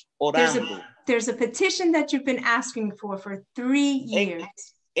 años orando. there's a petition that you've been asking for 3 years.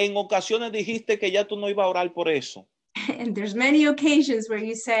 En ocasiones dijiste que ya tú no ibas a orar por eso. And there's many occasions where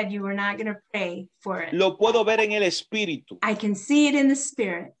you said you were not going to pray for it. Lo puedo ver en el espíritu. I can see it in the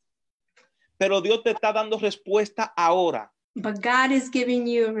spirit. Pero Dios te está dando respuesta ahora. But God is giving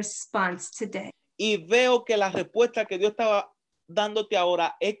you a response today. Y veo que la respuesta que Dios estaba dándote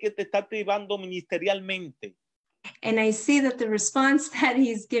ahora es que te está activando ministerialmente. And I see that the response that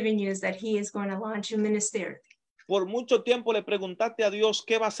he's giving you is that he is going to launch you ministerially. Por mucho tiempo le preguntaste a Dios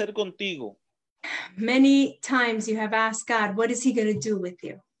qué va a hacer contigo. Many times you have asked God, what is he going to do with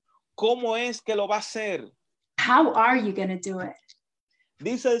you? ¿Cómo es que lo va a hacer? How are you going to do it?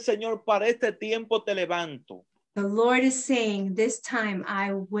 Dice el Señor, para este tiempo te levanto. The Lord is saying, this time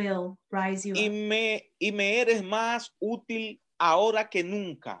I will rise you Y up. me eres más útil ahora que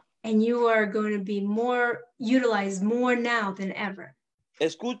nunca. And you are going to be utilized more now than ever.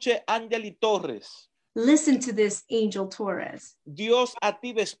 Escuche, Angeli Torres. Listen to this, Angel Torres. Dios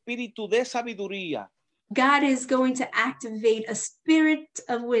activa espíritu de sabiduría God is going to activate a spirit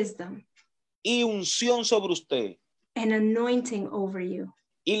of wisdom, y unción sobre usted. an anointing over you.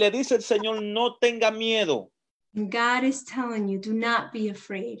 Y le dice el Señor, no tenga miedo. And God is telling you, do not be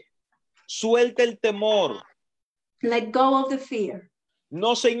afraid. Suelte el temor. Let go of the fear.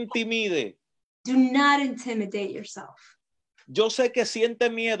 No se intimide. Do not intimidate yourself. Yo sé que siente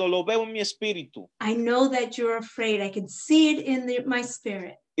miedo, lo veo en mi espíritu. I know that you're afraid. I can see it in my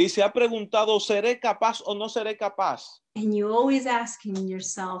spirit. Y se ha preguntado, ¿seré capaz o no seré capaz? And you always asking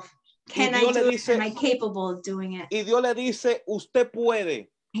yourself, can I Dios do le it? dice- Am I capable of doing it? Y Dios le dice, usted puede.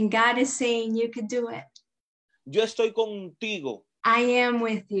 And God is saying you could do it. Yo estoy contigo. I am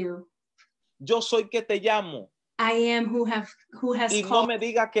with you. Yo soy que te llamo. I am who has Y no called. me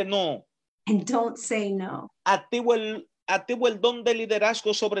diga que no. And don't say no. Activo el don de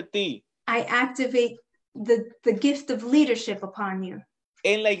liderazgo sobre ti. I activate the gift of leadership upon you.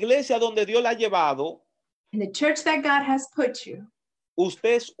 En la iglesia donde Dios la ha llevado, In the church that God has put you,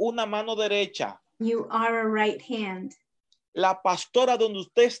 usted es una mano derecha. you are a right hand. La pastora donde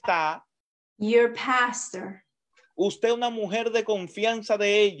usted está, Your pastor, usted es una mujer de confianza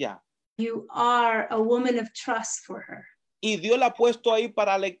de ella. you are a woman of trust for her. Y Dios la ha puesto ahí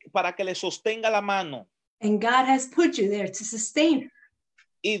para que le sostenga la mano. And God has put you there to sustain her.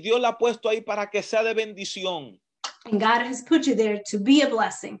 Y Dios la ha puesto ahí para que sea de bendición. And God has put you there to be a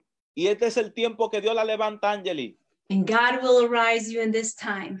blessing. Y este es el tiempo que Dios la levanta, Angeli. And God will arise you in this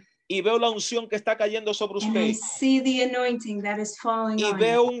time. Y veo la unción que está cayendo sobre And I usted. see the anointing that is falling Y on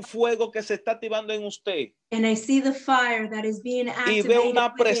veo you. un fuego que se está activando en usted. And I see the fire that is being Y activated veo una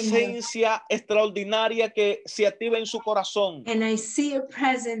within you. presencia extraordinaria que se activa en su corazón. And I see a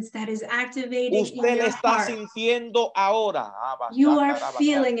presence that is activating in Usted le your está heart. sintiendo ahora. You are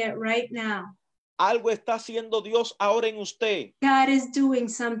feeling it right now. Algo está haciendo Dios ahora en usted. God is doing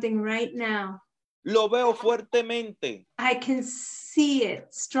something right now. Lo veo fuertemente. I can see it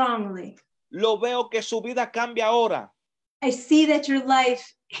strongly. Lo veo que su vida cambia ahora. I see that your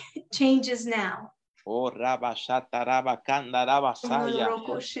life changes now. Oh, rabashata, rabakanda, rabasaya.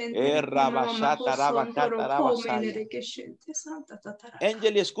 Rabashata, rabakata, rabasaya.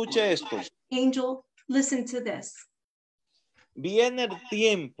 Angel, escuche esto. Angel, listen to this. Viene el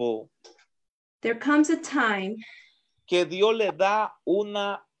tiempo There comes a time que Dios le da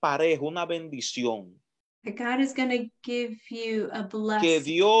una pareja, una bendición. that God is going to give you a Que blessing.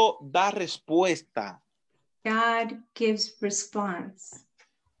 Dios da respuesta. God gives response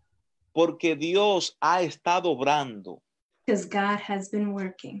Porque Dios ha estado obrando. because God has been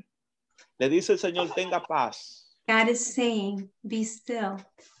working. Le dice el Señor, tenga paz. God is saying, be still.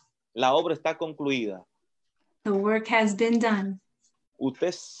 La obra está concluida. The work has been done.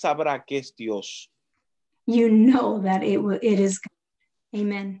 Usted sabrá que es Dios. You know that it is God.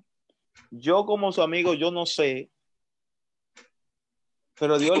 Amen. Yo como su amigo, yo no sé,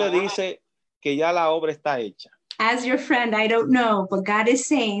 pero Dios le dice que ya la obra está hecha. As your friend, I don't know, but God is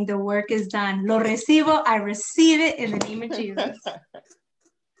saying the work is done. Lo recibo, I receive it in the name of Jesus.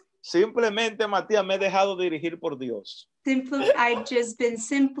 Simplemente, Matías, me he dejado dirigir por Dios. I've just been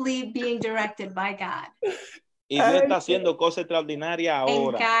simply being directed by God. Y Dios está haciendo cosas extraordinarias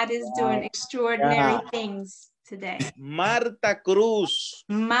ahora. And God is doing extraordinary things today. Marta Cruz.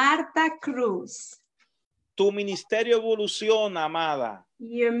 Marta Cruz. Tu ministerio evoluciona, amada.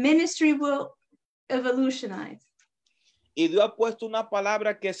 Your ministry will evolutionize. Y Dios ha puesto una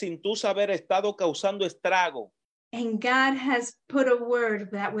palabra que sin tú saber ha estado causando estrago. And God has put a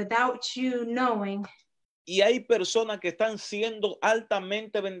word that without you knowing. Y hay personas que están siendo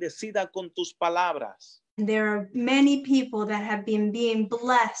altamente bendecidas con tus palabras. There are many people that have been being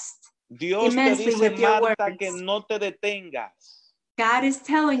blessed. Dios te dice, Marta, que no te detengas. God is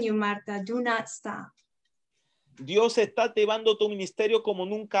telling you, Marta, do not stop. Dios está activando tu ministerio como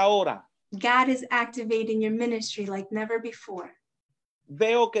nunca ahora. God is activating your ministry like never before.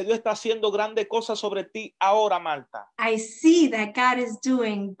 Veo que Dios está haciendo grandes cosas sobre ti ahora, Marta. I see that God is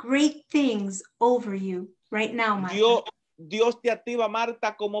doing great things over you right now, Marta. Dios te activa,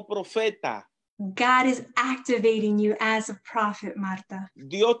 Marta, como profeta. God is activating you as a prophet, Marta.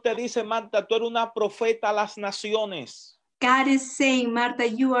 Dios te dice, Marta, tú eres una profeta a las naciones. God is saying, Marta,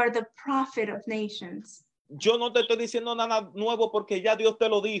 you are the prophet of nations. Yo no te estoy diciendo nada nuevo porque ya Dios te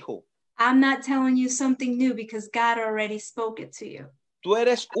lo dijo. I'm not telling you something new because God already spoke it to you. Tú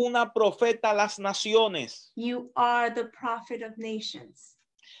eres una profeta a las naciones. You are the prophet of nations.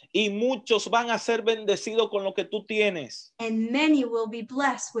 Y muchos van a ser bendecidos con lo que tú tienes. And many will be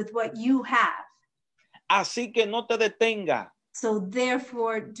blessed with what you have. Así que no te detenga. So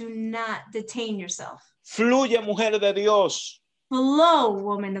therefore, do not detain yourself. Fluye, mujer de Dios. Flow,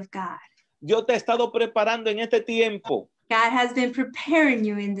 woman of God. Dios te ha estado preparando en este tiempo. God has been preparing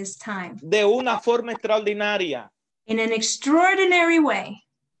you in this time. De una forma extraordinaria. In an extraordinary way.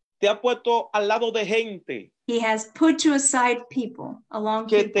 Te ha puesto al lado de gente. He has put you aside people, along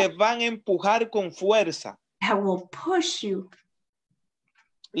que people te van a empujar con fuerza. that will push you.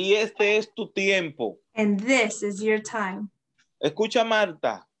 Y este es tu tiempo. And this is your time. Escucha,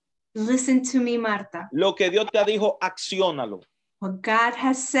 Marta. Listen to me, Marta. Lo que Dios te dijo, acciónalo. What God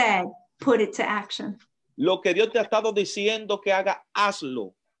has said, put it to action. Lo que Dios te ha estado diciendo que haga,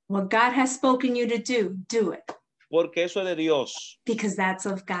 hazlo. What God has spoken you to do it. Porque eso es de Dios. Because that's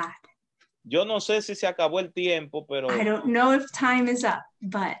of God. Yo no sé si se acabó el tiempo, pero I don't know if time is up,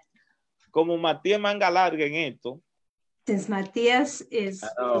 but como Matías manga larga en esto, since Matias is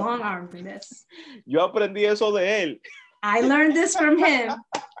long-armed in this, yo aprendí eso de él. I learned this from him.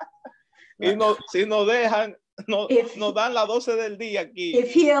 Y no, si nos dejan, nos dan las 12 del día aquí.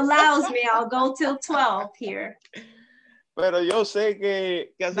 If he allows me, I'll go till 12 here. Pero yo sé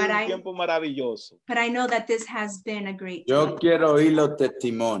que ha sido un tiempo maravilloso. But I know that this has been a great Yo time. quiero oír los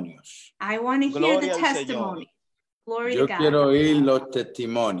testimonios. I want to hear the Gloria al testimony. Glory Yo to God. quiero oír los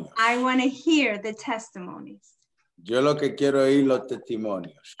testimonios. I want to hear the testimonies. Yo lo que quiero oír los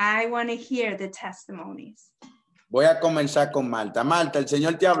testimonios. I want to hear the testimonies. Voy a comenzar con Marta. Marta, el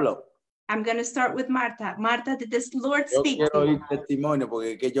Señor te habló. I'm going to start with Marta. Marta, did this Lord Yo speak quiero to oír you? testimonio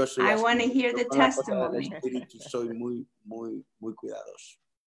porque es que yo soy I así. want to hear the Con las cosas del testimony. Espíritu soy muy cuidadoso.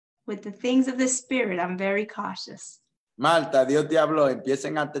 With the things of the Spirit, I'm very cautious. Marta, Dios te habló.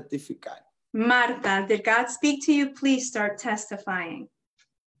 Empiecen a testificar. Marta, did God speak to you? Please start testifying.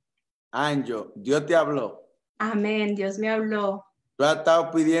 Anjo, Dios te habló. Amén. Dios me habló. ¿Tú has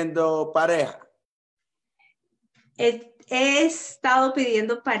estado pidiendo pareja? He estado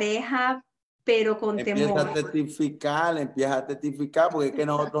pidiendo pareja, pero con Empieza temor. empieza a testificar, porque es que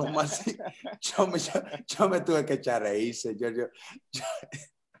nosotros somos así. Yo me tuve que echar a reírse.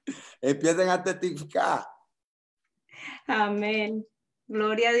 Empiecen a testificar. Amén.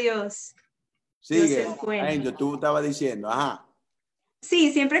 Gloria a Dios. Sigue. Dios es bueno. Angel, tú estabas diciendo, ajá.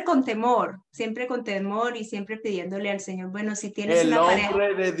 Sí, siempre con temor y siempre pidiéndole al Señor, bueno, si tienes El una pareja.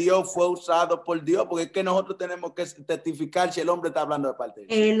 hombre de Dios fue usado por Dios, porque es que nosotros tenemos que testificar si el hombre está hablando de parte de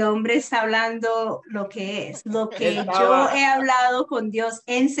Dios. El hombre está hablando lo que es, lo que yo he hablado con Dios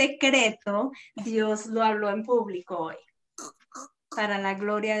en secreto, Dios lo habló en público hoy, para la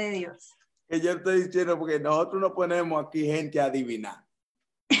gloria de Dios. Que yo estoy diciendo, porque nosotros no ponemos aquí gente a adivinar.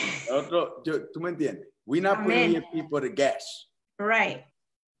 ¿Tú me entiendes? We're not putting here people to guess. Right.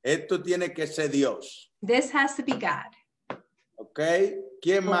 Esto tiene que ser Dios. This has to be God. Ok.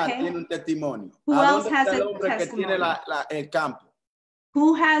 ¿Quién más Okay. tiene un testimonio? Who ¿A else dónde has está el a hombre que tiene testimony? el campo?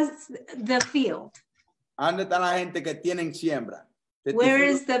 Who has the field? ¿A dónde está la gente que tienen siembra? Where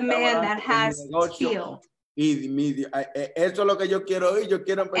Testifico is que the está man orando that por mi has negocio field y eso es lo que yo quiero oír. Yo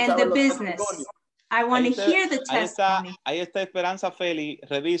quiero empezar and a ver the los business? testimonios. I want to hear the testimony. Ahí está Esperanza Félix.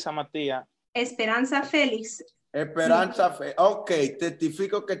 Revisa, Matías. Esperanza Félix. Esperanza fe. Ok,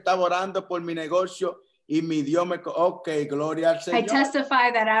 testifico que estaba orando por mi negocio y mi Dios me... Ok, gloria al I Señor.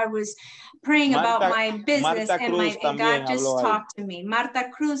 testify that I was praying about my business Marta and Cruz and God también just habló ahí. talked to me. Marta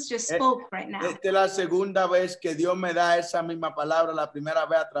Cruz just spoke right now. Esta es la segunda vez que Dios me da esa misma palabra, la primera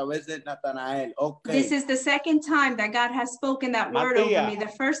vez a través de Natanael. Ok. This is the second time that God has spoken that word over Matias. me.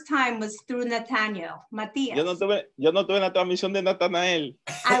 The first time was through Nathaniel. Matias. Yo no tuve en la transmisión de Natanael.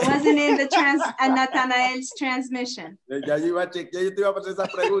 I wasn't in the Nathanael's transmission. Ya yo iba a chequear, yo te iba a hacer esa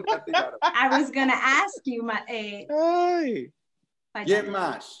pregunta. I was going to ask you, Ay. ¿Quién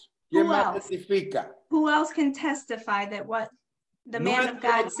más? ¿Quién Who más else? testifica? Who else can testify that what the man of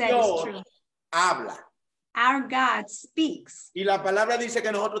God said is true? Habla. Our God speaks. Y la palabra dice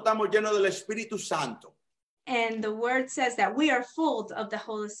que nosotros estamos llenos del Espíritu Santo. And the word says that we are full of the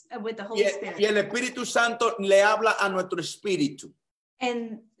Holy Spirit. Y el Espíritu Santo le habla a nuestro espíritu.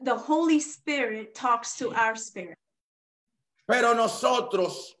 And the Holy Spirit talks to our spirit. Pero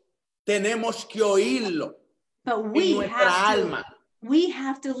nosotros tenemos que oírlo But en we nuestra alma.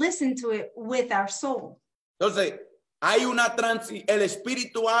 have to listen to it with our soul. Entonces, hay una el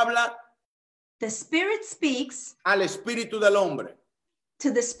espíritu habla The spirit speaks al espíritu del hombre.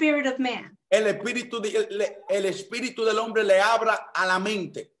 to the spirit of man. El espíritu del hombre le habla a la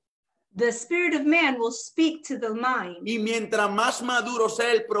mente. The spirit of man will speak to the mind. Y mientras más maduro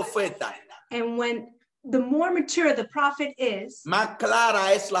sea el profeta, And when the more mature the prophet is, más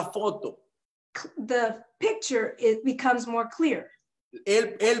clara es la foto. the picture it becomes more clear.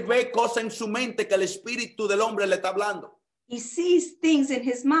 Él ve cosas en su mente que el espíritu del hombre le está hablando. He sees things in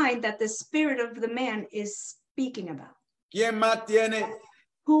his mind that the spirit of the man is speaking about. ¿Quién más tiene?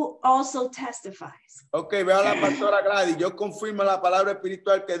 Who also testifies. Ok, veo a la pastora Gladys. Yo confirmo la palabra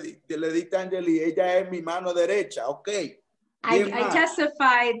espiritual que le diste a Angeli. Ella es mi mano derecha. Ok. I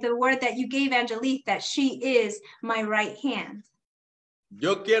testify the word that you gave Angelique that she is my right hand.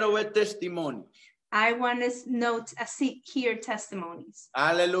 Yo quiero ver testimonios. I want to hear testimonies.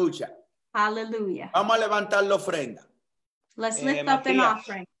 Aleluya. Hallelujah. Vamos a levantar la ofrenda. Let's lift up an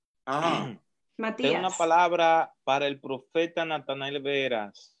offering. Ajá. Tengo una Matias, palabra para el profeta Natanael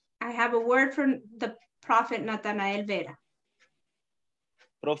Veras. I have a word from the prophet Nathanael Vera.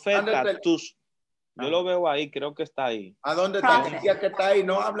 Profeta, yo lo veo ahí, creo que está ahí. ¿A dónde está? El día que está ahí,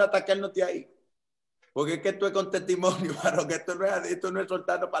 no habla hasta que él no esté ahí. Porque es que esto es con testimonio, pero que esto no es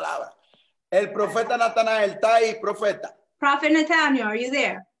soltando palabras. El profeta Natanael está ahí, profeta. Prophet Nathaniel, are you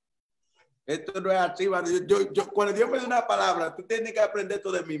there? Esto no es así. Cuando Dios me da una palabra, tú tienes que aprender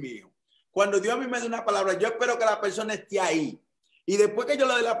esto de mí mío. Cuando Dios a mí me da una palabra, yo espero que la persona esté ahí. Y después que yo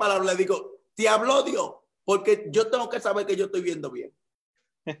le dé la palabra, le digo, ¿te habló Dios? Porque yo tengo que saber que yo estoy viendo bien.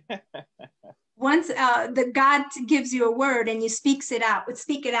 Once the God gives you a word and you speak it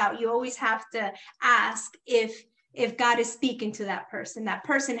out, you always have to ask if God is speaking to that person. That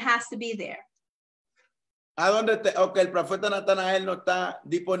person has to be there. ¿A dónde ok, el profeta Natanael no está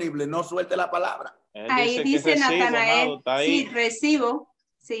disponible, no suelte la palabra. Ahí dice Natanael, sí, recibo.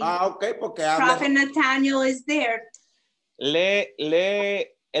 Sí. Ah, ok, porque Prophet Nathaniel is there. Lee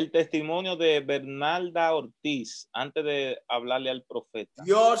el testimonio de Bernalda Ortiz antes de hablarle al profeta.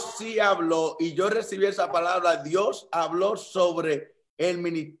 Dios sí habló y yo recibí esa palabra. Dios habló sobre el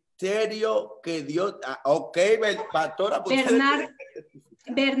ministerio que Dios... Ok, pastora.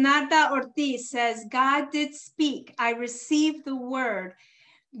 Bernarda Ortiz says, God did speak. I received the word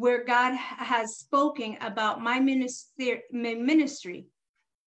where God has spoken about my ministry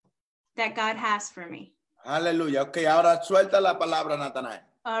that God has for me. Aleluya. Ok, ahora suelta la palabra, Natanael.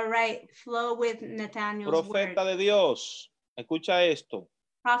 All right, flow with Nathaniel's Profeta word. de Dios, escucha esto.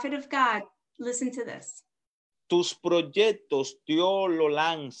 Prophet of God, listen to this. Tus proyectos Dios lo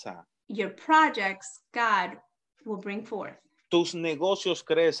lanza. Your projects, God will bring forth. Tus negocios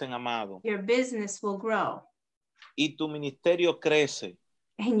crecen, amado. Your business will grow. Y tu ministerio crece.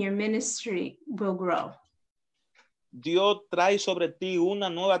 And your ministry will grow. Dios trae sobre ti una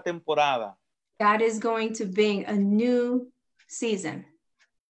nueva temporada. God is going to bring a new season.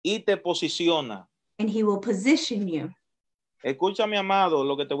 Y te posiciona. And he will position you. Escúchame, amado,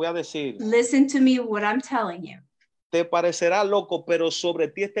 lo que te voy a decir. Listen to me what I'm telling you. Te parecerá loco, pero sobre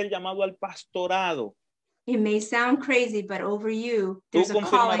ti está el llamado al pastorado. It may sound crazy, but over you, Tú there's a calling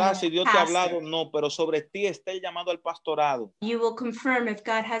confirmarás of si Dios te ha pastor. hablado, no, pero sobre ti está el llamado al pastorado. You will confirm if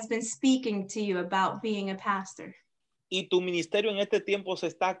God has been speaking to you about being a pastor. Y tu ministerio en este tiempo se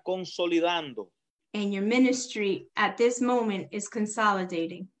está consolidando. And your ministry at this moment is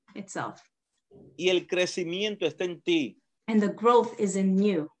consolidating itself. Y el crecimiento está en ti. And the growth is in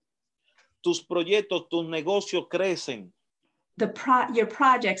you. Tus proyectos, tus negocios crecen. Your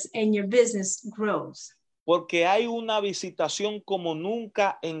projects and your business grows. Porque hay una visitación como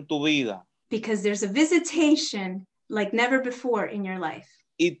nunca en tu vida. Because there's a visitation like never before in your life.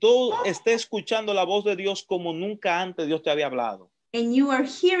 Y tú estás escuchando la voz de Dios como nunca antes Dios te había hablado. And you are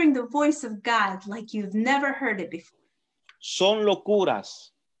hearing the voice of God like you've never heard it before. Son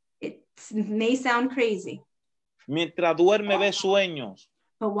locuras. It may sound crazy. Mientras duerme ves sueños.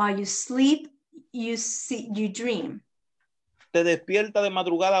 But while you sleep, you dream. Te despierta de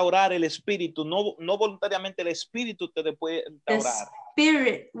madrugada a orar el espíritu, no voluntariamente el espíritu te despierta a orar. The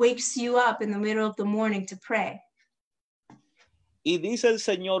spirit wakes you up in the middle of the morning to pray. Y dice el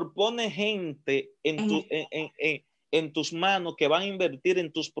Señor, pone gente en tus manos que van a invertir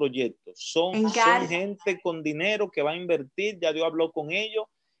en tus proyectos. Son gente con dinero que va a invertir, ya Dios habló con ellos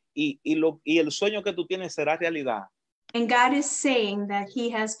y el sueño que tú tienes será realidad. And God is saying that he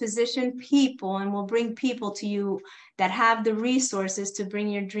has positioned people and will bring people to you that have the resources to bring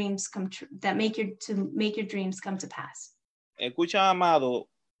your dreams come true, that make your dreams come to pass. Escucha, amado,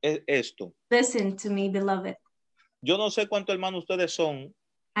 esto. Listen to me, beloved. Yo no sé cuántos hermanos ustedes son.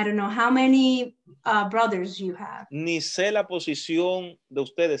 I don't know how many brothers you have. Ni sé la posición de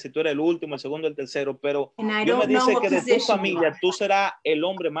ustedes, si tú eres el último, el segundo, el tercero, pero Dios me dice que de tu familia tú serás el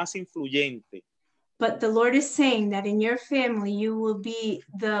hombre más influyente. But the Lord is saying that in your family, you will be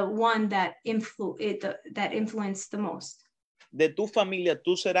the one that influenced the most. De tu familia,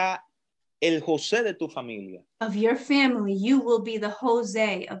 tú serás el José de tu familia. Of your family, you will be the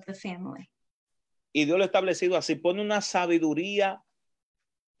Jose of the family. Y Dios lo ha establecido así. Pone una sabiduría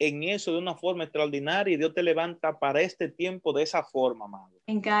en eso de una forma extraordinaria y Dios te levanta para este tiempo de esa forma, amado.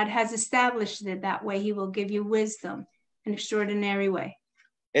 And God has established it that way. He will give you wisdom in an extraordinary way.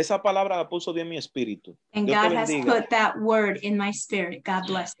 Esa palabra la puso Dios en mi espíritu. And Dios God has put that word in my spirit. God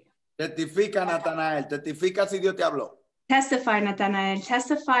bless you. Testifica, Natanael. Testifica si Dios te habló. Testify, Nathanael.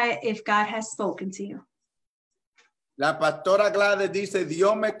 Testify if God has spoken to you. La pastora Gladys dice,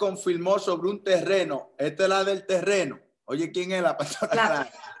 Dios me confirmó sobre un terreno. Esta es la del terreno. Oye, ¿quién es la pastora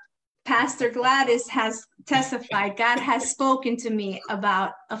Gladys? Pastor Gladys has testified. God has spoken to me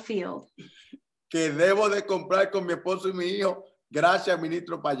about a field. Que debo de comprar con mi esposo y mi hijo. Gracias,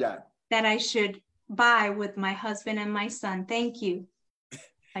 Ministro Payano. That I should buy with my husband and my son. Thank you,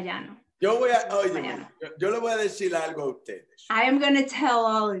 Payano. Yo le voy a decir algo a ustedes. I am going to tell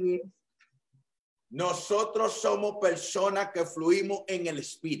all of you. Nosotros somos personas que fluimos en el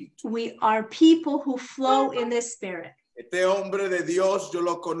espíritu. We are people who flow in the spirit. Este hombre de Dios, yo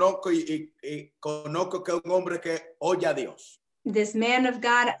lo conozco y conozco que es un hombre que oye a Dios. This man of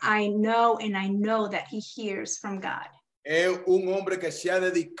God, I know, and I know that he hears from God. Es un hombre que se ha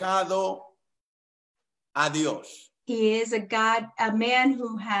dedicado a Dios. He is a man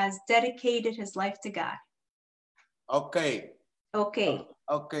who has dedicated his life to God. Okay,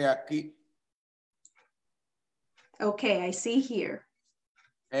 aquí. Okay, I see here.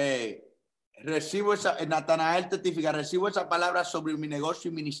 Recibo esa, Natanael testifica, recibo esa palabra sobre mi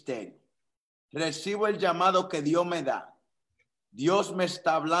negocio y ministerio. Recibo el llamado que Dios me da. Dios me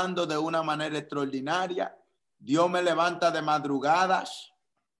está hablando de una manera extraordinaria. Dios me levanta de madrugadas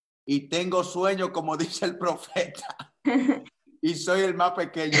y tengo sueños, como dice el profeta. Y soy el más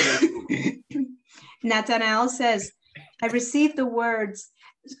pequeño del grupo. Nathanael says, I received the words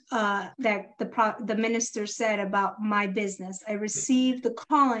that the minister said about my business. I received the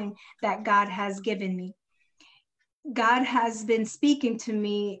calling that God has given me. God has been speaking to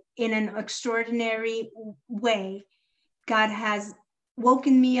me in an extraordinary way. God has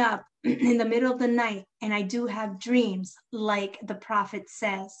woken me up in the middle of the night, and I do have dreams, like the prophet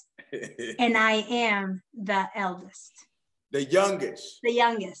says. And I am the eldest. The youngest. The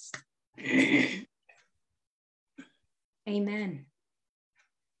youngest. Amen.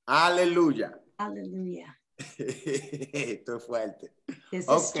 Aleluya. Hallelujah. Esto es fuerte. This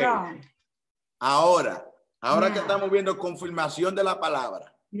is strong. Ahora que estamos viendo confirmación de la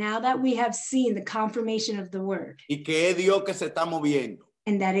palabra. Now that we have seen the confirmation of the word. Y que es Dios que se está moviendo.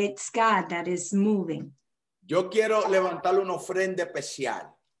 And that it's God that is moving. Yo quiero levantar una ofrenda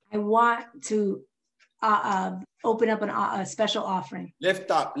especial. I want to open up a special offering. Lift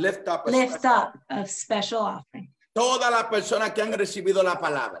up a special offering. Todas las personas que han recibido la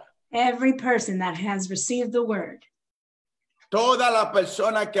palabra. Every person that has received the word. Toda la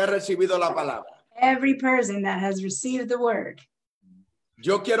persona que ha recibido la palabra. Every person that has received the word.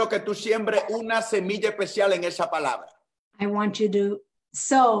 Yo quiero que tú siembres una semilla especial en esa palabra. I want you to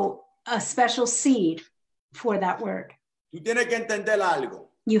sow a special seed for that word. Tú tienes que entender algo.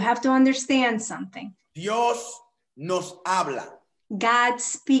 You have to understand something. Dios nos habla. God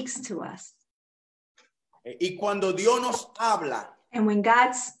speaks to us. Y cuando Dios nos habla And when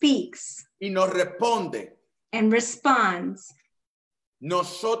God speaks y nos responde, and responds,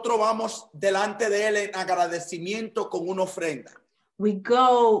 nosotros vamos delante de Él en agradecimiento con una ofrenda. we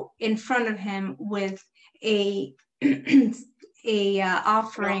go in front of him with a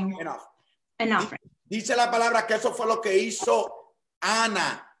offering. An offering. Dice la palabra que eso fue lo que hizo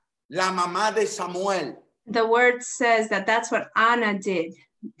Ana, la mamá de Samuel. The word says that that's what Anna did,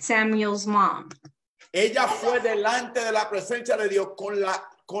 Samuel's mom. Ella fue delante de la presencia de Dios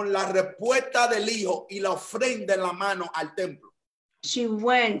con la respuesta del hijo y la ofrenda en la mano al templo. She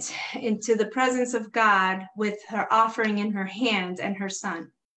went into the presence of God with her offering in her hand and her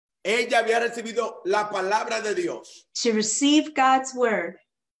son. Ella había recibido la palabra de Dios. She received God's word.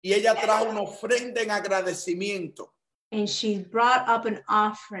 Y ella trajo una ofrenda en agradecimiento. And she brought up an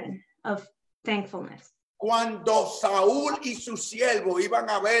offering of thankfulness. Cuando Saúl y sus siervos iban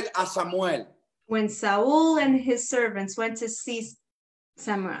a ver a Samuel. When Saul and his servants went to see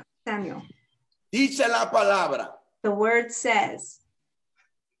Samuel, Dice la palabra. The word says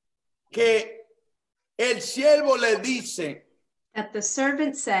que el siervo le dice that the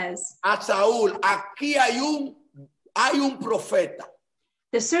servant says a Saúl, aquí hay un profeta.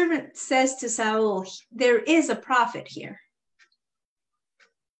 The servant says to Saul, there is a prophet here.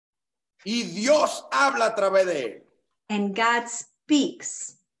 Y Dios habla a través de él. And God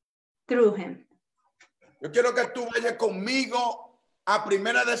speaks through him. Yo quiero que tú vayas conmigo a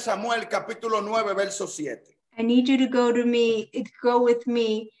 1 de Samuel, capítulo 9, verso 7. I need you to go with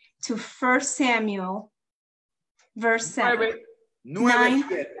me to 1 Samuel, verse 7. 9,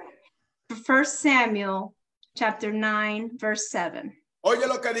 7. 1 Samuel, chapter 9, verse 7. Oye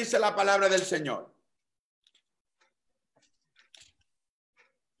lo que dice la palabra del Señor.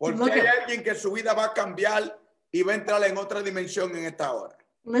 Porque hay alguien que su vida va a cambiar y va a entrar en otra dimensión en esta hora.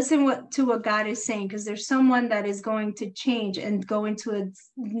 Listen to what God is saying, because there's someone that is going to change and go into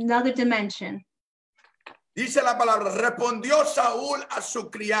another dimension. Dice la palabra, respondió Saúl a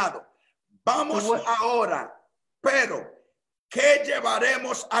su criado, vamos ahora, pero ¿qué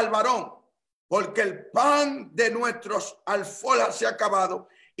llevaremos al varón? Porque el pan de nuestros alforjas se ha acabado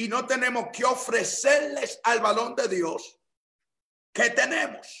y no tenemos que ofrecerles al varón de Dios. ¿Qué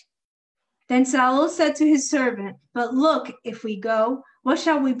tenemos? Then Saul said to his servant, but look, if we go, what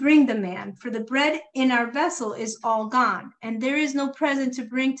shall we bring the man? For the bread in our vessel is all gone, and there is no present to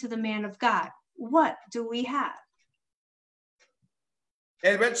bring to the man of God. What do we have?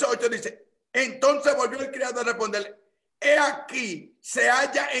 El verso 8 dice, entonces volvió el criado a responderle, he aquí, se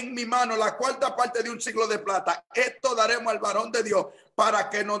halla en mi mano la cuarta parte de un siglo de plata. Esto daremos al varón de Dios para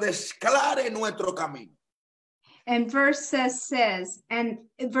que nos declare nuestro camino. And verse 8 says, and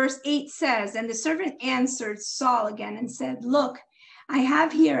the servant answered Saul again and said, look, I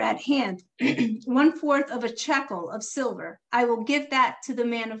have here at hand 1/4 of a shekel of silver. I will give that to the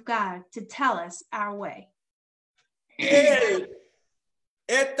man of God to tell us our way.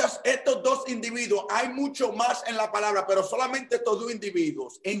 Estos dos individuos, hay mucho más en la palabra, pero solamente estos dos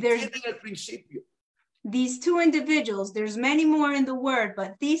individuos entienden el principio. These two individuals, there's many more in the word,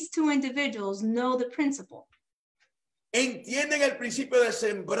 but these two individuals know the principle. Entienden el principio de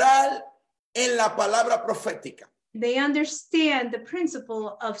sembrar en la palabra profética. They understand the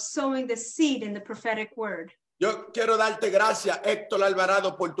principle of sowing the seed in the prophetic word. Yo quiero darte gracias, Héctor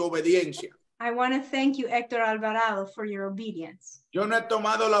Alvarado, por tu obediencia. I want to thank you, Héctor Alvarado, for your obedience. Yo no he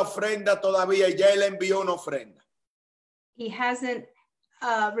tomado la ofrenda todavía y ya él envió una ofrenda. He hasn't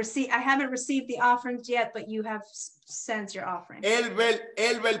I haven't received the offerings yet, but you have sent your offering.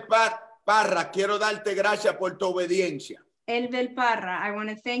 Elbel Parra, quiero darte gracias por tu obediencia. Elbel Parra, I want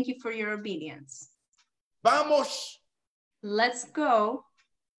to thank you for your obedience. Let's go.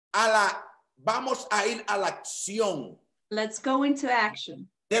 Vamos a ir a la acción. Let's go into action.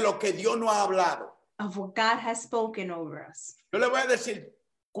 De lo que Dios nos ha hablado. Of what God has spoken over us. Yo le voy a decir,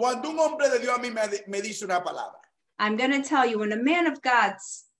 cuando un hombre de Dios a mí me dice una palabra. I'm going to tell you, when a man of God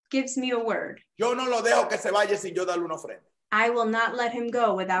gives me a word, yo no lo dejo que se vaya sin yo darle una ofrenda. I will not let him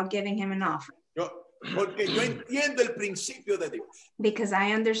go without giving him an offering. Porque yo entiendo el principio de Dios. Because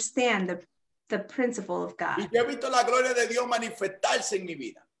I understand the principle of God. Y yo he visto la gloria de Dios manifestarse en mi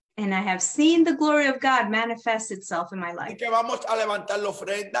vida. And I have seen the glory of God manifest itself in my life. Y que vamos a levantar la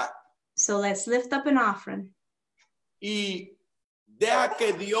ofrenda. So let's lift up an offering y deja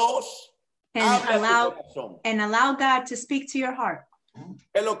que Dios and hable a tu corazón. allow God to speak to your heart.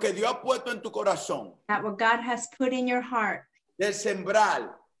 Que lo que Dios ha puesto en tu corazón, That what God has put in your heart de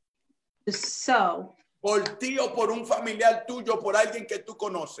sembrar to sow por ti o por un familiar tuyo, por alguien que tú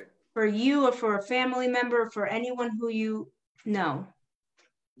conoces. for you or for a family member, or for anyone who you know.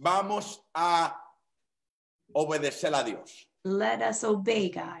 Vamos a obedecer a Dios. Let us obey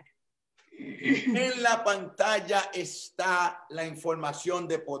God. En la pantalla está la información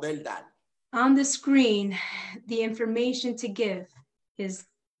de poder dar. On the screen, the information to give is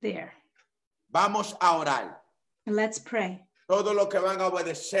there. Vamos a orar. Let's pray. Todo lo que van a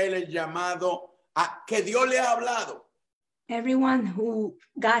obedecer el llamado a que Dios le ha hablado. Everyone who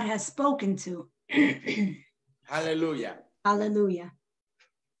God has spoken to. Aleluya. Hallelujah.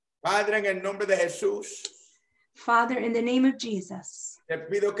 Padre, en el nombre de Jesús, Father, in the name of Jesus, te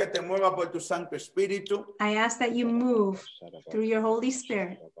pido que te muevas por tu Santo Espíritu. I ask that you move through your Holy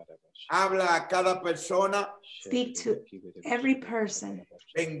Spirit. Habla a cada persona. Speak to every person.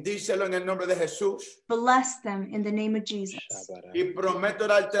 Bendícelo en el nombre de Jesús. Bless them in the name of Jesus. Y prometo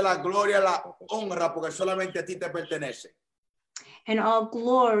darte la gloria, la honra, porque solamente a ti te pertenece. And all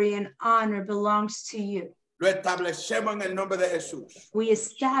glory and honor belongs to you. Lo establecemos en el nombre de Jesús. We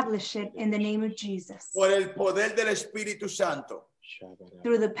establish it in the name of Jesus. Por el poder del Espíritu Santo.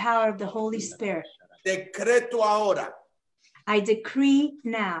 Through the power of the Holy Spirit. Decreto ahora I decree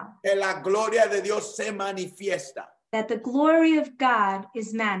now que la gloria de Dios se manifiesta. that the glory of God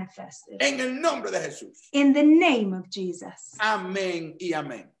is manifested. En el nombre de Jesús. In the name of Jesus. Amén y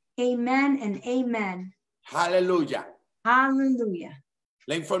amén. Amen and amen. Aleluya. Hallelujah.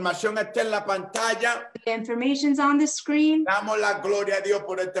 La información está en la pantalla. The information's on the screen. Damos la gloria a Dios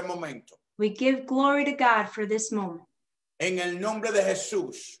por este momento. We give glory to God for this moment. En el nombre de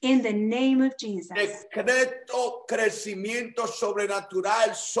Jesús. In the name of Jesus. Decreto crecimiento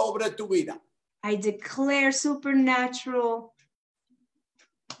sobrenatural sobre tu vida. I declare supernatural.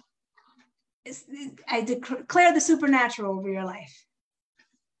 I declare the supernatural over your life.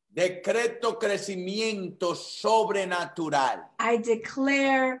 Decreto crecimiento sobrenatural. I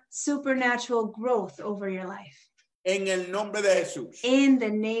declare supernatural growth over your life. En el nombre de Jesús. In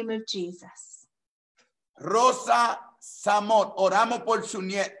the name of Jesus. Rosa Samot, oramos por su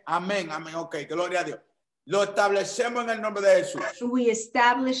nieto. Amén, amén. Ok, gloria a Dios. Lo establecemos en el nombre de Jesús. We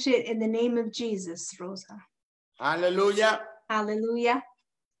establish it in the name of Jesus, Rosa. Aleluya. Hallelujah.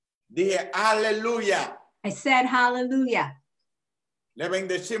 Dije, aleluya. I said hallelujah. Le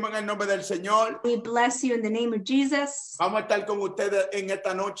bendecimos en el nombre del Señor. We bless you in the name of Jesus. Vamos a estar con ustedes en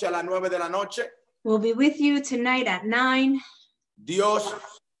esta noche a las 9 de la noche. We'll be with you tonight at 9. Dios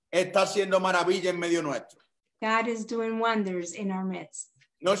está haciendo maravilla en medio nuestro. God is doing wonders in our midst.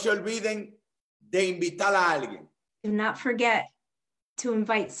 No se olviden de invitar a alguien. Do not forget to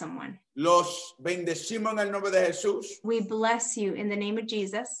invite someone. Los bendecimos en el nombre de Jesús. We bless you in the name of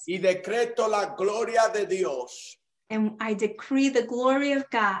Jesus. Y decreto la gloria de Dios. And I decree the glory of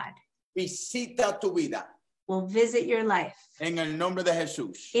God Visita tu vida. will visit your life. En el nombre de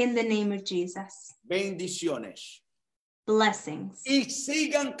Jesús. In the name of Jesus. Bendiciones. Blessings. Y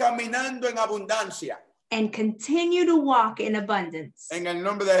sigan caminando en abundancia. And continue to walk in abundance. En el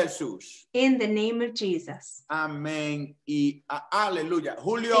nombre de Jesús. In the name of Jesus. Amén y aleluya.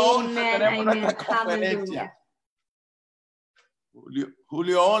 Julio 11 Amen, tenemos amen. nuestra conferencia.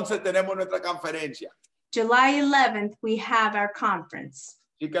 Julio 11 tenemos nuestra conferencia. July 11th, we have our conference.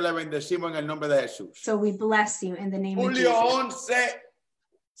 Así que le bendecimos en el nombre de Jesús. So we bless you in the name of Julio Jesus. 11,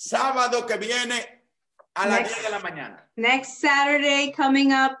 sábado que viene a las 10 de la mañana. Next Saturday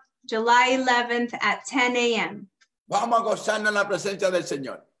coming up, July 11th at 10 a.m. Vamos a gozarnos en la presencia del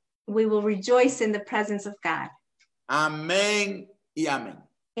Señor. We will rejoice in the presence of God. Amén y amén.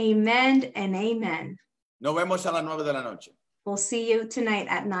 Amen and amen. Nos vemos a las 9 de la noche. We'll see you tonight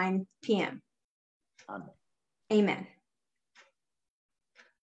at 9 p.m. Amén. Amen.